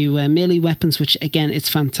got new melee weapons, which again, it's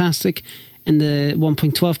fantastic. In the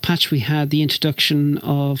 1.12 patch, we had the introduction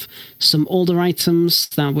of some older items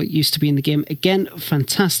that used to be in the game. Again,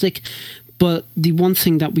 fantastic. But the one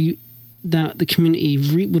thing that the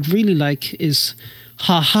community would really like is,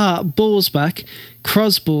 bows back,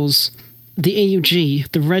 crossbows, the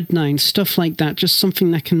AUG, the Red 9, stuff like that. Just something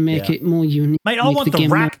that can make it more unique. Mate, I want the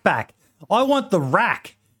rack back. I want the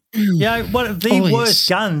rack. One of the worst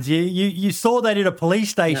guns. You saw that in a police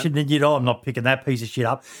station and I'm not picking that piece of shit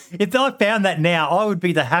up. If I found that now, I would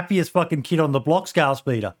be the happiest fucking kid on the block, Scale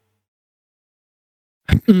Speeder.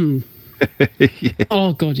 Yeah.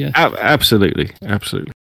 Oh, God, yeah. Absolutely.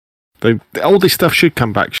 All this stuff should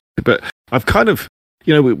come back, but I've kind of,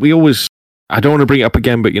 we always, I don't want to bring it up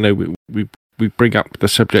again, but, we bring up the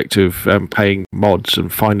subject of paying mods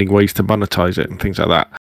and finding ways to monetize it and things like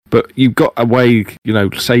that. But you've got a way,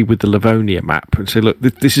 say with the Livonia map, and say, look,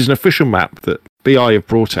 this is an official map that BI have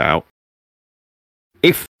brought out.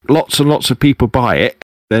 If lots and lots of people buy it,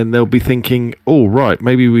 then they'll be thinking, oh, right,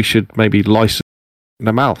 maybe we should license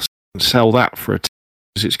the mouse and sell that for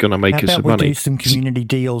because it's going to make us some money. Do some community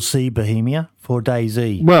DLC, Bohemia, for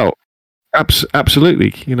DayZ? Well,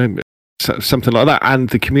 absolutely. Something like that. And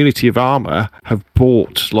the community of Arma have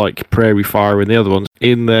bought, like, Prairie Fire and the other ones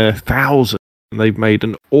in their thousands. And they've made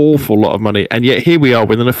an awful lot of money, and yet here we are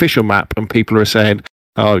with an official map, and people are saying,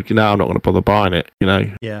 "Oh, I'm not going to bother buying it."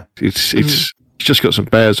 Yeah, it's just got some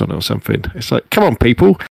bears on it or something. It's like, come on,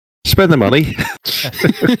 people, spend the money.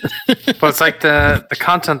 But it's like the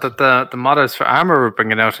content that the modders for Arma were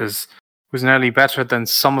bringing out was nearly better than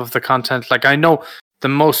some of the content. Like, I know the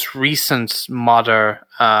most recent modder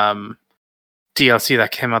DLC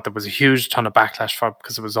that came out, there was a huge ton of backlash for it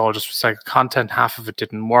because it was all just recycled content. Half of it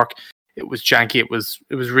didn't work. It was janky. It was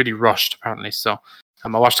really rushed, apparently. So I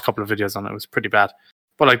watched a couple of videos on it. It was pretty bad.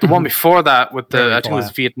 But like the one before that with Prairie I think it was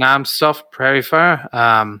Fire. Vietnam stuff, Prairie Fire,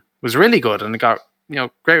 was really good and it got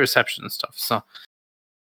great reception and stuff. So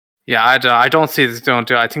yeah, I don't see this going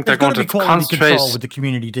to. I think There's they're got going to to be quality control concentrate. with the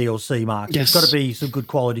community DLC, Mark. Yes. There's got to be some good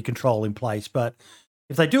quality control in place. But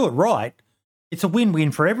if they do it right, it's a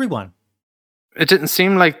win-win for everyone. It didn't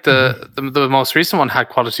seem like the most recent one had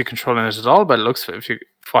quality control in it at all, but it looks if you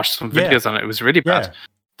watch some Yeah. videos on it, it was really bad. Yeah.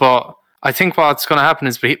 But I think what's going to happen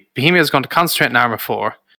is Bohemia is going to concentrate in Arma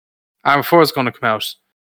 4. Arma 4 is going to come out.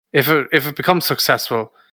 If it becomes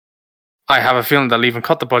successful, I have a feeling they'll even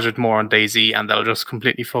cut the budget more on DayZ and they'll just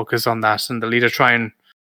completely focus on that, and they'll either try and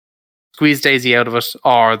squeeze DayZ out of it,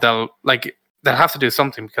 or they'll have to do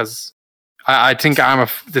something, because I think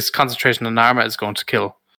this concentration on Arma is going to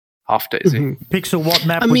kill off DayZ. Pixel, what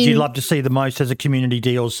map I would you mean- love to see the most as a community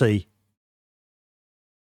DLC?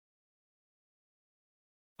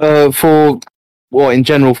 For what in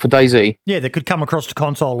general for DayZ? Yeah, that could come across to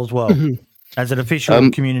console as well Mhm. as an official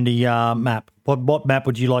community map. What map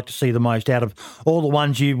would you like to see the most out of all the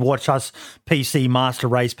ones you watch us PC Master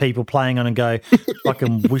Race people playing on and go,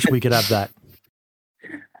 fucking wish we could have that?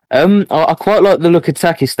 I quite like the look of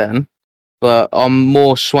Takistan, but I'm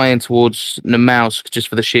more swaying towards Namalsk just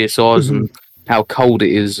for the sheer size and how cold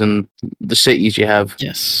it is and the cities you have.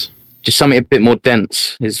 Yes. Just something a bit more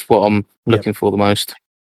dense is what I'm looking for the most.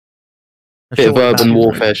 A Bit of short urban map.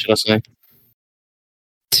 warfare, should I say?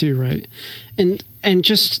 Too right. And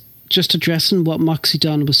just addressing what Moxie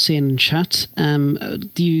Don was saying in chat,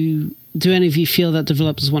 do any of you feel that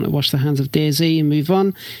developers want to wash their hands of DayZ and move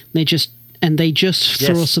on? They just throw Yes.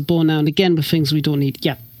 us a ball now and again with things we don't need.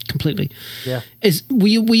 Yeah, completely. Yeah.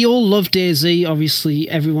 We all love DayZ. Obviously,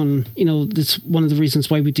 everyone, that's one of the reasons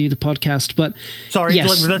why we do the podcast. But Sorry,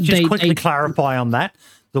 yes, let's just quickly clarify on that.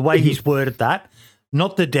 The way he's worded that,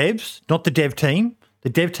 not the devs, not the dev team. The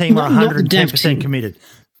dev team are Not the dev 110% team. committed.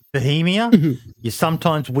 Bohemia, you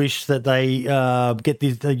sometimes wish that they get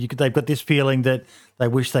this. They've got this feeling that they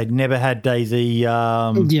wish they'd never had DayZ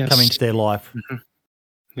Yes. come into their life.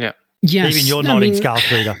 Yeah. yes, Even you're I nodding, mean, Skulls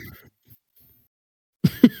Peter.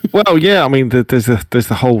 Well, yeah, I mean, there's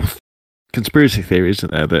the whole conspiracy theory,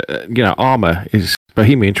 isn't there? That Arma is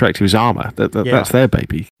Bohemia Interactive is Arma. That's their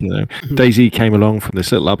baby. DayZ came along from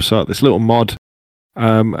this little upside, this little mod,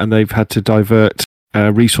 and they've had to divert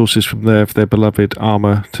resources from their beloved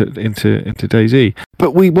Arma into DayZ.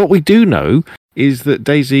 But what we do know is that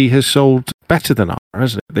DayZ has sold better than Arma,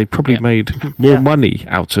 hasn't it? They probably made more money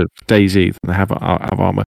out of DayZ than they have out of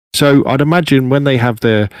Arma. So I'd imagine when they have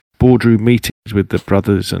their boardroom meetings with the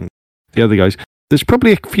brothers and the other guys, there's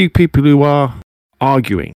probably a few people who are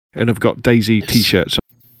arguing and have got DayZ t-shirts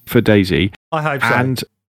for DayZ. I hope so. And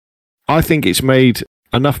I think it's made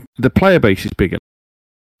enough, the player base is big enough,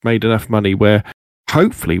 made enough money where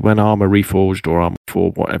hopefully when Arma Reforged or Arma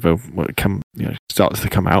 4, whatever starts to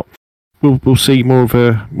come out, we'll see more of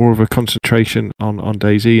a concentration on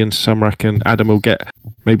DayZ, and Samrak and Adam will get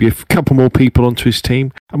maybe a couple more people onto his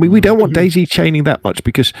team. I mean, we don't want DayZ chaining that much,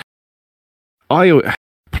 because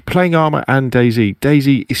playing Arma and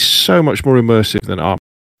DayZ is so much more immersive than Arma.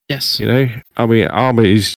 yes. I mean, Arma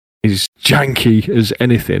is janky as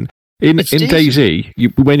anything. In It's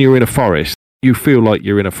DayZ, when you're in a forest, you feel like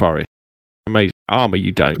you're in a forest. Amazing. Arma,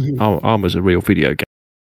 you don't. Arma's a real video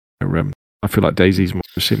game. I feel like DayZ's more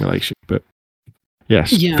of a simulation, but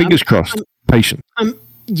yes, Yeah, fingers crossed. Patient.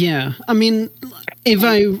 Yeah, I mean, if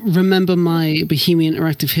I remember my Bohemia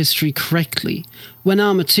Interactive history correctly, when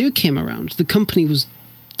Arma 2 came around, the company was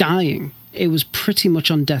dying. It was pretty much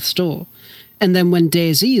on death's door. And then when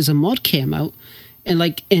DayZ as a mod came out,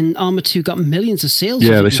 and Arma 2 got millions of sales.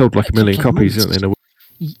 Yeah, they within sold like a million couple of copies, months. didn't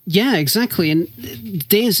they? Yeah, exactly. And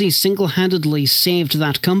DayZ single-handedly saved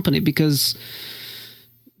that company because,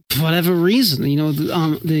 for whatever reason,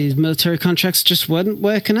 the military contracts just weren't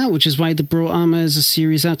working out, which is why they brought Arma as a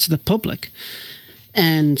series out to the public.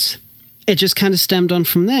 And it just kind of stemmed on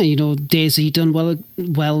from there. DayZ done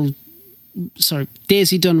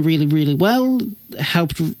DayZ done really, really well,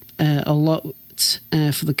 helped a lot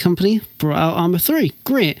for the company, brought out Arma 3.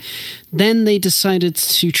 Great. Then they decided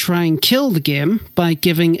to try and kill the game by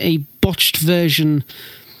giving a botched version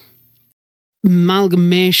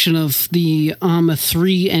amalgamation of the Arma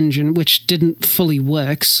 3 engine, which didn't fully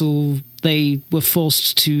work, so they were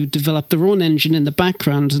forced to develop their own engine in the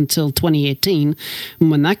background until 2018.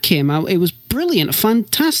 And when that came out, it was brilliant,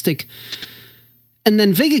 fantastic. And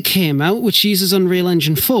then Vigor came out, which uses Unreal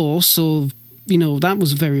Engine 4, so that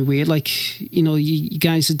was very weird. You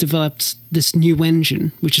guys had developed this new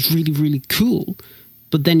engine, which is really, really cool,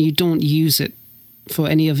 but then you don't use it for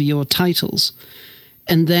any of your titles.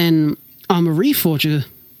 And then Arma Reforger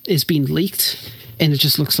is being leaked, and it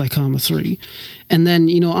just looks like Arma 3. And then,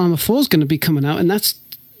 you know, Arma 4 is going to be coming out, and that's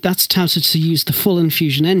touted to use the full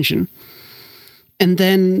Infusion engine. And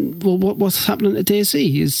then, well, what's happening to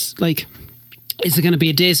DayZ? Is there going to be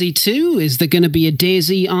a DayZ 2? Is there going to be a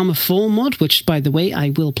DayZ Arma 4 mod, which, by the way,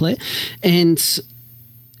 I will play?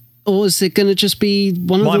 Or is it going to just be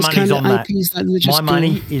one of those kind of IPs that just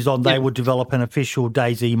money is on they would develop an official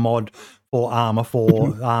DayZ mod for Arma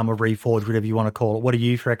 4, Arma Reforged, whatever you want to call it. What do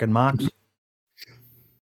you reckon, Marks?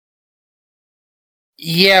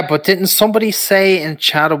 Yeah, but didn't somebody say in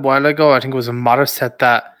chat a while ago, I think it was a modder said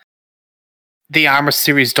that the Arma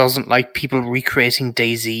series doesn't like people recreating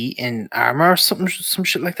DayZ in Arma or some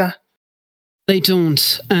shit like that? They don't.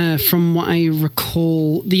 From what I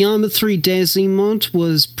recall, the Arma 3 DayZ mod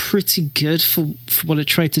was pretty good for what it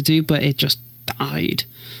tried to do, but it just died.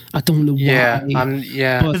 I don't know why.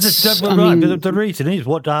 Yeah. But, the reason is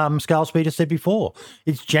what Scale Speeder said before.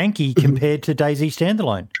 It's janky compared to DayZ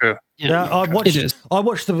Standalone. True. Yeah, I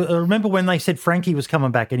remember when they said Frankie was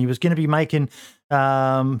coming back and he was going to be making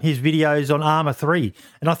his videos on Arma 3.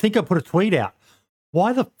 And I think I put a tweet out.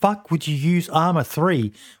 Why the fuck would you use Arma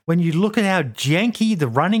 3 when you look at how janky the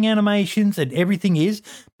running animations and everything is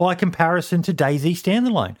by comparison to DayZ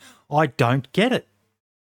Standalone? I don't get it.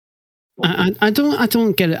 I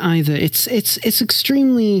don't get it either. It's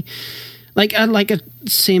extremely like I was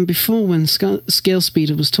saying before when Scale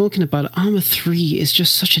Speeder was talking about it. Arma 3 is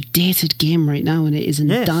just such a dated game right now, and it is in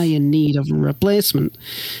dire need of a replacement.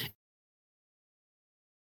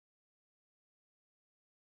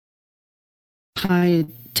 High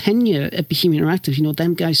tenure at Bohemia Interactive, you know,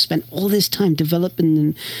 them guys spent all this time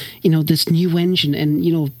developing, you know, this new engine, and,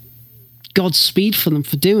 you know, Godspeed for them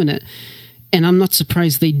for doing it. And I'm not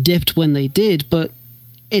surprised they dipped when they did, but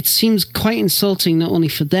it seems quite insulting not only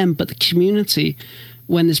for them, but the community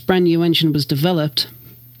when this brand new engine was developed.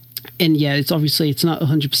 And yeah, it's not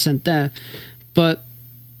 100% there, but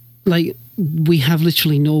like, we have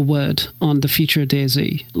literally no word on the future of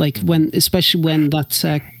DayZ. Like, especially when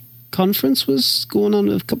that conference was going on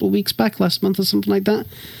a couple of weeks back, last month or something like that,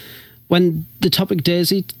 when the topic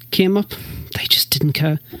DayZ came up, they just didn't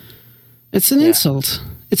care. It's an insult.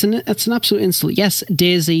 It's an absolute insult. Yes,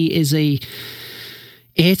 DayZ is a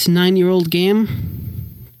 8-9-year-old game,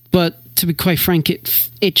 but to be quite frank,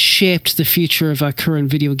 it shaped the future of our current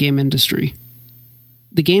video game industry.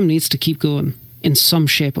 The game needs to keep going in some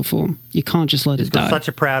shape or form. You can't just let it die. It's got such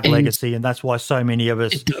a proud legacy, and that's why so many of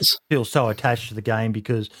us feel so attached to the game,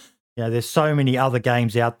 because, you know, there's so many other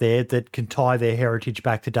games out there that can tie their heritage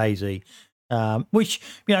back to DayZ, which,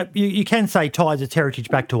 you know, you can say ties its heritage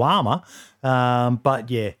back to Arma, but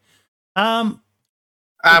yeah. Can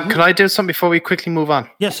I do something before we quickly move on?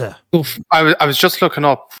 Yes, sir. I was just looking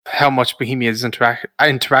up how much Bohemia's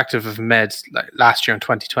Interactive have made last year in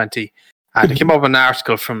 2020, and it came up with an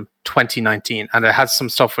article from 2019, and it had some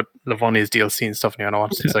stuff with Livonia's DLC and stuff, and I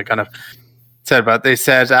wanted to kind of said about it. They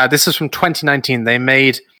said this is from 2019. They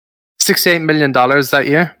made $68 million that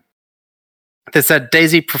year. They said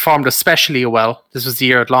DayZ performed especially well. This was the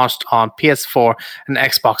year it launched on PS4 and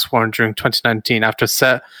Xbox One during 2019 after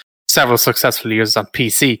several successful years on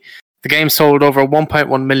PC. The game sold over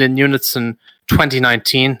 1.1 million units in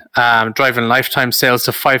 2019, driving lifetime sales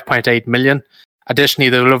to 5.8 million. Additionally,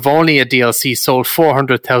 the Livonia DLC sold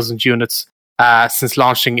 400,000 units since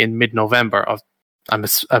launching in mid-November of, I'm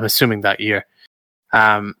assuming, that year.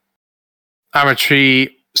 Arma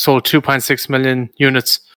 3 sold 2.6 million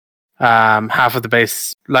units, half of the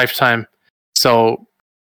base lifetime. So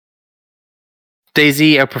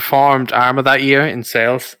DayZ outperformed Arma that year in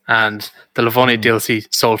sales, and the Livonia DLC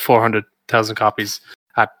sold 400,000 copies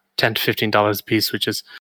at $10 to $15 a piece, which is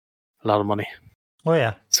a lot of money. Oh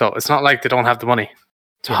yeah. So it's not like they don't have the money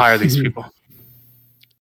to hire these people.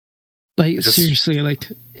 Like, seriously, like,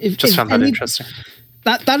 found that interesting.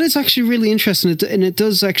 That is actually really interesting, and it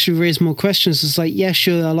does actually raise more questions. It's like, yeah,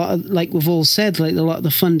 sure, a lot of, like we've all said, like a lot of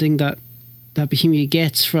the funding that Bohemia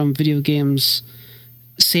gets from video games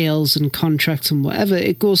sales and contracts and whatever,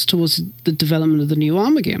 it goes towards the development of the new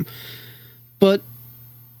Arma game. But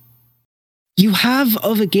you have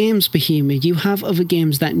other games, Bohemia. You have other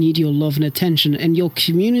games that need your love and attention, and your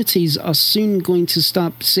communities are soon going to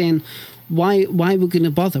start saying, why we're going to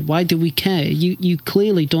bother? Why do we care? You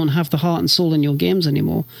clearly don't have the heart and soul in your games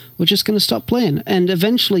anymore. We're just going to stop playing. And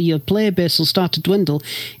eventually your player base will start to dwindle.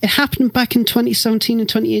 It happened back in 2017 and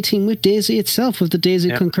 2018 with DayZ itself, with the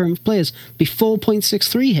DayZ concurrent players, before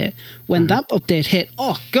 0.63 hit. When that update hit,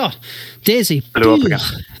 oh God, DayZ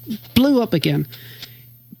blew up again.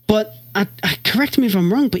 But correct me if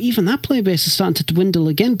I'm wrong, but even that player base is starting to dwindle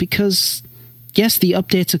again, because yes, the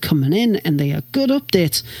updates are coming in and they are good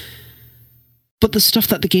updates, but the stuff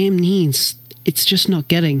that the game needs, it's just not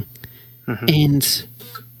getting. And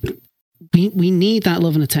we need that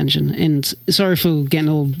love and attention. And sorry for getting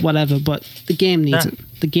all whatever, but the game needs it.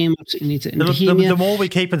 The game absolutely needs it. And the more we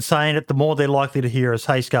keep on saying it, the more they're likely to hear us.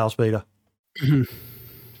 Hey, Scale Speeder.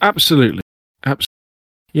 Absolutely.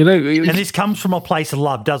 You know, and this comes from a place of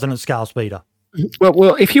love, doesn't it, Scale Speeder?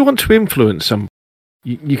 Well, if you want to influence them,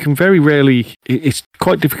 you can very rarely. It's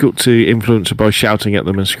quite difficult to influence them by shouting at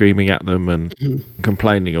them and screaming at them and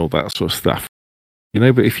complaining, all that sort of stuff. You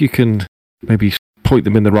know, but if you can maybe point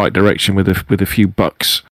them in the right direction with a few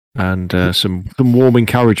bucks and some warm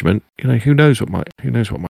encouragement, you know, who knows what might.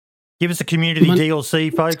 Give us a community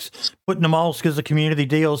DLC, folks. Putting the Molsk as a community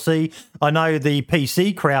DLC. I know the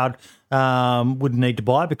PC crowd wouldn't need to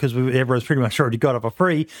buy because everyone's pretty much already got it for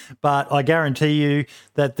free. But I guarantee you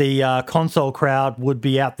that the console crowd would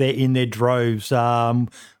be out there in their droves.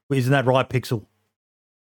 Isn't that right, Pixel?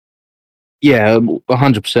 Yeah,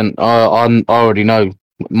 100%. I already know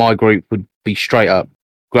my group would be straight up,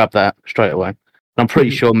 grab that straight away. I'm pretty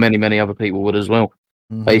sure many other people would as well.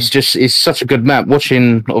 But it's such a good map.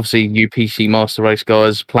 Watching, obviously, you PC Master Race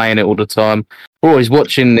guys playing it all the time. We're always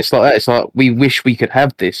watching this like that. It's like, we wish we could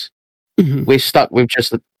have this. We're stuck with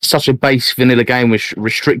just such a base vanilla game which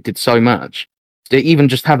restricted so much. To even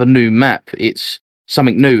just have a new map, it's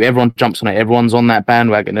something new. Everyone jumps on it. Everyone's on that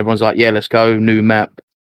bandwagon. Everyone's like, yeah, let's go, new map.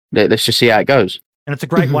 Let's just see how it goes. And it's a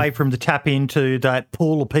great way for them to tap into that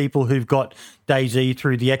pool of people who've got DayZ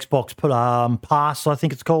through the Xbox Pass, I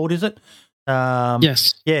think it's called, is it?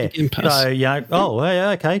 Yes. Yeah. So, yeah. Oh,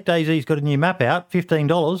 yeah, okay. DayZ's got a new map out,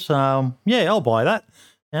 $15. Yeah, I'll buy that.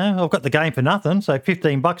 Yeah, I've got the game for nothing, so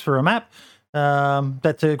 $15 for a map.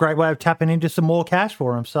 That's a great way of tapping into some more cash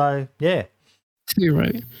for them. So, yeah. You're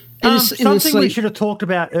right. Something we should have talked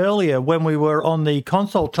about earlier when we were on the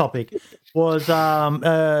console topic was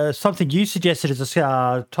something you suggested as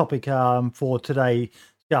a topic for today,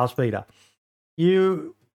 Scale Speeder.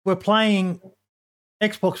 You were playing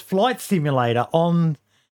Xbox Flight Simulator on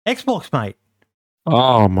Xbox, mate.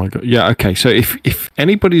 Oh my god! Yeah, okay. So if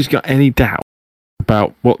anybody's got any doubt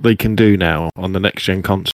about what they can do now on the next gen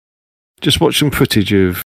console, just watch some footage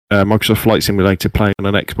of Microsoft Flight Simulator playing on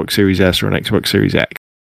an Xbox Series S or an Xbox Series X.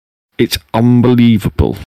 It's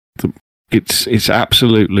unbelievable. It's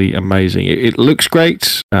absolutely amazing. It looks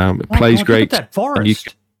great. It plays great. Look at that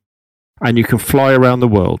forest. And you can fly around the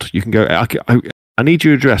world. You can go. I need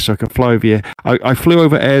your address so I can fly over here. I flew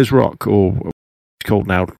over Ayers Rock, or what's it called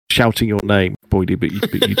now, shouting your name, Boydie, but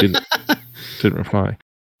you didn't reply.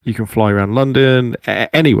 You can fly around London,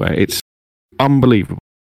 anywhere. It's unbelievable.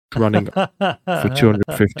 Running for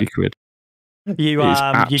 250 quid. You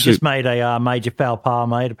just made a major foul par,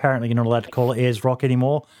 mate. Apparently you're not allowed to call it Ayers Rock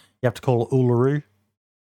anymore. You have to call it Uluru.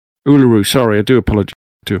 Uluru, sorry, I do apologise.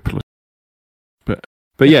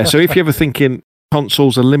 But yeah, so if you're ever thinking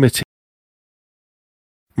consoles are limited,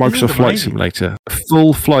 Microsoft Flight Simulator, a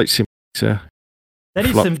full flight simulator. That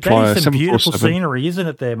is some beautiful scenery, isn't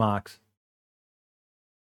it there, Marks?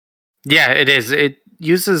 Yeah, it is. It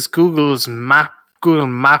uses Google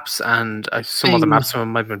Maps and some other maps,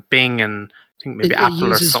 some might have been Bing and I think maybe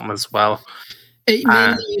Apple or something as well. It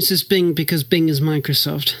mainly uses Bing because Bing is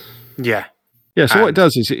Microsoft. Yeah. Yeah, so what it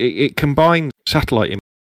does is it combines satellite images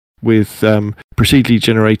with procedurally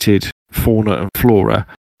generated fauna and flora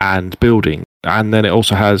and building, and then it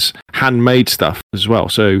also has handmade stuff as well.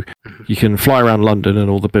 So you can fly around London and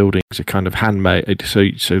all the buildings are kind of handmade,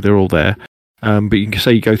 so they're all there. But you can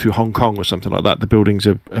say you go through Hong Kong or something like that. The buildings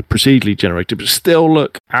are procedurally generated, but still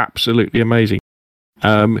look absolutely amazing.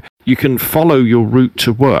 You can follow your route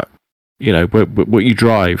to work. You know, what you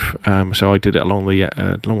drive. So I did it along the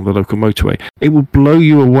local motorway. It will blow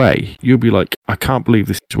you away. You'll be like, I can't believe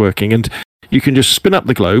this is working. And you can just spin up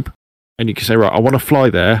the globe, and you can say, right, I want to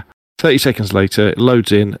fly there. 30 seconds later, it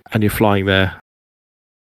loads in, and you're flying there.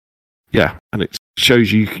 Yeah, and it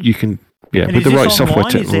shows you can. Yeah, and with the right software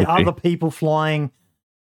online? technology. Is there other people flying?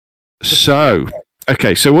 So,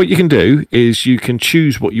 okay, so what you can do is you can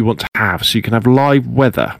choose what you want to have. So you can have live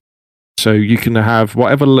weather. So you can have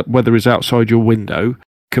whatever weather is outside your window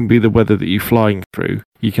can be the weather that you're flying through.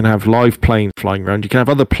 You can have live planes flying around. You can have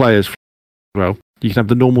other players as well. You can have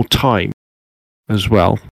the normal time as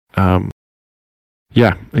well.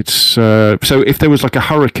 Yeah, it's so if there was like a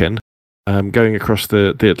hurricane going across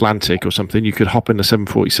the Atlantic or something, you could hop in a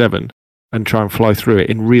 747 and try and fly through it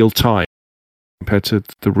in real time compared to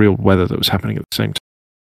the real weather that was happening at the same time.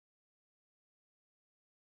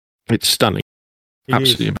 It's stunning.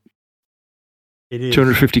 Absolutely amazing. It is.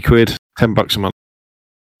 250 quid, $10 a month.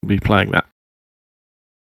 I'll be playing that.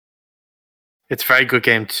 It's a very good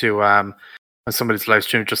game to on somebody's live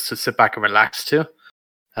stream just to sit back and relax to.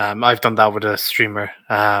 I've done that with a streamer.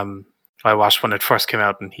 I watched when it first came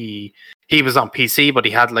out, and he was on PC, but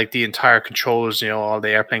he had like the entire controls, all the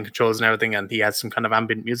airplane controls and everything, and he had some kind of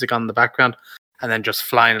ambient music on in the background, and then just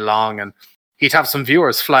flying along, and he'd have some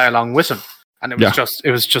viewers fly along with him, and it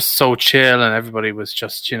was just so chill, and everybody was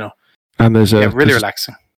just and there's really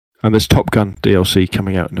relaxing. And there's Top Gun DLC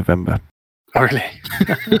coming out in November. Oh, really?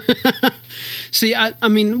 See, I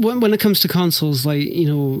mean, when it comes to consoles, like,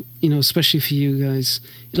 especially for you guys,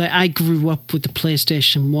 like, I grew up with the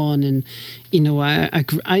PlayStation 1, and,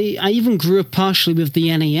 I even grew up partially with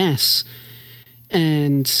the NES,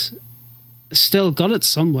 and still got it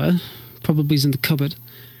somewhere. Probably is in the cupboard.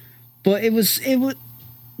 But it was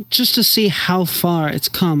just to see how far it's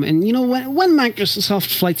come. And, when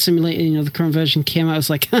Microsoft Flight Simulator, the current version came out, I was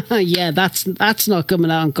like, yeah, that's not coming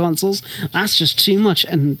out on consoles. That's just too much.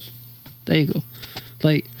 And there you go.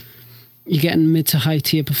 Like, you're getting mid to high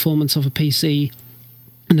tier performance of a PC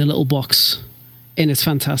in a little box, and it's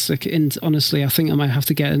fantastic. And honestly, I think I might have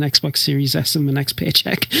to get an Xbox Series S in my next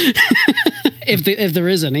paycheck. if there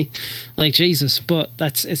is any. Like, Jesus. But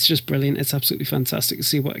it's just brilliant. It's absolutely fantastic to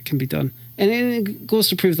see what can be done. And it goes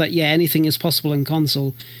to prove that, anything is possible in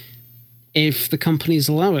console if the companies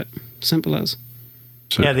allow it. Simple as.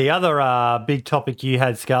 So, the other big topic you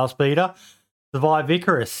had, Scalespeeder, Survive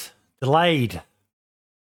Icarus, delayed.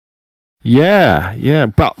 Yeah,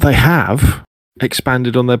 but they have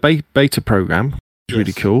expanded on their beta program. It's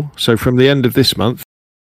really cool. So from the end of this month,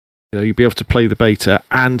 you'll be able to play the beta,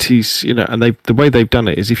 and the way they've done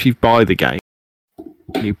it is if you buy the game,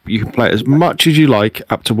 you can play it as much as you like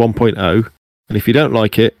up to 1.0, and if you don't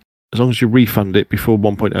like it, as long as you refund it before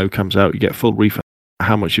 1.0 comes out, you get full refund for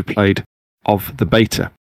how much you played of the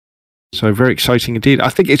beta. So very exciting indeed. I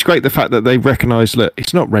think it's great the fact that they recognise, look,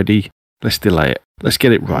 it's not ready, let's delay it, let's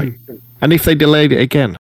get it right. And if they delayed it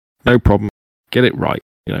again, no problem, get it right.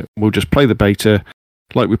 We'll just play the beta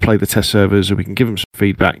like we play the test servers, and we can give them some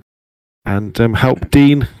feedback and help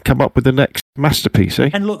Dean come up with the next masterpiece.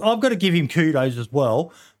 And look, I've got to give him kudos as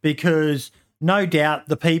well, because no doubt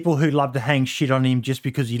the people who love to hang shit on him just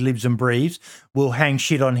because he lives and breathes will hang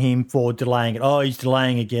shit on him for delaying it. Oh, he's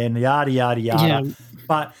delaying again, yada, yada, yada. Yeah.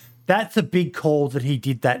 But that's a big call that he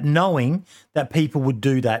did that, knowing that people would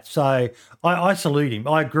do that. So I salute him.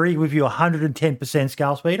 I agree with you 110%,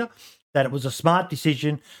 Scalespeeder, that it was a smart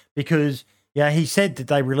decision, because he said that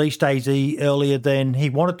they released AZ earlier than he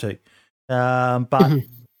wanted to. But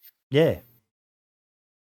yeah.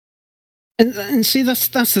 And see, that's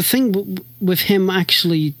the thing with him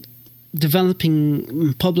actually developing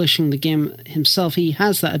and publishing the game himself. He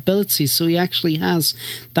has that ability, so he actually has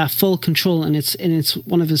that full control, and it's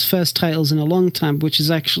one of his first titles in a long time, which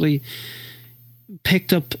has actually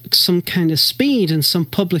picked up some kind of speed and some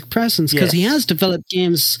public presence, because he has developed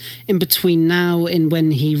games in between now and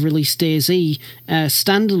when he released DayZ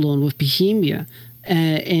standalone with Bohemia,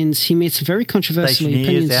 and he made some very controversial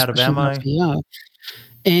opinions out of ammo.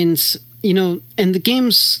 And and the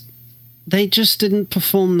games, they just didn't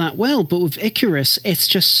perform that well. But with Icarus, it's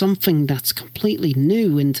just something that's completely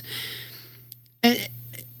new. And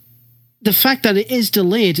the fact that it is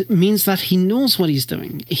delayed means that he knows what he's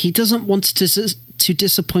doing. He doesn't want to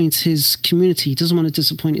disappoint his community. He doesn't want to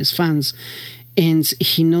disappoint his fans. And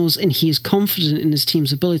he knows, and he is confident in his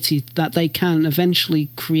team's ability that they can eventually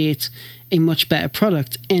create a much better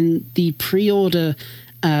product. And the pre-order,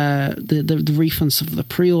 the refunds of the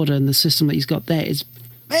pre-order and the system that he's got there is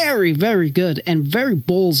very, very good and very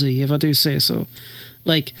ballsy, if I do say so.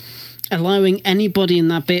 Like, allowing anybody in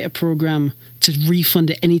that beta program to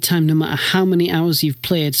refund at any time, no matter how many hours you've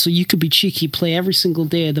played. So you could be cheeky, play every single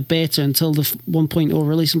day of the beta until the 1.0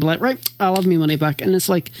 release, and be like, right, I'll have my money back. And it's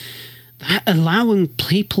like, allowing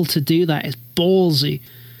people to do that is ballsy.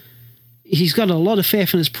 He's got a lot of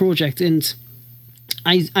faith in his project, and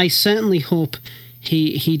I certainly hope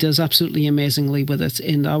he does absolutely amazingly with it,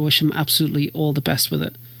 and I wish him absolutely all the best with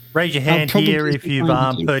it. Raise your hand here if you've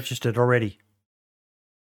purchased it already.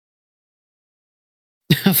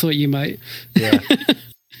 I thought you might. Yeah.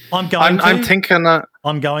 I'm going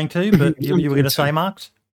to, but you were going to say,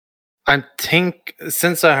 Marks? I think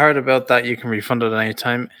since I heard about that, you can refund it at any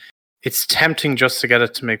time. It's tempting just to get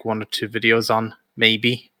it to make 1 or 2 videos on,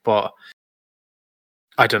 maybe, but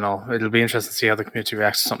I don't know. It'll be interesting to see how the community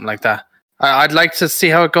reacts to something like that. I'd like to see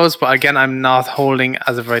how it goes, but again, I'm not holding,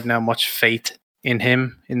 as of right now, much faith in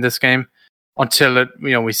him in this game until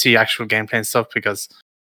we see actual gameplay and stuff. Because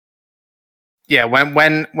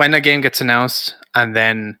when a game gets announced and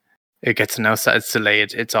then it gets announced that it's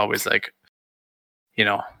delayed, it's always like,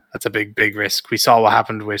 that's a big risk. We saw what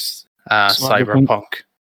happened with Cyberpunk.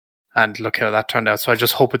 and look how that turned out. So I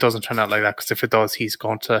just hope it doesn't turn out like that, because if it does, he's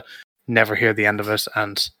going to never hear the end of it,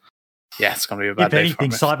 and yeah, it's going to be a bad If day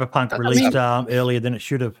anything, for him. Cyberpunk released earlier than it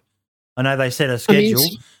should have. I know they set a schedule,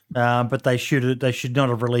 but they should not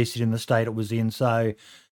have released it in the state it was in. So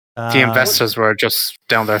the investors were just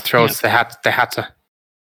down their throats. Yeah. They had to.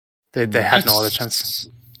 They had no other chance.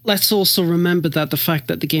 Let's also remember that the fact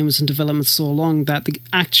that the game was in development so long, that the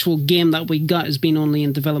actual game that we got has been only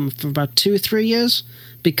in development for about 2 or 3 years,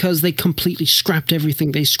 because they completely scrapped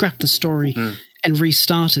everything. They scrapped the story and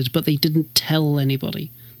restarted, but they didn't tell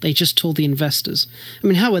anybody. They just told the investors. I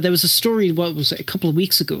mean, Howard, there was a story, what was it, a couple of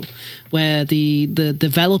weeks ago, where the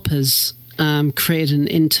developers created an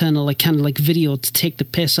internal video to take the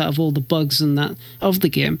piss out of all the bugs and that of the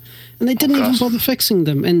game, and they didn't even bother fixing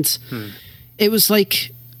them. And it was like,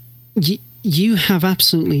 you have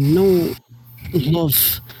absolutely no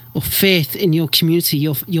love or faith in your community,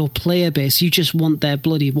 your player base. You just want their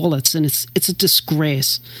bloody wallets, and it's a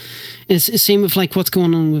disgrace. And it's the same with like what's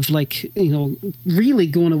going on with really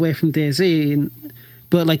going away from DayZ,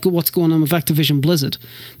 but like what's going on with Activision Blizzard.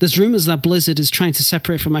 There's rumors that Blizzard is trying to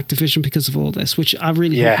separate from Activision because of all this, which I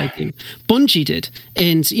really hope they do. Bungie did,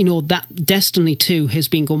 and that Destiny 2 has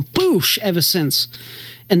been going boosh ever since.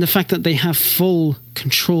 And the fact that they have full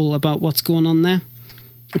control about what's going on there,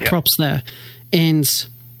 props there. And,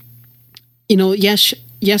 yes,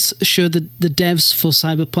 sure, the devs for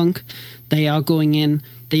Cyberpunk, they are going in,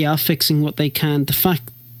 they are fixing what they can. The fact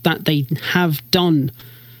that they have done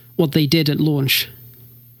what they did at launch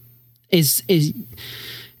is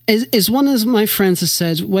one of my friends has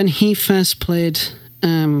said when he first played,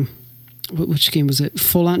 which game was it?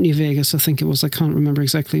 Fallout New Vegas, I think it was. I can't remember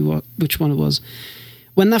exactly which one it was.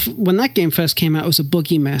 When that game first came out, it was a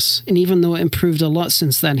buggy mess, and even though it improved a lot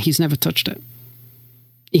since then, he's never touched it.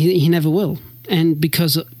 He never will, and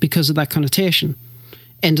because of that connotation.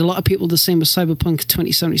 And a lot of people the same with Cyberpunk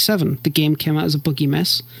 2077. The game came out as a buggy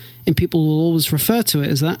mess, and people will always refer to it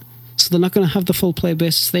as that. So they're not going to have the full player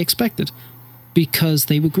base they expected because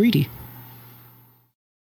they were greedy,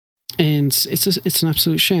 and it's an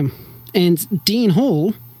absolute shame. And Dean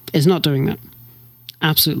Hall is not doing that.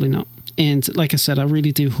 Absolutely not. And like I said, I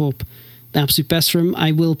really do hope the absolute best for him.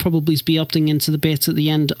 I will probably be opting into the beta at the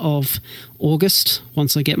end of August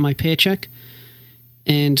once I get my paycheck,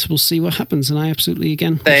 and we'll see what happens. And I absolutely,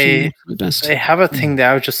 again, they the best. They have a thing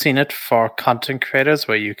there. I've just seen it for content creators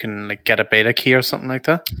where you can get a beta key or something like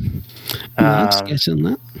that. Let's get in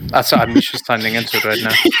that. That's what I'm just signing into it right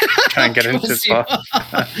now. Try and get into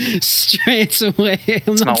it. Straight away.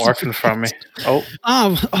 It's not working for me. Oh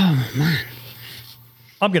man.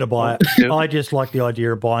 I'm going to buy it. I just like the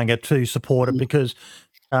idea of buying it to support it, because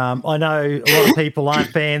I know a lot of people aren't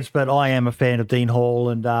fans, but I am a fan of Dean Hall,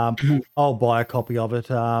 and I'll buy a copy of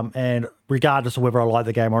it. And regardless of whether I like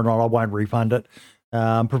the game or not, I won't refund it,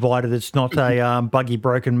 provided it's not a buggy,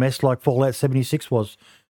 broken mess like Fallout 76 was,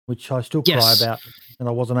 which I still cry about. And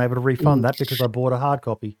I wasn't able to refund that because I bought a hard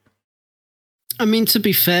copy. I mean, to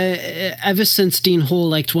be fair, ever since Dean Hall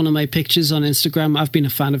liked one of my pictures on Instagram, I've been a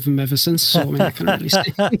fan of him ever since. So I mean, I can't really say.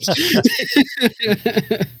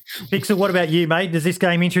 Pixel, what about you, mate? Does this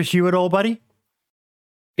game interest you at all, buddy?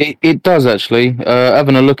 It does, actually.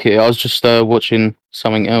 Having a look at it, I was just watching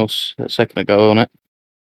something else a second ago on it.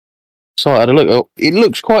 So I had a look. Oh, it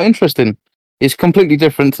looks quite interesting. It's completely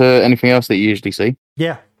different to anything else that you usually see.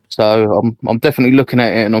 Yeah. So I'm definitely looking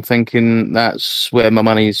at it, and I'm thinking that's where my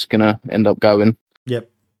money's gonna end up going. Yep.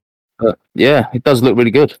 But yeah, it does look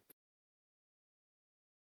really good.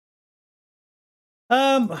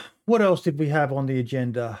 What else did we have on the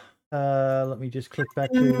agenda? Let me just click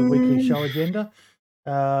back to the weekly show agenda.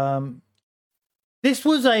 This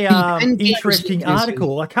was a interesting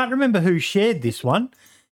article. I can't remember who shared this one.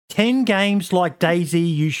 10 games like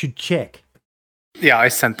DayZ you should check. Yeah, I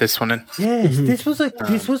sent this one in. Yes, this was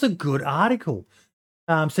a good article.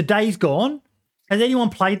 So Days Gone. Has anyone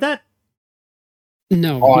played that?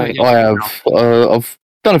 No, I have. I've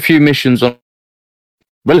done a few missions on.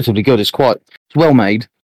 Relatively good. It's well made.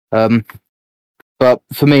 But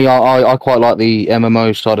for me, I quite like the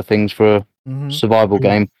MMO side of things for a survival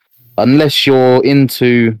game. Unless you're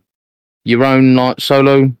into your own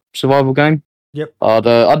solo survival game. Yep.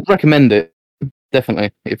 I'd recommend it,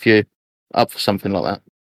 definitely, if you're up for something like that.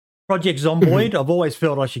 Project Zomboid. I've always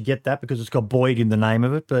felt I should get that because it's got Boyd in the name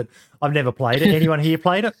of it, but I've never played it. Anyone here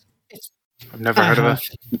played it? I've never heard of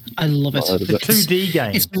it. I love it. It's a 2D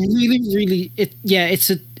game. It's really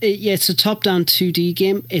it's a top-down 2D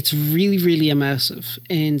game. It's really, really immersive,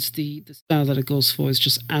 and the style that it goes for is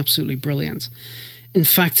just absolutely brilliant. In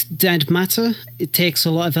fact, Dead Matter, it takes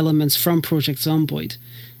a lot of elements from Project Zomboid,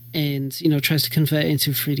 and tries to convert it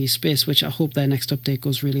into 3D space, which I hope their next update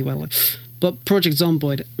goes really well. But Project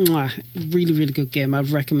Zomboid, really, really good game. I'd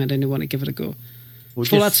recommend anyone to give it a go.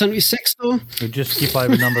 Fallout 76, though. We'll just skip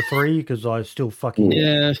over number 3 because I still fucking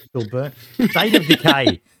still burnt. State of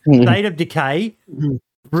Decay. State of Decay,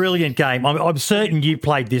 brilliant game. I'm certain you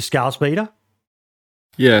played this, Scalespeeder.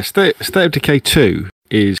 Yeah, State of Decay 2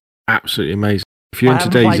 is absolutely amazing. If you're into I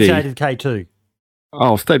haven't played DayZ, State of Decay 2.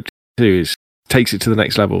 Oh, State of Decay 2 takes it to the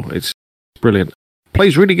next level. It's brilliant.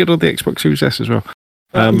 Plays really good on the Xbox Series S as well.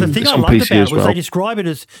 The thing it's I on loved PC about as it was well. they describe it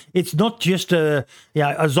as it's not just a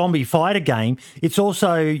zombie fighter game. It's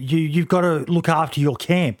also you've got to look after your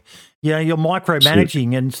camp. You're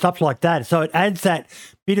micromanaging and stuff like that. So it adds that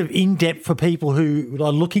bit of in-depth for people who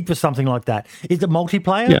are looking for something like that. Is it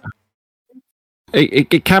multiplayer? Yeah.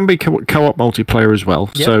 It can be co-op multiplayer as well.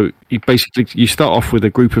 Yep. So you start off with a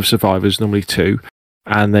group of survivors, normally 2,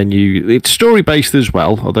 and then it's story-based as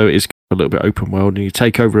well, although it is a little bit open world, and you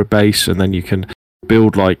take over a base, and then you can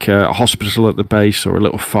build like a hospital at the base, or a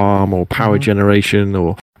little farm, or power generation,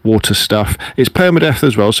 or water stuff. It's permadeath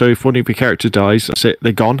as well, so if one of your characters dies, that's it,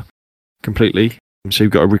 they're gone completely. So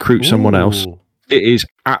you've got to recruit someone else. It is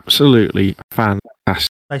absolutely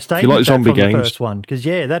fantastic. They stayed If you like with that zombie from the games, first one because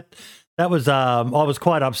that was I was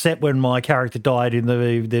quite upset when my character died in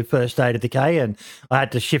the first State of Decay, and I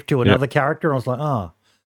had to shift to another character. And I was like,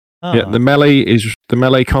 yeah, the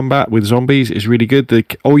melee combat with zombies is really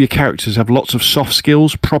good. All your characters have lots of soft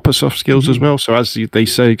skills, proper soft skills as well. So as they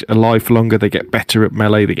stay alive for longer, they get better at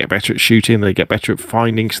melee, they get better at shooting, they get better at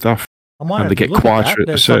finding stuff, I might and have they to get look quieter at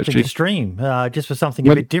There's searching. something to stream just for something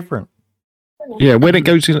a bit different. Yeah, when it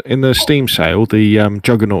goes in the Steam sale, the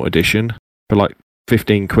Juggernaut edition for like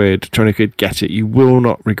 15 quid, 20 quid, get it. You will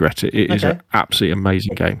not regret it. It is an absolutely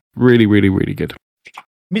amazing game. Really, really, really good.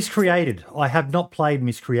 Miscreated. I have not played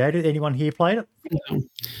Miscreated. Anyone here played it?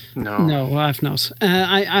 No, I've not.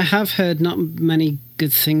 I have heard not many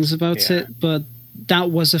good things about it, but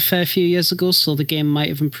that was a fair few years ago, so the game might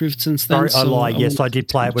have improved since then. Sorry, I lied. Yes, I did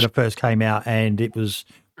play it when it first came out, and it was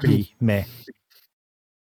pretty meh.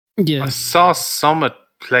 Yeah. I saw Summit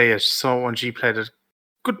play it, so when she played it a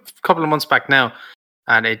good couple of months back now,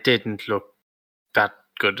 and it didn't look that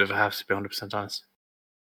good, if I have to be 100% honest.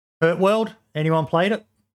 Hurt World? Anyone played it?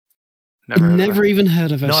 Never even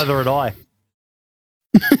heard of it. Neither had I.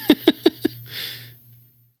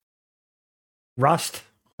 Rust?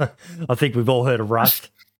 I think we've all heard of Rust.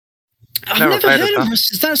 I've never heard of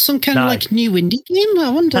Rust. Is that some kind of like new indie game? I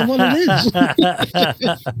wonder what it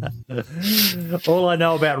is. All I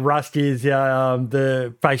know about Rust is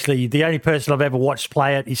basically the only person I've ever watched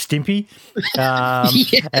play it is Stimpy,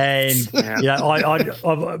 and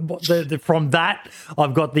from that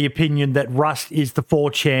I've got the opinion that Rust is the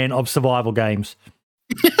 4chan of survival games.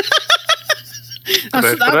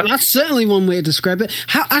 That's certainly one way to describe it.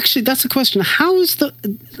 How actually? That's a question. How is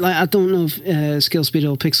I don't know if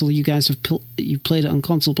Scalespeeder or Pixel, you guys have you played it on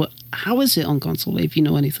console, but how is it on console? If you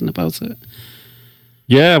know anything about it.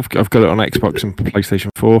 Yeah, I've got it on Xbox and PlayStation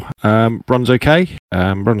 4. Runs okay.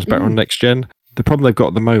 Runs better on next gen. The problem they've got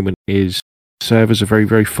at the moment is servers are very,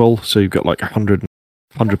 very full. So you've got like 100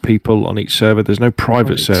 people on each server. There's no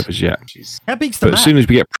private servers yet. How big's the map? As soon as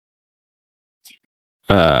we get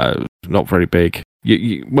not very big.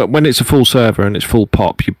 When it's a full server and it's full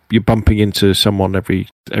pop, you're bumping into someone every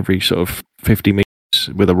sort of 50 meters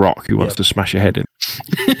with a rock who wants to smash your head in.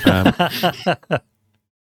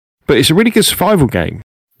 But it's a really good survival game.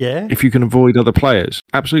 Yeah. If you can avoid other players,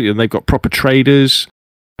 absolutely. And they've got proper traders.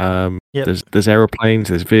 There's aeroplanes,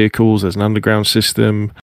 there's vehicles, there's an underground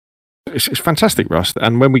system. It's fantastic, Rust.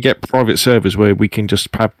 And when we get private servers where we can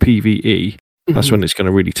just have PvE, that's when it's going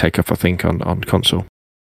to really take off, I think, on console.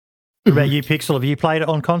 What about you, Pixel? Have you played it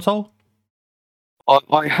on console?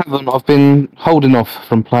 I haven't. I've been holding off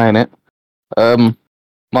from playing it.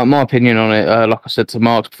 My opinion on it, like I said to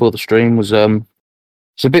Mark before the stream, was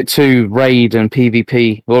it's a bit too raid and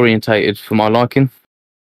PvP orientated for my liking.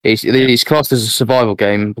 It's classed as a survival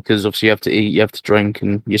game because obviously you have to eat, you have to drink,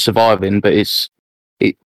 and you're surviving. But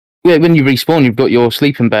when you respawn, you've got your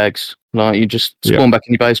sleeping bags. Like you just spawn back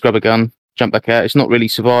in your base, grab a gun, jump back out. It's not really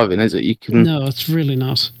surviving, is it? No, it's really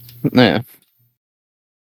not. Yeah.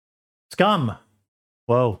 Scum.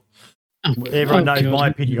 Well, everyone knows my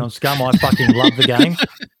opinion on Scum. I fucking love the game.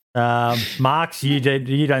 Marks, you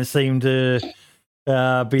don't seem to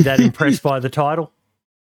be that impressed by the title.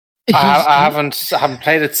 I haven't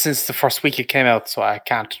played it since the first week it came out, so I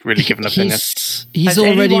can't really give an opinion. He's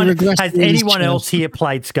already regressed. Has anyone else here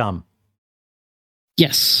played Scum?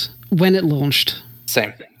 Yes, when it launched.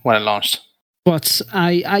 Same, when it launched. But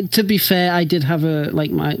I to be fair, I did have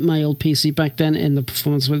my old PC back then, and the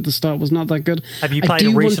performance at the start was not that good. Have you played it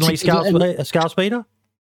recently, Skull Speeder?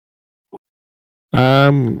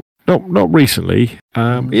 Not recently.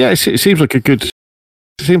 Yeah, it seems like it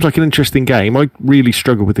seems like an interesting game. I really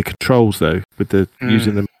struggle with the controls though, with the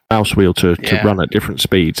using the mouse wheel to run at different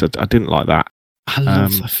speeds. I didn't like that. I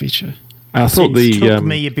love that feature. I thought it took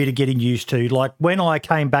me a bit of getting used to. Like when I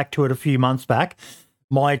came back to it a few months back,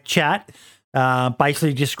 my chat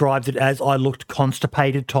basically described it as I looked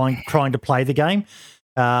constipated trying to play the game.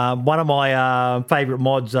 One of my favourite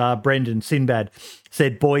mods, Brendan Sinbad,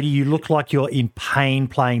 said, "Boydie, you look like you're in pain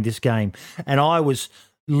playing this game." And I was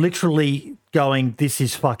literally going, "This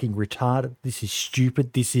is fucking retarded. This is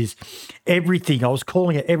stupid. This is everything." I was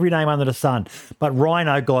calling it every name under the sun. But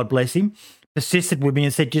Rhino, God bless him, persisted with me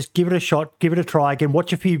and said, "Just give it a shot, give it a try again,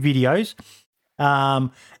 watch a few videos."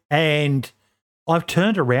 And I've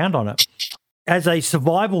turned around on it. As a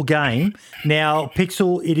survival game, now,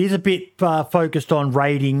 Pixel, it is a bit focused on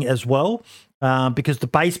raiding as well, because the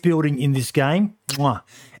base building in this game,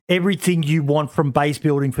 everything you want from base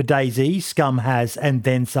building for DayZ, Scum has, and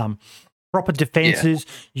then some. Proper defenses,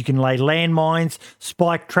 you can lay landmines,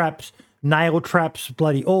 spike traps, nail traps,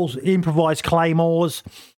 bloody all improvised claymores,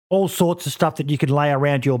 all sorts of stuff that you can lay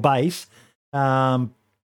around your base. But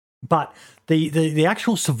the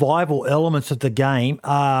actual survival elements of the game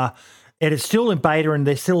are... It is still in beta and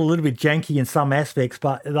they're still a little bit janky in some aspects,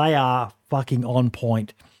 but they are fucking on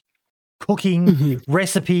point. Cooking,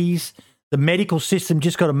 recipes, the medical system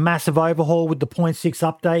just got a massive overhaul with the 0.6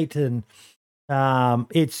 update, and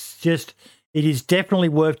it is definitely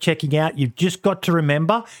worth checking out. You've just got to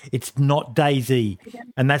remember it's not DayZ,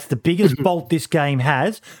 and that's the biggest fault this game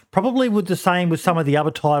has. Probably with the same with some of the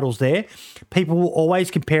other titles there. People will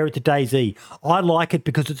always compare it to DayZ. I like it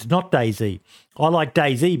because it's not DayZ. I like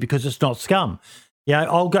DayZ because it's not Scum. You know,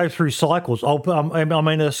 I'll go through cycles. I'm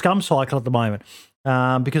in a Scum cycle at the moment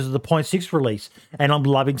because of the 0.6 release, and I'm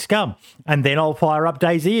loving Scum. And then I'll fire up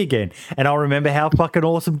DayZ again, and I'll remember how fucking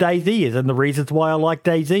awesome DayZ is and the reasons why I like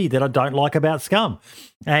DayZ that I don't like about Scum.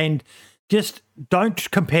 And just don't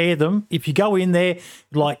compare them. If you go in there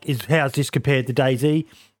like, how's this compared to DayZ?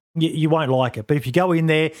 You won't like it. But if you go in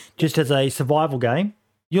there just as a survival game,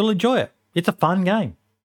 you'll enjoy it. It's a fun game.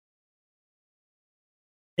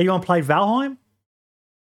 Anyone played Valheim?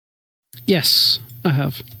 Yes, I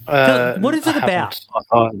have. What is it about?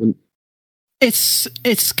 It's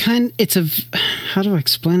a, how do I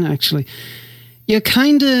explain it actually? You're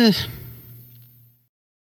kind of,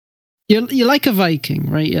 you're like a Viking,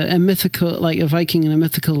 right? A mythical, like a Viking in a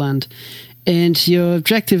mythical land. And your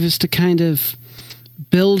objective is to kind of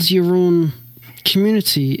build your own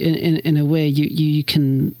community in a way. You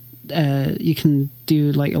can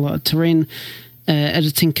do like a lot of terrain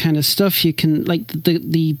editing kind of stuff. You can, like,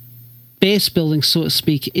 the base building, so to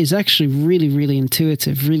speak, is actually really, really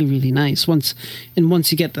intuitive, really, really nice. Once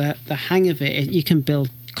you get the hang of it, you can build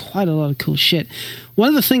quite a lot of cool shit. One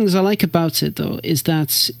of the things I like about it, though, is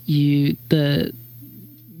that you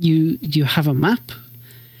have a map,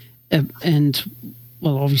 and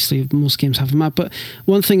well, obviously most games have a map. But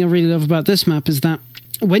one thing I really love about this map is that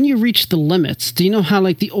when you reach the limits, do you know how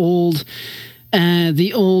like the old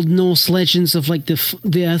Norse legends of like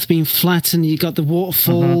the Earth being flat and you got the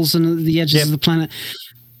waterfalls and the edges of the planet?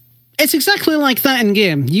 It's exactly like that in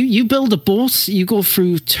game. You build a boat, you go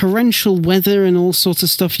through torrential weather and all sorts of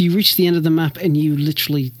stuff. You reach the end of the map and you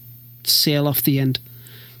literally sail off the end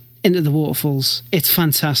into the waterfalls. It's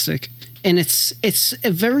fantastic. And it's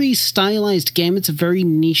a very stylized game. It's a very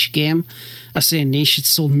niche game. I say niche, it's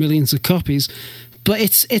sold millions of copies. But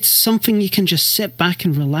it's something you can just sit back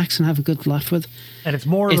and relax and have a good laugh with. And it's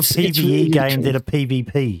more of a PvE really game than a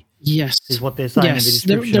PvP. Yes. Is what they're saying in the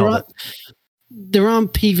description of it. There are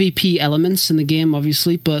PvP elements in the game,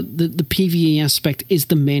 obviously, but the PvE aspect is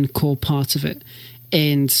the main core part of it.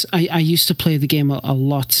 And I used to play the game a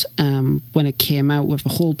lot when it came out with a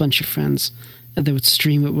whole bunch of friends. They would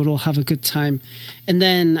stream it, we'd all have a good time. And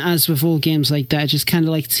then, as with all games like that, it just kind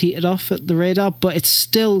of like teetered off at the radar, but it's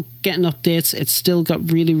still getting updates. It's still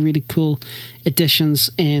got really, really cool additions,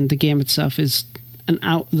 and the game itself is an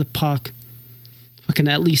out of the park, fucking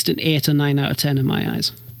at least an 8 or 9 out of 10 in my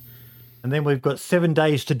eyes. And then we've got 7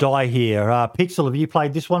 Days to Die here. Pixel, have you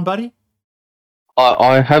played this one, buddy?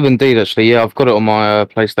 I have indeed, actually. Yeah, I've got it on my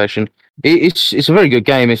PlayStation. It's a very good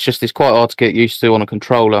game. It's just it's quite hard to get used to on a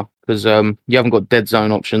controller because you haven't got dead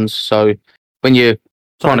zone options. So when you're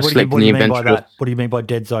trying to select the adventure, what do you mean by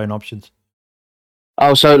dead zone options?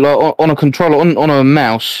 Oh, so like on a controller, on a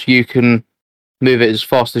mouse, you can move it as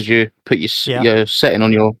fast as you put your setting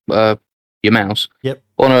on your mouse. Yep.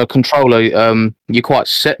 on a controller, you're quite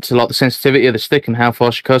set to like the sensitivity of the stick and how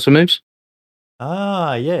fast your cursor moves.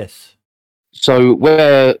 Ah, yes. So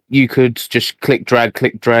where you could just click, drag,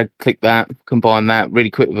 click that, combine that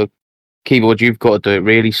really quick with a keyboard, you've got to do it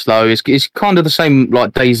really slow. It's kind of the same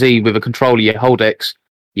like DayZ with a controller. You hold X,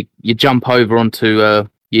 you jump over onto your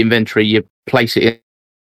inventory, you place it in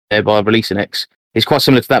there by releasing X. It's quite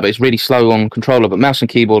similar to that, but it's really slow on controller. But mouse and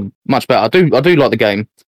keyboard, much better. I do like the game.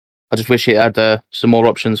 I just wish it had some more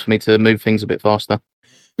options for me to move things a bit faster.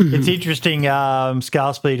 It's interesting,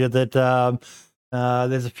 Scalespeeder, that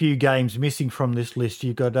there's a few games missing from this list.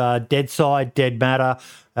 You've got Deadside, Dead Matter,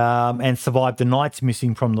 and Survive the Night's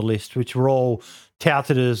missing from the list, which were all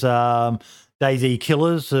touted as DayZ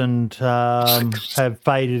killers and have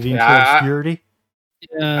faded into obscurity.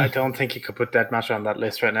 I don't think you could put Dead Matter on that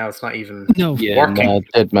list right now. It's not even working. No,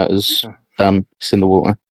 Dead Matter's it's in the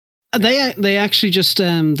water. They actually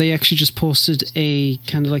just posted a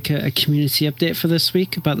kind of like a community update for this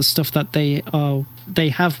week about the stuff that they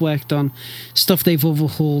have worked on, stuff they've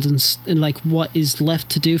overhauled, and like what is left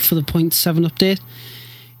to do for the 0.7 update.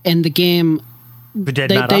 And the game,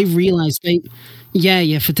 they realized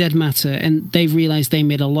for Dead Matter, and they realized they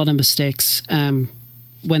made a lot of mistakes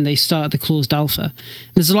when they started the closed alpha.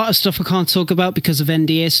 There's a lot of stuff I can't talk about because of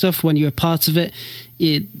NDA stuff. When you're a part of it,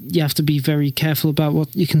 you have to be very careful about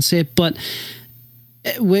what you can say. But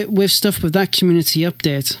with stuff with that community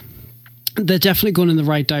update, they're definitely going in the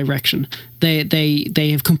right direction.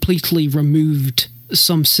 They have completely removed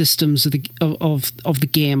some systems of the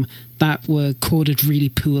game that were coded really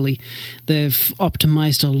poorly. They've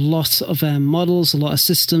optimized a lot of models, a lot of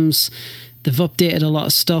systems. They've updated a lot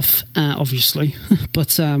of stuff, obviously,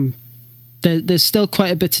 but there's still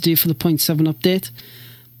quite a bit to do for the 0.7 update.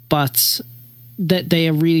 But they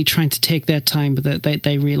are really trying to take their time, but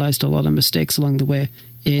they realized a lot of mistakes along the way,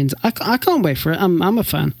 and I can't wait for it. I'm a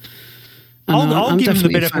fan. I'll give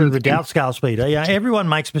them the benefit of the doubt, Scalespeeder. Yeah, everyone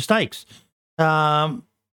makes mistakes.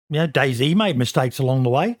 DayZ made mistakes along the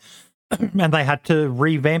way, and they had to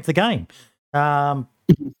revamp the game.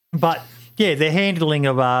 But yeah, their handling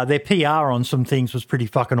of their PR on some things was pretty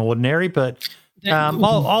fucking ordinary. But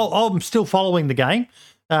I'm still following the game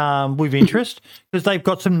with interest because they've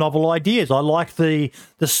got some novel ideas. I like the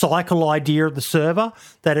cycle idea of the server,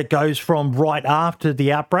 that it goes from right after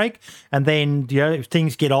the outbreak, and then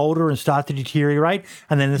things get older and start to deteriorate,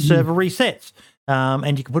 and then the server resets,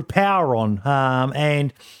 and you can put power on,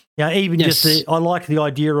 and I like the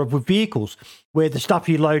idea of with vehicles where the stuff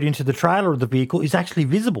you load into the trailer of the vehicle is actually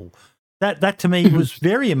visible. That to me was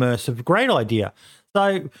very immersive. Great idea.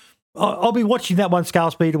 So I'll be watching that one,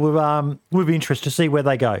 Scalespeeder, with interest to see where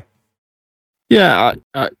they go. Yeah,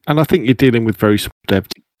 and I think you're dealing with very small dev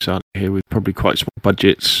teams, aren't you, here, with probably quite small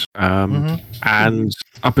budgets. And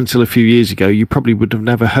up until a few years ago, you probably would have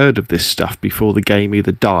never heard of this stuff before the game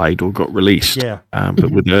either died or got released. Yeah.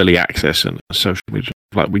 But with early access and social media,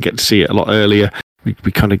 like we get to see it a lot earlier.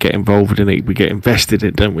 We kind of get involved in it. We get invested in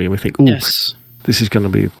it, don't we? And we think, yes, this is going to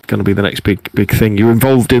be the next big thing. You're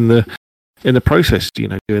involved in the process, doing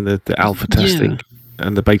the alpha testing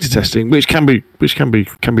and the beta testing, which can be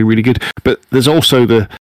really good. But there's also the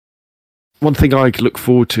one thing I look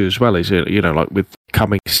forward to as well is like with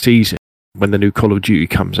coming season, when the new Call of Duty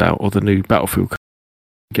comes out or the new Battlefield,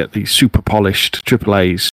 get these super polished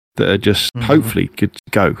AAAs that are just hopefully good to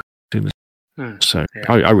go. So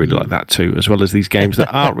I really like that too, as well as these games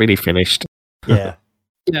that aren't really finished. Yeah.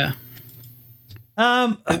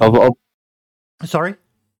 Sorry.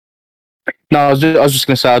 No, I was just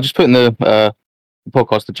going to say, I just put in the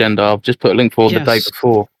podcast agenda. I've just put a link for the day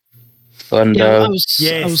before. And I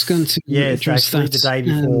was going to address that. The day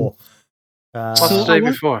before. What's the day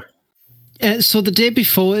before? So the day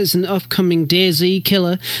before is an upcoming DayZ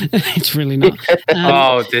killer. It's really not.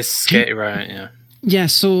 This skate, right? Yeah. Yeah.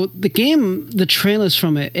 So the game, the trailers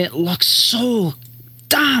from it looks so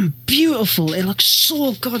damn beautiful. It looks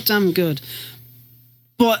so goddamn good.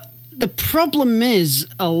 But the problem is,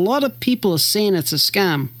 a lot of people are saying it's a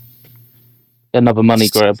scam. Another money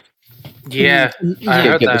grab. Yeah, I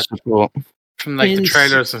heard that from the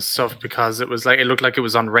trailers and stuff, because it looked like it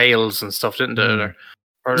was on rails and stuff, didn't it?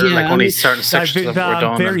 Or only certain sections of it were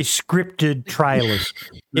done. Very scripted trailers.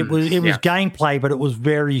 It was gameplay, but it was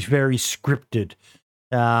very, very scripted.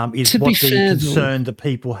 Is what the concern that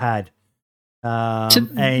people had.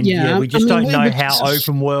 We just don't know how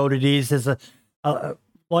open world it is. There's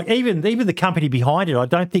like even the company behind it, I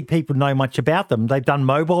don't think people know much about them. They've done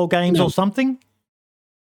mobile games or something.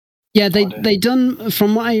 Yeah, they done,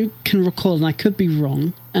 from what I can recall, and I could be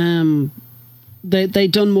wrong. They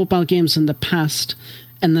done mobile games in the past,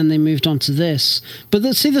 and then they moved on to this. But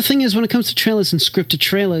the thing is, when it comes to trailers and scripted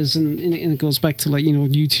trailers, and it goes back to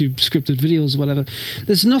YouTube scripted videos or whatever,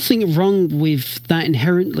 there's nothing wrong with that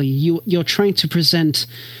inherently. You're trying to present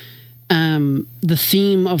the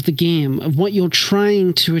theme of the game, of what you're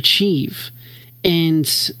trying to achieve. And,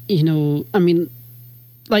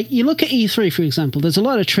 like you look at E3, for example, there's a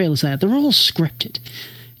lot of trailers there. They're all scripted.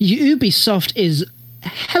 Ubisoft is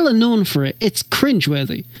hella known for it. It's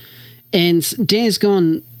cringeworthy. And Days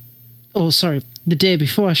Gone, the day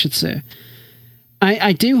before, I should say,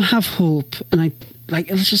 I do have hope, and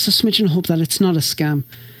it's just a smidgen of hope that it's not a scam.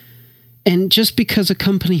 And just because a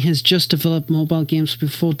company has just developed mobile games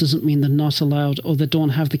before doesn't mean they're not allowed, or they don't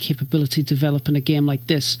have the capability to develop in a game like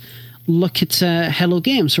this. Look at Hello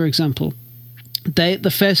Games, for example.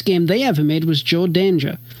 The first game they ever made was Joe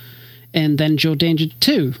Danger, and then Joe Danger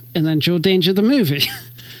 2, and then Joe Danger the movie.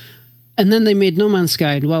 And then they made No Man's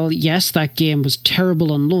Sky. Well, yes, that game was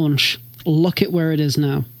terrible on launch. Look at where it is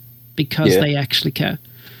now, because they actually care.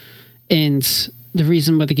 And the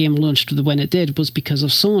reason why the game launched when it did was because of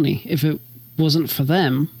Sony. If it wasn't for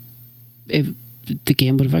them, the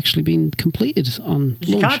game would have actually been completed on launch.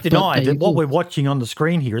 You can't deny that what we're watching on the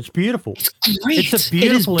screen here, it's beautiful. It's great. It's a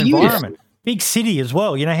beautiful environment. Big city as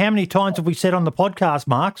well. How many times have we said on the podcast,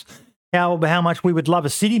 Marks, how much we would love a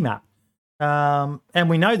city map? And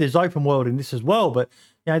we know there's open world in this as well, but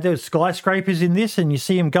there's skyscrapers in this, and you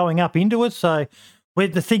see them going up into it. So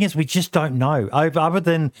the thing is, we just don't know. Other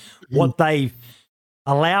than what they've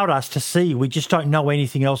allowed us to see, we just don't know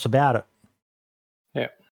anything else about it.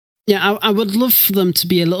 Yeah, I would love for them to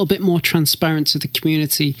be a little bit more transparent to the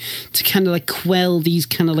community, to kind of quell these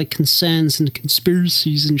kind of concerns and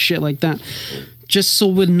conspiracies and shit like that, just so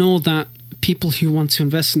we know that people who want to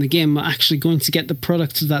invest in the game are actually going to get the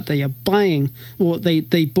product that they are buying, or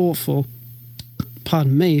they bought for.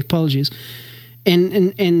 Pardon me, apologies.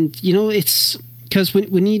 And it's because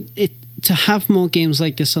we need it to have more games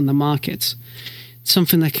like this on the market,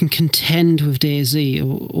 something that can contend with DayZ,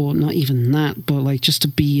 or not even that, but just to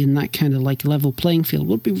be in that kind of level playing field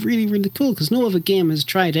would be really, really cool, because no other game has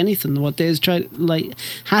tried anything what DayZ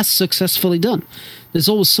has successfully done. There's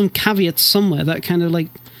always some caveat somewhere that kind of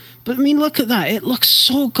but I mean, look at that. It looks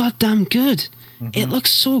so goddamn good. Mm-hmm. It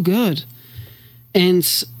looks so good. And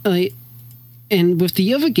with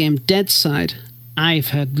the other game, Dead Side, I've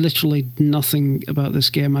heard literally nothing about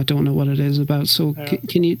this game. I don't know what it is about. So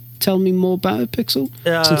can you tell me more about it, Pixel,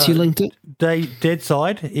 since you linked it? Dead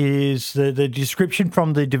Side is the description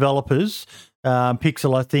from the developers.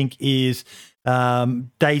 Pixel, I think, is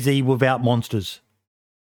DayZ without monsters.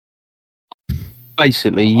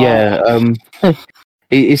 Basically, yeah.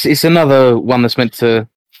 It's another one that's meant to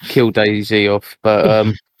kill DayZ off,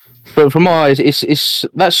 but from my eyes, it's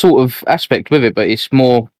that sort of aspect with it, but it's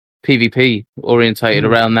more PvP orientated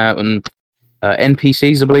around that, and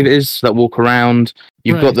NPCs, I believe it is, that walk around.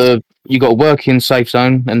 You've got a working safe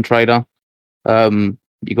zone and trader.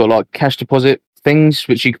 You got cash deposit things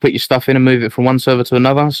which you can put your stuff in and move it from one server to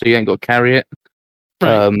another, so you ain't got to carry it.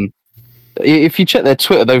 Right. If you check their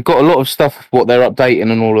Twitter, they've got a lot of stuff what they're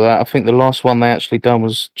updating and all of that. I think the last one they actually done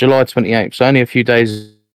was July 28th, so only a few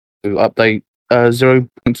days to update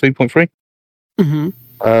 0.2.3.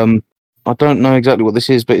 Mm-hmm. I don't know exactly what this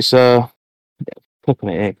is, but it's click on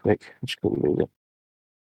it here quick. Just quickly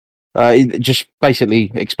just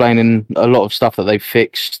basically explaining a lot of stuff that they've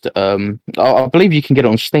fixed. I believe you can get it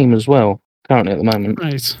on Steam as well currently at the moment.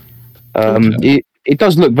 Right. Okay. It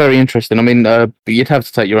does look very interesting. I mean, but you'd have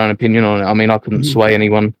to take your own opinion on it. I mean, I couldn't sway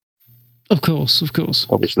anyone. Of course.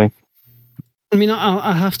 Obviously. I mean,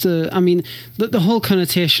 I have to. I mean, the whole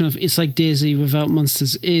connotation of it's like DayZ without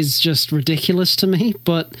monsters is just ridiculous to me.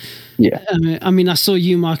 But yeah, I mean, I saw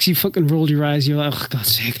you, Marks. You fucking rolled your eyes. You're like, oh,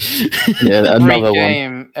 God's sake. Yeah, another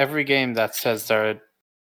one. Every game that says they're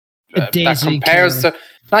that compares to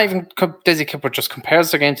not even DayZ Killer, just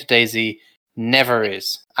compares their game to DayZ. Never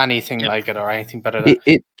is anything like it or anything better.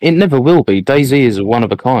 It never will be. DayZ is a one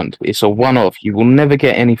of a kind. It's a one-off. You will never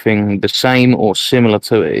get anything the same or similar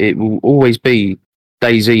to it. It will always be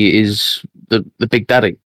DayZ is the big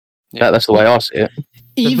daddy. Yeah. That's the way I see it.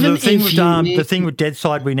 Even the thing with Dead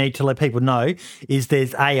Side we need to let people know is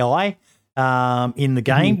there's AI in the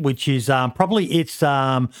game, which is probably its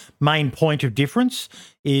main point of difference,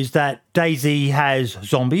 is that DayZ has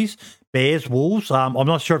zombies, bears, wolves. I'm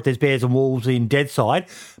not sure if there's bears and wolves in Dead Side,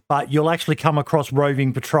 but you'll actually come across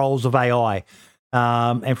roving patrols of AI.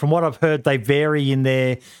 And from what I've heard, they vary in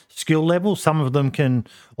their skill level. Some of them can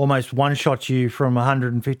almost one-shot you from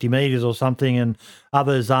 150 meters or something, and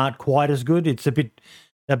others aren't quite as good. It's a bit.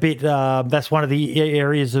 That's one of the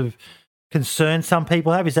areas of concern some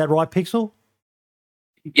people have. Is that right, Pixel?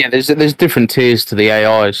 Yeah, there's different tiers to the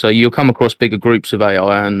AI. So you'll come across bigger groups of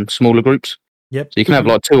AI and smaller groups. Yep. So you can have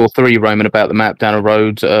like 2 or 3 roaming about the map down a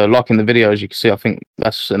road. Like in the videos, you can see, I think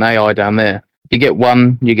that's an AI down there. You get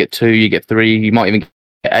 1, you get 2, you get 3, you might even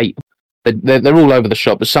get 8. They're all over the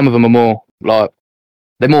shop, but some of them are more like,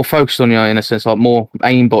 they're more focused on you in a sense, like more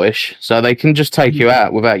aimbot-ish. So they can just take you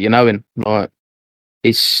out without you knowing. Like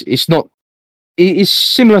it's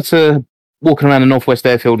similar to walking around the Northwest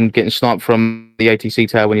Airfield and getting sniped from the ATC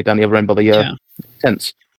tower when you're down the other end by the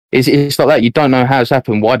tents. It's like that. You don't know how it's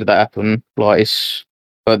happened. Why did that happen? Like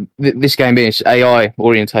but this game is AI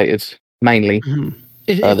orientated mainly. Mm-hmm.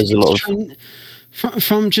 There's a lot of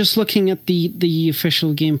from just looking at the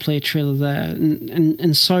official gameplay trailer there,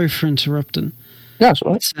 and sorry for interrupting. That's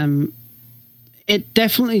all right. It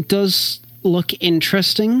definitely does look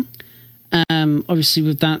interesting. Obviously,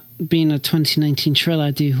 with that being a 2019 trailer,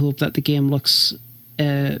 I do hope that the game looks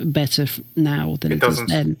better now than it does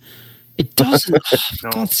then. It doesn't. Oh, for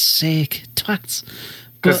God's sake, twats.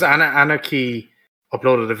 Because Anarchy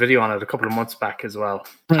uploaded a video on it a couple of months back as well,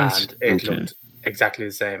 and it looked exactly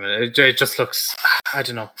the same. And it just looks, I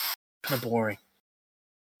don't know, kind of boring.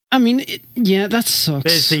 I mean, that sucks.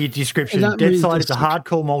 There's the description. Deadside is a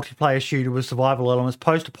hardcore multiplayer shooter with survival elements,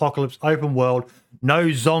 post-apocalypse, open world,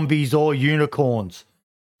 no zombies or unicorns.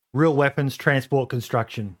 Real weapons, transport,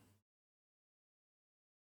 construction.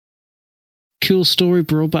 Cool story,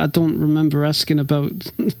 bro, but I don't remember asking about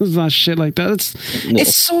that shit like that.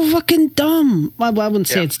 It's so fucking dumb. Well, I wouldn't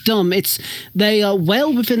say it's dumb. They are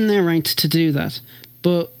well within their right to do that.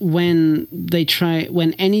 But when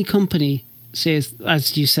any company says,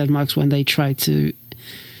 as you said, Max, when they try to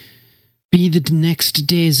be the next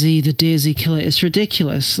DayZ, the DayZ killer, it's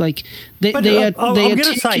ridiculous. Like I'm going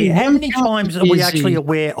to say, how many times are we actually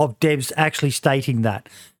aware of devs actually stating that?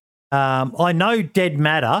 I know Dead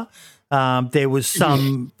Matter. There was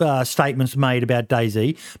some statements made about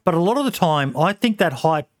DayZ, but a lot of the time, I think that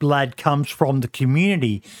hype, lad, comes from the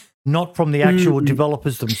community, not from the actual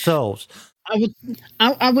developers themselves.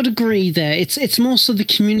 I would agree there. It's more so the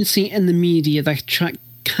community and the media that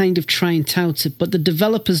kind of try and tout it, but the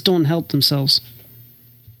developers don't help themselves.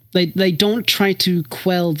 They don't try to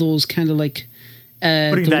quell those kind of like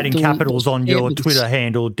putting that in capitals on your Twitter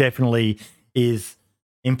handle definitely is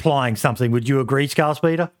implying something. Would you agree,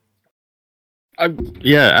 Scarspeeder?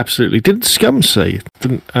 Yeah, absolutely. Didn't Scum say?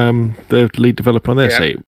 Didn't the lead developer on there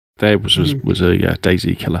say there was a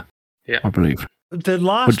DayZ killer? Yeah, I believe. The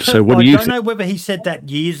last, I don't know whether he said that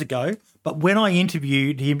years ago, but when I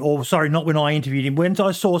interviewed him, or sorry, not when I interviewed him, when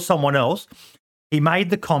I saw someone else, he made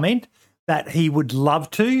the comment that he would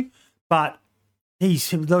love to, but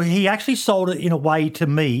he actually sold it in a way to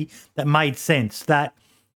me that made sense, that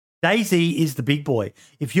DayZ is the big boy.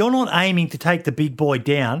 If you're not aiming to take the big boy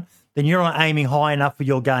down, then you're not aiming high enough for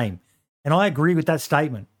your game. And I agree with that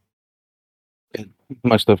statement.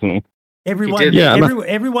 Most definitely.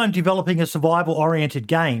 Everyone developing a survival-oriented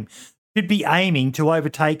game should be aiming to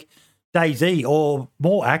overtake DayZ, or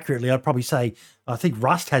more accurately, I'd probably say, I think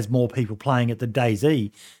Rust has more people playing it than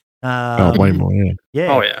DayZ. Way more, yeah.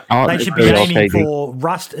 Yeah. Oh, yeah. They should be aiming for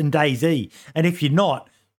Rust and DayZ. And if you're not,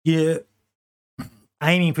 you're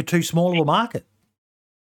aiming for too small of a market.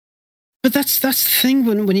 But that's the thing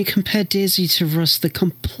when you compare DayZ to Rust, they're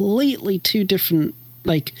completely two different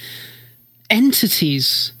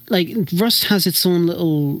entities. Like Rust has its own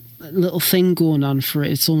little thing going on for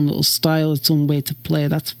it, its own little style, its own way to play.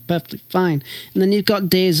 That's perfectly fine. And then you've got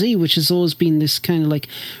DayZ, which has always been this kind of like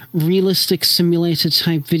realistic simulator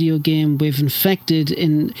type video game with Infected.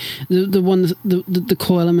 And the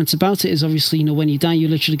core elements about it is obviously, when you die, you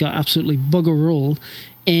literally got absolutely bugger all.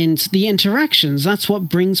 And the interactions, that's what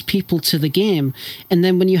brings people to the game. And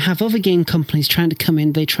then when you have other game companies trying to come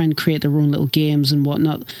in, they try and create their own little games and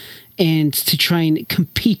whatnot, and to try and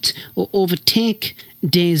compete or overtake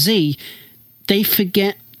DayZ, they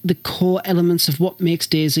forget the core elements of what makes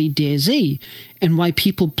DayZ DayZ, and why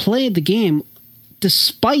people play the game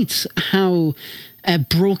despite how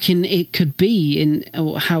broken it could be,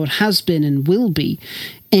 or how it has been and will be.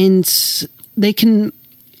 And they can,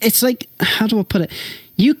 it's like, how do I put it?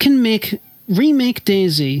 You can remake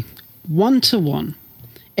DayZ 1-to-1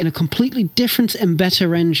 in a completely different and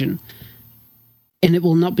better engine, and it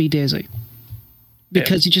will not be DayZ,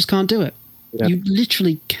 because you just can't do it. Yeah. You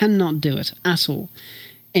literally cannot do it at all.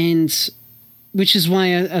 And which is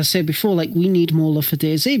why I said before, we need more love for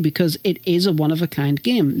DayZ, because it is a one-of-a-kind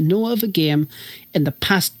game. No other game in the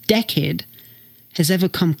past decade has ever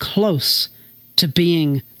come close to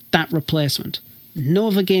being that replacement. No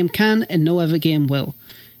other game can, and no other game will.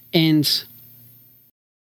 And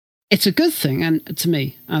it's a good thing, and to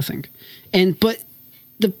me, I think. But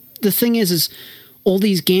the thing is all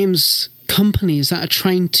these games companies that are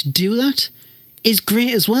trying to do that is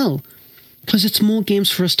great as well, because it's more games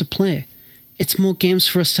for us to play. It's more games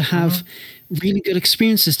for us to have really good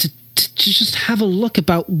experiences, to just have a look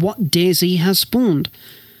about what DayZ has spawned,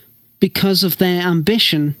 because of their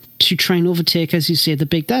ambition to try and overtake, as you say, the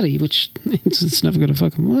Big Daddy, which it's never going to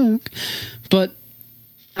fucking work. But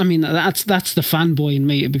I mean, that's the fanboy in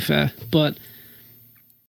me, to be fair. But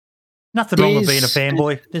nothing wrong with being a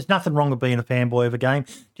fanboy. There's nothing wrong with being a fanboy of a game.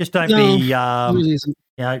 Just don't be really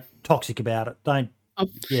toxic about it. Don't.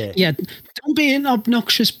 Don't be an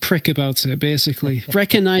obnoxious prick about it, basically.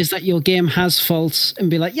 Recognize that your game has faults and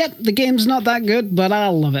be like, yep, the game's not that good, but I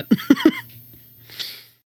love it.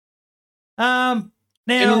 Now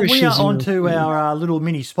we are on to our little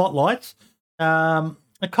mini spotlights. A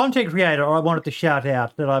content creator I wanted to shout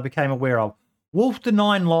out that I became aware of, Wolf the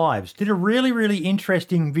 9 Lives, did a really, really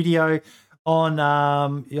interesting video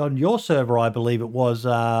on your server, I believe it was,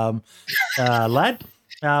 Lad,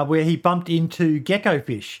 where he bumped into Gecko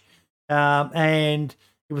Fish. And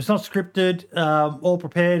it was not scripted, all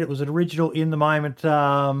prepared. It was an original in the moment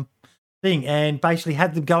thing, and basically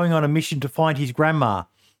had them going on a mission to find his grandma.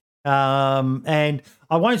 And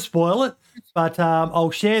I won't spoil it, but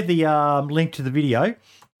I'll share the link to the video.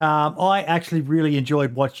 I actually really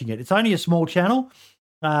enjoyed watching it. It's only a small channel,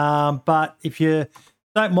 but if you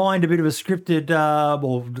don't mind a bit of a scripted,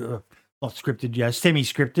 or not scripted,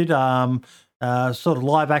 semi-scripted, sort of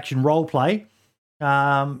live action role play,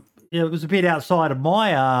 it was a bit outside of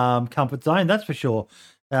my comfort zone, that's for sure,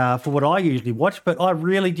 for what I usually watch, but I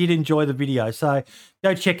really did enjoy the video. So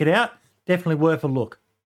go check it out. Definitely worth a look.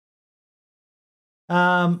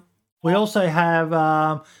 We also have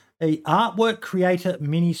a artwork creator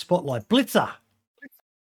mini spotlight. Blitzer.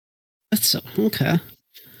 Okay.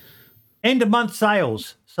 End of month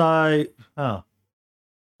sales. So, I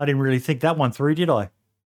didn't really think that one through, did I?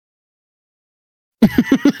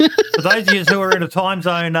 For those of you who are in a time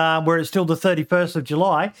zone where it's still the 31st of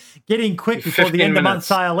July, get in quick before the end of month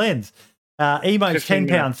sale ends. Emotes,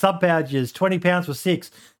 £10. Sub badges, £20 for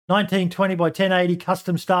 6. 1920 by 1080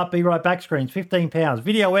 custom start be right back screens, £15.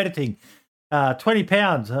 Video editing,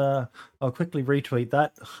 £20. I'll quickly retweet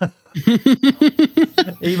that.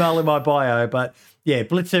 Email in my bio. But yeah,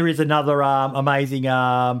 Blitzer is another amazing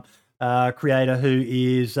creator who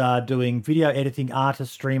is doing video editing,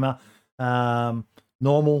 artist, streamer,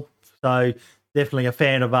 normal. So definitely a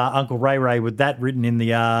fan of Uncle Ray Ray with that written in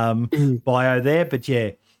the bio there. But yeah,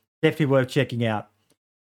 definitely worth checking out.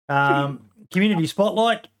 Community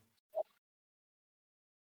Spotlight.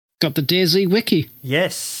 Got the DayZ wiki.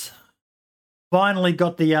 Yes. Finally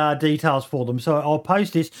got the details for them. So I'll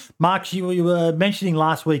post this. Mark, you were mentioning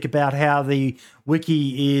last week about how the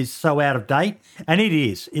wiki is so out of date, and it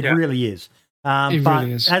is. It really is. But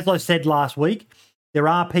really is. As I said last week, there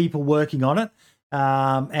are people working on it,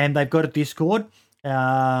 and they've got a Discord.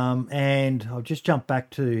 And I'll just jump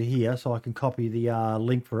back to here so I can copy the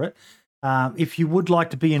link for it. If you would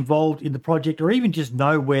like to be involved in the project or even just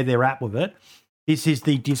know where they're at with it, this is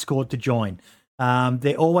the Discord to join.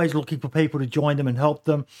 They're always looking for people to join them and help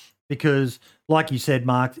them because, like you said,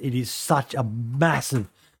 Mark, it is such a massive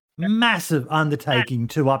undertaking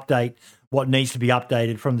to update what needs to be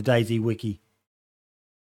updated from the DayZ wiki.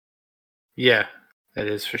 Yeah, it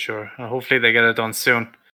is for sure. And hopefully they get it done soon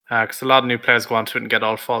because a lot of new players go onto it and get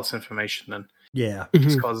all false information and it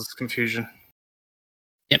just causes confusion.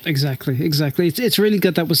 Yep, exactly. It's really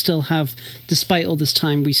good that we still have, despite all this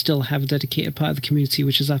time, we still have a dedicated part of the community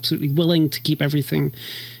which is absolutely willing to keep everything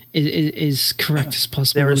is correct as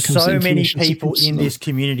possible. There are so many people in this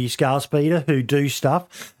community, Scalespeeder, who do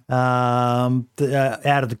stuff out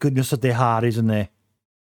of the goodness of their heart, isn't there?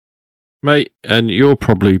 Mate, and you're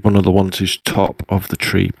probably one of the ones who's top of the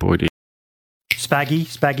tree, Boydie.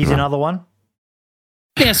 Spaggy's another one.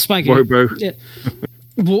 Yeah, Spaggy. Wobo. Yeah.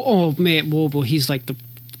 Oh, mate, Wobo, he's like the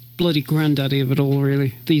bloody granddaddy of it all,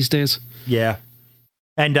 really, these days. Yeah.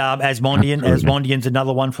 And Asmondian's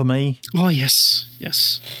another one for me. Oh, yes.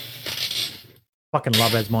 Fucking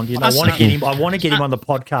love Asmondian. I want to get him on the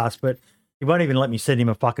podcast, but he won't even let me send him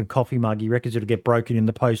a fucking coffee mug. He reckons it'll get broken in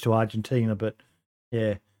the post to Argentina, but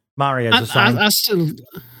yeah. Mario's the same.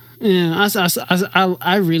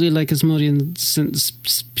 I really like Asmodian since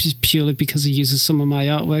purely because he uses some of my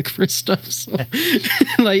artwork for his stuff. So,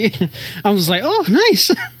 I was like, oh,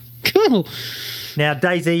 nice, cool. Now,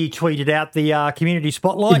 DayZ tweeted out the community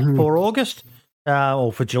spotlight for August,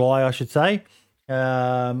 or for July, I should say. What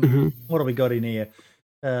have we got in here?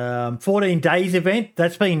 14 days event.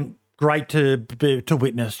 That's been great to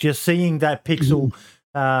witness. Just seeing that pixel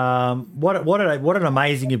What an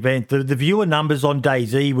amazing event. The viewer numbers on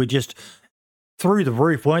DayZ were just through the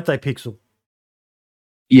roof, weren't they, Pixel?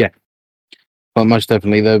 Yeah. Well, most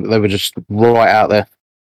definitely. They were just right out there.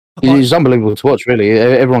 It was unbelievable to watch, really.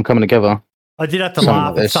 Everyone coming together. I did have to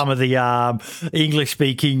laugh at some of the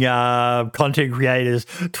English-speaking content creators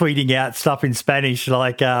tweeting out stuff in Spanish,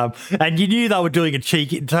 like, and you knew they were doing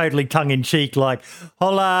it totally tongue-in-cheek, like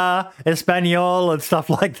 "Hola, Espanol" and stuff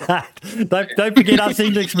like that. Don't forget us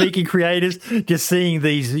English-speaking creators just seeing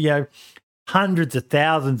these, hundreds of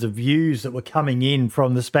thousands of views that were coming in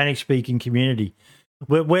from the Spanish-speaking community.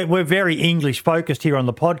 We're very English focused here on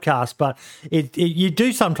the podcast, but you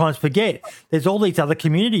do sometimes forget there's all these other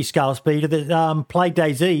communities, Scale Speeder, that play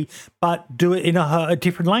DayZ but do it in a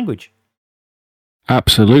different language.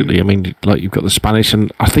 Absolutely. I mean, like, you've got the Spanish,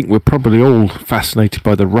 and I think we're probably all fascinated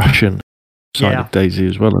by the Russian side of DayZ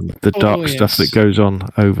as well, and the dark stuff that goes on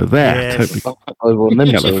over there. Yes.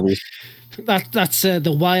 Totally. That's the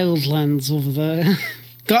wildlands over there.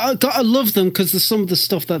 Gotta love them, because some of the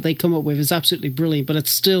stuff that they come up with is absolutely brilliant, but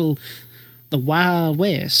it's still the Wild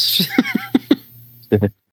West. We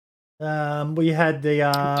had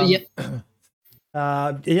the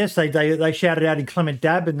yes, they shouted out Inclement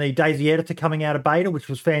Dab and the DayZ editor coming out of beta, which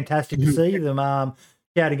was fantastic to see them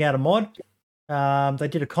shouting out a mod. They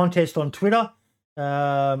did a contest on Twitter,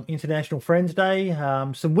 International Friends Day.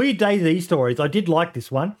 Some weird DayZ stories. I did like this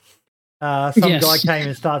one. Guy came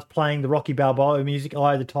and starts playing the Rocky Balboa music,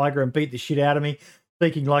 Eye of the Tiger, and beat the shit out of me.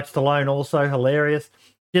 Speaking like Stallone, also hilarious.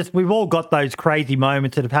 Just, we've all got those crazy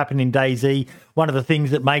moments that have happened in DayZ. One of the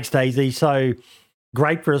things that makes DayZ so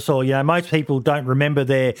great for us all, most people don't remember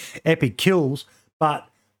their epic kills, but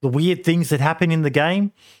the weird things that happen in the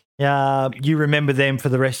game, you remember them for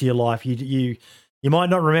the rest of your life. You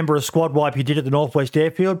might not remember a squad wipe you did at the Northwest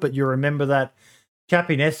Airfield, but you remember that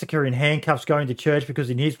chap in Essica in handcuffs going to church because,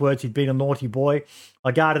 in his words, he'd been a naughty boy.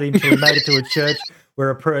 I guarded him till he made it to a church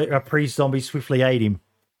where a priest zombie swiftly ate him.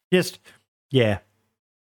 Just, yeah.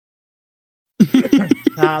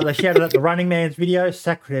 They shouted out the Running Man's video,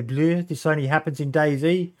 Sacre Bleu. This only happens in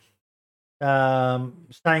DayZ.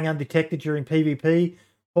 Staying undetected during PvP.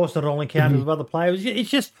 Of course, not all encounters with other players. It's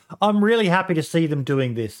just, I'm really happy to see them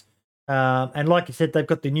doing this. And like you said, they've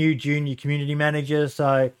got the new junior community manager,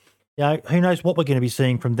 so who knows what we're going to be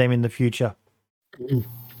seeing from them in the future.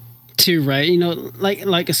 Too right.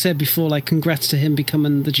 Like I said before, congrats to him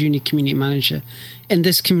becoming the junior community manager. And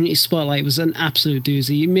this community spotlight was an absolute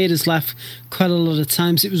doozy. He made us laugh quite a lot of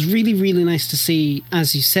times. It was really, really nice to see,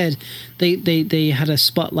 as you said, they had a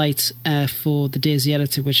spotlight for the DayZ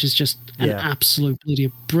editor, which is just an absolute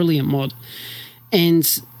brilliant mod. And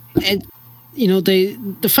the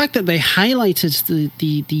fact that they highlighted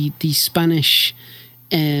the Spanish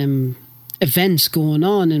events going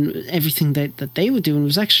on and everything that they were doing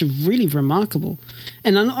was actually really remarkable.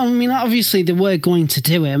 And I mean, obviously they were going to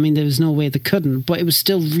do it. I mean, there was no way they couldn't, but it was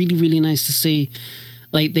still really, really nice to see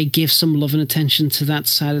they give some love and attention to that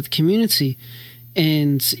side of the community.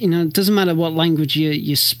 And, it doesn't matter what language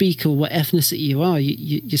you speak or what ethnicity you are,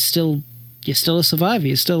 you're still a survivor.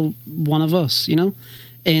 You're still one of us,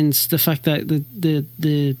 And the fact that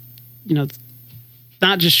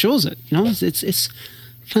that just shows it, it's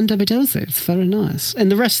Fandabidosa. It's very nice. And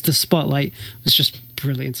the rest of the spotlight was just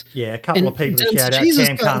brilliant. Yeah, a couple of people to shout out.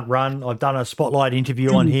 Cam Can't Run. I've done a spotlight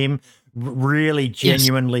interview on him. Really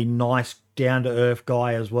genuinely nice, down-to-earth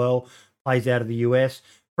guy as well. Plays out of the US.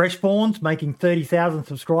 Freshborns making 30,000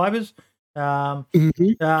 subscribers. I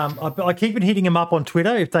keep hitting him up on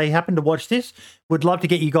Twitter. If they happen to watch this, would love to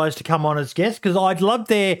get you guys to come on as guests, because I'd love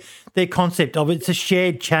their concept of it's a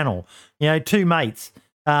shared channel. Two mates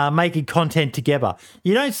making content together.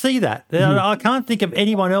 You don't see that. I can't think of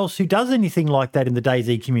anyone else who does anything like that in the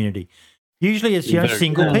DayZ community. Usually it's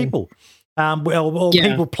single people,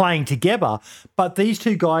 people playing together. But these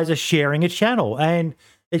two guys are sharing a channel, and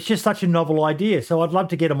it's just such a novel idea. So I'd love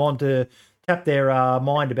to get them on to tap their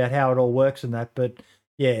mind about how it all works and that. But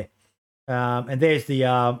yeah. And there's the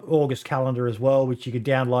August calendar as well, which you can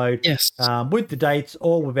download with the dates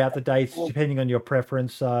or without the dates, depending on your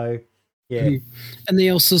preference. So, yeah. And they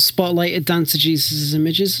also spotlighted Dancer Jesus'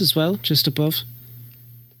 images as well, just above.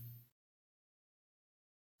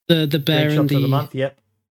 The bear and the... of the month, yep.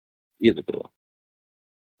 Yeah, the bear.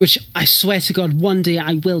 Which I swear to God, one day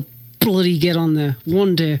I will bloody get on there.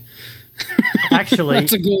 One day. Actually,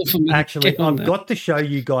 that's a goal for me. Actually, I've got to show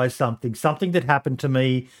you guys something that happened to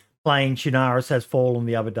me playing Chernarus Has Fallen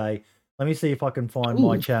the other day. Let me see if I can find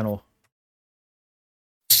my channel.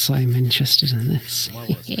 So I'm interested in this.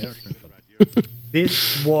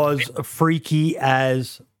 This was freaky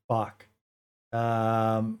as fuck.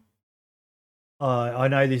 I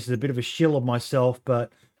know this is a bit of a shill of myself,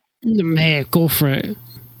 but Man, go for it.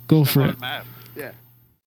 Go for it. Yeah.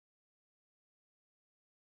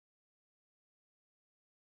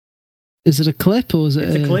 Is it a clip or is it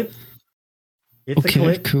it's a clip. It's Okay,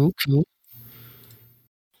 a clip. cool.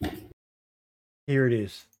 Here it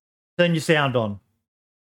is. Turn your sound on.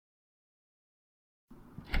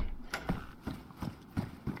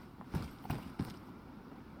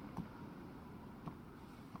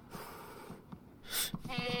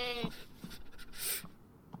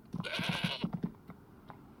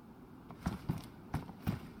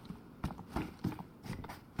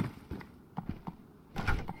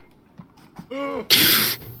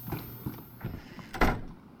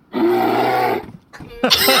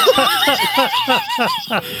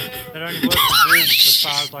 That only works for wolves, as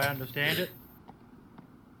far as I understand it.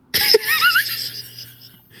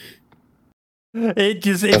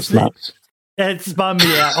 It spun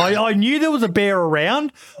me out. I knew there was a bear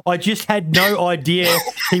around. I just had no idea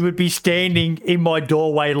he would be standing in my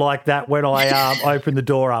doorway like that when I opened the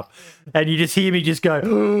door up. And you just hear me just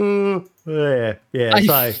go, yeah.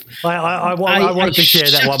 So I wanted to share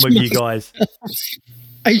that one with you guys.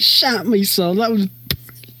 I shat myself. That was.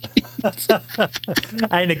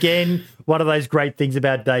 And again, one of those great things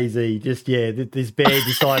about DayZ, just this bear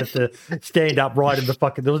decided to stand up right in the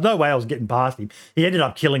fucking. There was no way I was getting past him. He ended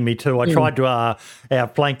up killing me too. I tried to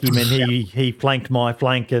outflank him, and he flanked my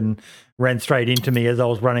flank and ran straight into me as I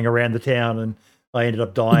was running around the town, and I ended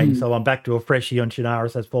up dying. So I'm back to a freshie on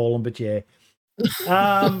Chernarus Has Fallen, but yeah.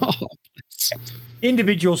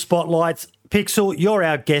 Individual spotlights. Pixel, you're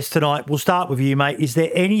our guest tonight. We'll start with you, mate. Is there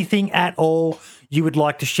anything at all you would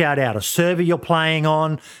like to shout out? A server you're playing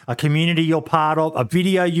on, a community you're part of, a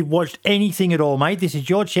video you've watched, anything at all, mate? This is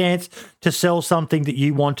your chance to sell something that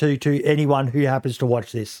you want to anyone who happens to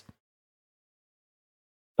watch this.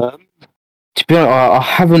 To be honest, I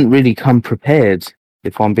haven't really come prepared,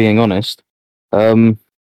 if I'm being honest.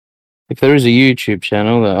 If there is a YouTube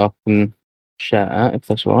channel that I can shout out, if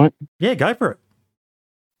that's all right. Yeah, go for it.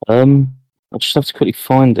 I'll just have to quickly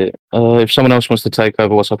find it. If someone else wants to take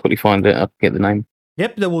over once I quickly find it, I'll get the name.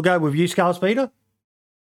 Yep, then we'll go with you, Skullspeeder.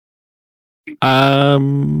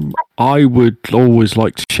 I would always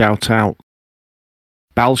like to shout out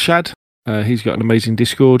Balshad. He's got an amazing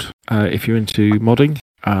Discord if you're into modding,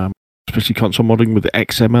 especially console modding with the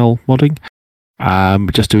XML modding.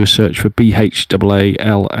 Just do a search for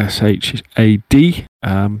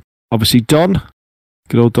BHAALSHAD. Obviously, Don,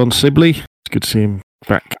 good old Don Sibley. It's good to see him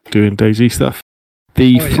back doing DayZ stuff.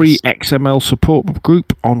 The free XML support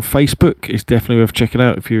group on Facebook is definitely worth checking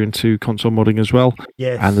out if you're into console modding as well.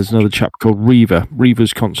 Yes. And there's another chap called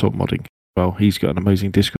Reaver's console modding. Well, he's got an amazing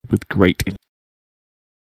Discord with great.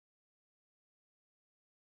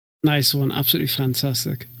 Nice one. Absolutely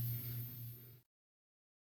fantastic.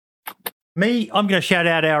 Me, I'm going to shout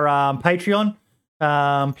out our Patreon.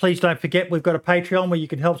 Please don't forget, we've got a Patreon where you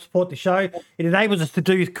can help support the show. It enables us to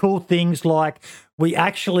do cool things like we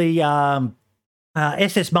actually,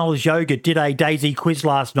 SS Muller's Yogurt did a DayZ quiz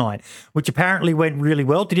last night, which apparently went really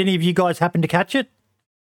well. Did any of you guys happen to catch it?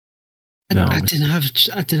 No. I didn't have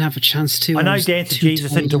a chance to. I know Dancer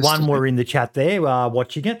Jesus and Dewan were in the chat there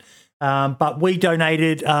watching it. But we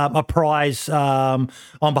donated a prize on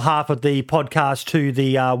behalf of the podcast to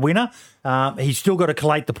the winner. He's still got to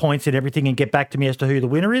collate the points and everything and get back to me as to who the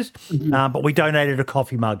winner is. But we donated a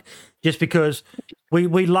coffee mug just because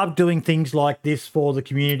we love doing things like this for the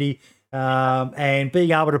community and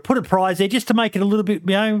being able to put a prize there just to make it a little bit,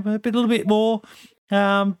 a little bit more.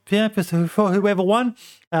 For whoever won.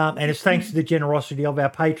 And it's thanks to the generosity of our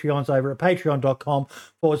Patreons over at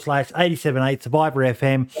patreon.com/878 Survivor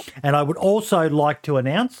FM. And I would also like to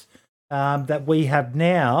announce that we have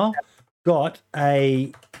now got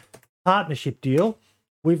a partnership deal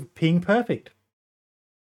with Ping Perfect.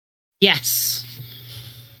 Yes.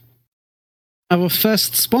 Our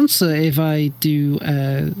first sponsor, if I'm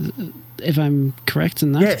correct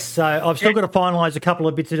in that. Yes, so I've still got to finalise a couple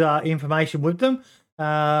of bits of information with them.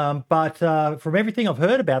 But from everything I've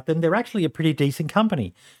heard about them, they're actually a pretty decent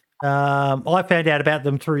company. I found out about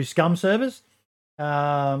them through Scum Servers.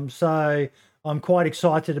 So I'm quite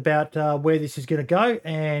excited about where this is going to go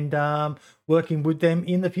and working with them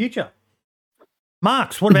in the future.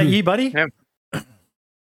 Marks, what about you, buddy? Yeah.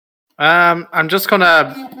 I'm just going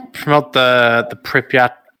to promote the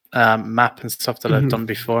Pripyat map and stuff that I've done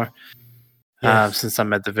before. Yes. Since I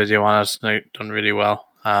made the video on it, it's done really well.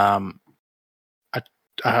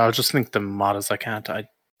 I'll just link the mod as I can't. I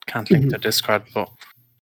can't link the Discord, but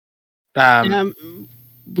how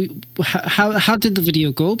did the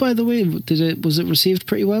video go? By the way, was it received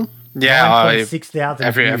pretty well? Yeah, 6,000.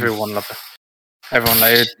 everyone loved it. Everyone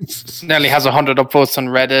like nearly has 100 upvotes on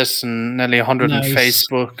Reddit and nearly 100 Nice. on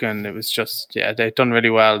Facebook, and it was just they've done really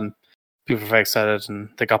well, and people were very excited, and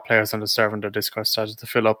they got players on the server, and their Discord started to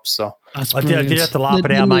fill up. So That's I did have to laugh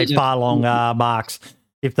at our mate Farlong Marks.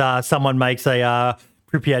 If someone makes a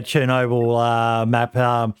Pripyat Chernobyl map,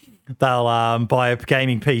 they'll buy a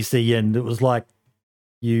gaming PC, and it was like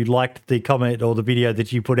you liked the comment or the video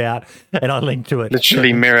that you put out, and I linked to it.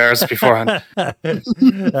 literally mirrors beforehand.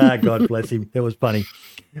 God bless him. It was funny.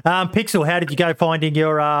 Pixel, how did you go finding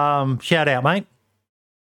your shout out, mate?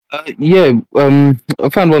 I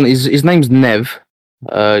found one. His name's Nev.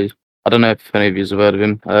 I don't know if any of you have heard of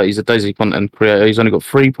him. He's a DayZ content creator. He's only got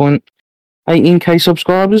 3.18k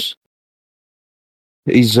subscribers.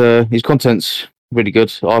 His content's really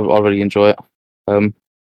good. I really enjoy it.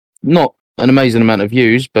 Not an amazing amount of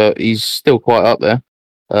views, but he's still quite up there.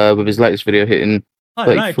 With his latest video hitting, I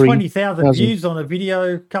don't know, 20,000 33,000 views on a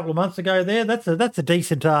video a couple of months ago. That's a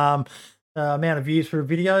decent amount of views for a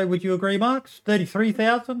video. Would you agree, Marks?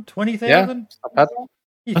 33,000, 20,000. Not bad.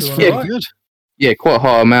 That's doing very all right. good. Yeah, quite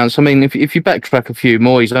high amounts. I mean, if you backtrack a few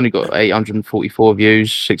more, he's only got 844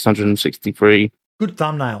 views, 663. Good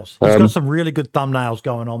thumbnails. He's got some really good thumbnails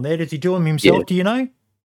going on there. Does he do them himself? Yeah. Do you know?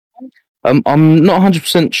 I'm not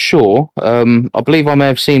 100% sure. I believe I may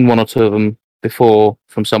have seen one or two of them before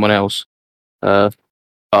from someone else. But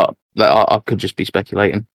I could just be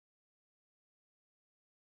speculating.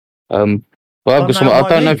 But I've got some. I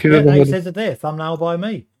don't know if you've ever He heard. says it there. Thumbnail by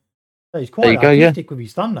me. So he's There quite you go, yeah. artistic with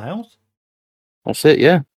his thumbnails. That's it.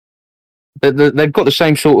 Yeah, they've got the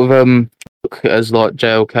same sort of look as like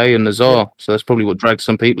JLK and Nazar, so that's probably what drags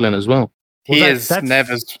some people in as well. Nev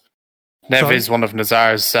Sorry? is one of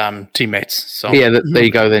Nazar's teammates. So Yeah, there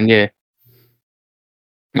you go then. Yeah.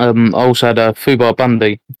 I also had Fubar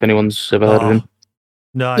Bundy. If anyone's ever heard of him.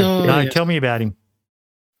 No, Oh, no. yeah. Tell me about him.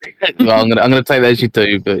 Well, I'm gonna take that as you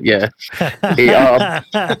do, but yeah,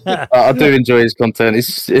 I do enjoy his content.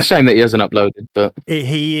 It's a shame that he hasn't uploaded, but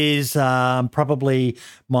He is probably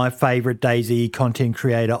my favorite DayZ content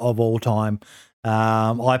creator of all time.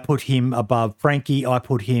 I put him above Frankie. I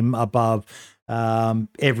put him above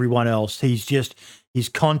everyone else. His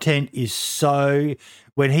content is so.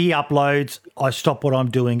 When he uploads, I stop what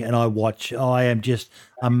I'm doing and I watch. I am just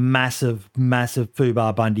a massive, massive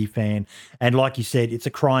Fubar Bundy fan. And like you said, it's a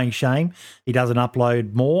crying shame he doesn't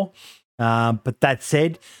upload more. But that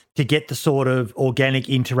said, to get the sort of organic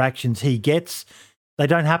interactions he gets, they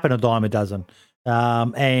don't happen a dime a dozen.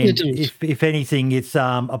 And if anything, it's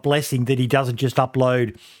a blessing that he doesn't just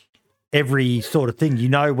upload every sort of thing. You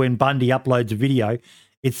know, when Bundy uploads a video,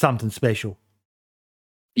 it's something special.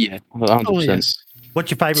 yeah, 100%. Oh, yes.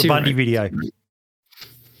 What's your favourite Too Bundy right. video?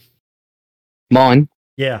 Mine.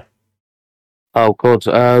 Yeah. Oh God.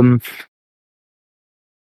 I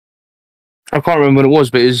can't remember what it was,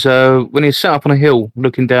 but it was when he sat up on a hill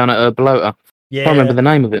looking down at a Balota. Yeah. I can't remember the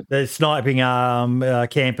name of it. The sniping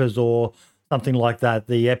campers or something like that.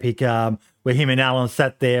 The epic where him and Alan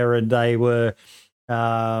sat there and they were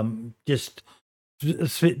just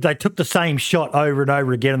they took the same shot over and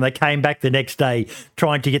over again, and they came back the next day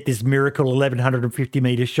trying to get this miracle 1150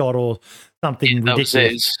 meter shot or something That was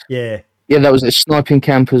ridiculous. it. Yeah. Yeah, that was it. Sniping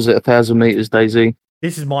campers at 1,000 meters, DayZ.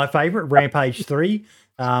 This is my favourite, Rampage 3,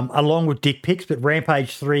 along with Dick Pics, but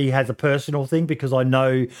Rampage 3 has a personal thing because I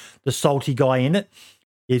know the salty guy in it.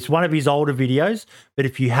 It's one of his older videos, but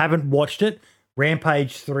if you haven't watched it,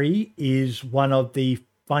 Rampage 3 is one of the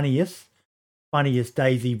funniest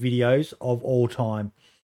DayZ videos of all time.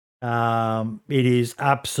 It is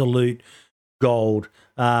absolute gold.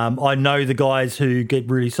 I know the guys who get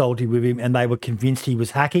really salty with him and they were convinced he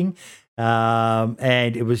was hacking.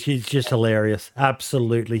 And it's just hilarious.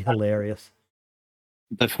 Absolutely hilarious.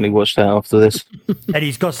 Definitely watch that after this. And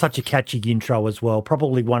he's got such a catchy intro as well.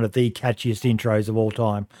 Probably one of the catchiest intros of all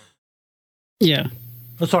time. Yeah.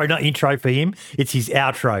 Oh, sorry, not intro for him. It's his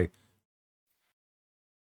outro.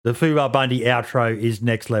 The Fubar Bundy outro is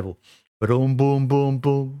next level. Boom, boom, boom,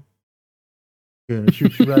 boom. Gonna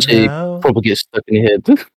shoot you right It now. probably gets stuck in your head.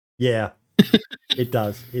 Yeah, it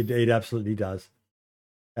does. It absolutely does.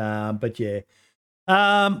 But yeah.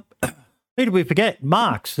 Who did we forget?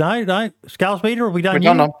 Marks. No. Scalespeeder, have we done we you?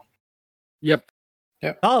 don't know. Yep.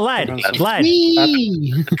 Oh, lad.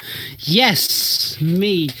 Me. Yes,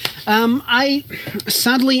 me. I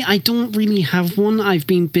sadly I don't really have one. I've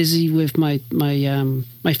been busy with my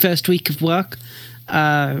first week of work.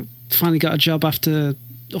 Finally got a job after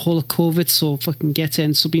the whole of COVID, so fucking get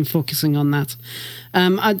in. So been focusing on that.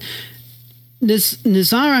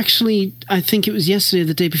 Nizar actually, I think it was yesterday or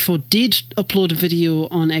the day before, did upload a video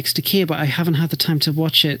on X2K, but I haven't had the time to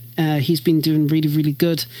watch it. He's been doing really, really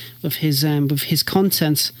good with his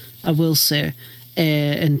content, I will say.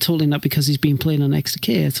 And totally not because he's been playing on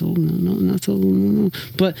X2K at all. No, not at all. No.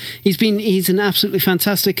 But he's an absolutely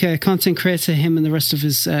fantastic content creator. Him and the rest of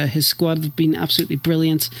his squad have been absolutely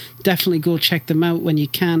brilliant. Definitely go check them out when you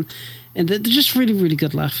can. And they're just really, really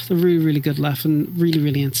good laugh. They're really, really good laugh and really,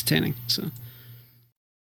 really entertaining. So.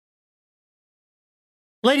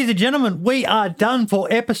 Ladies and gentlemen, we are done for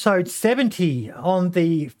episode 70 on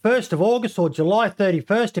the 1st of August or July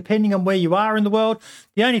 31st, depending on where you are in the world.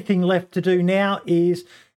 The only thing left to do now is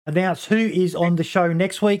announce who is on the show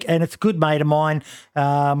next week, and it's a good mate of mine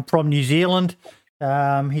from New Zealand.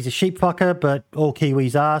 He's a sheep fucker, but all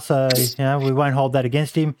Kiwis are, so we won't hold that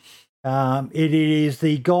against him. It is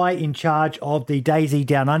the guy in charge of the DayZ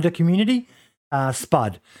Down Under community,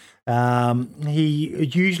 Spud. He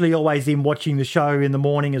usually always in watching the show in the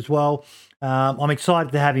morning as well. I'm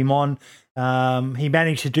excited to have him on. He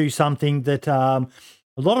managed to do something that a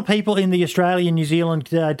lot of people in the Australian, New Zealand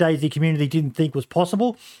DayZ community didn't think was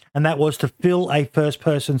possible, and that was to fill a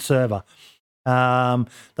first-person server.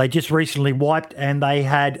 They just recently wiped, and they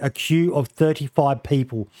had a queue of 35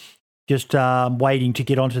 people just waiting to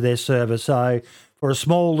get onto their server. So for a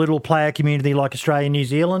small little player community like Australia and New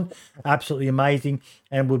Zealand, absolutely amazing.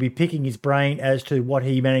 And we'll be picking his brain as to what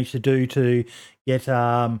he managed to do to get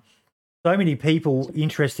so many people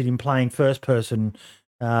interested in playing first-person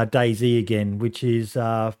DayZ again, which is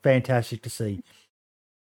fantastic to see.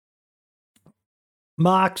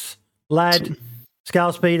 Marks, Lad,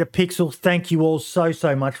 Scalespeeder, Pixel, thank you all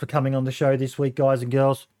so much for coming on the show this week, guys and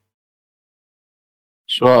girls.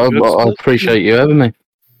 Sure, I appreciate you having me.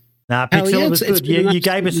 Nah, Pixel, it was good. You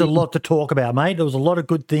gave us a lot to talk about, mate. There was a lot of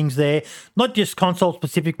good things there, not just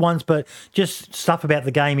console-specific ones, but just stuff about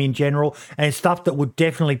the game in general, and stuff that would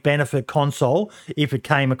definitely benefit console if it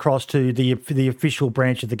came across to the official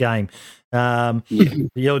branch of the game.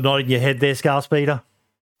 You're nodding your head there, Scalespeeder.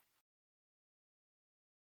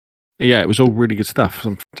 Yeah, it was all really good stuff.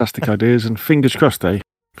 Some fantastic ideas, and fingers crossed, eh?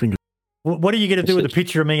 What are you going to do with the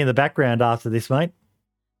picture of me in the background after this, mate?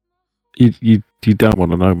 You don't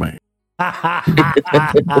want to know, mate.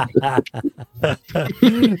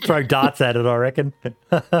 Throw darts at it, I reckon.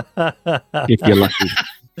 If you're lucky.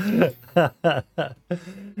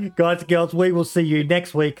 Guys and girls, we will see you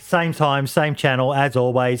next week, same time, same channel, as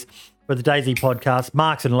always, for the DayZ podcast.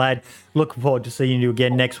 Marks and Lad, looking forward to seeing you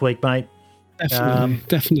again next week, mate.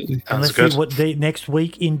 Definitely. And let's see what the next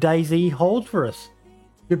week in DayZ holds for us.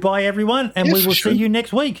 Goodbye, everyone, and we will see you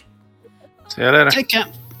next week. See you later. Take care.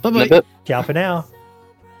 Bye-bye. Ciao for now.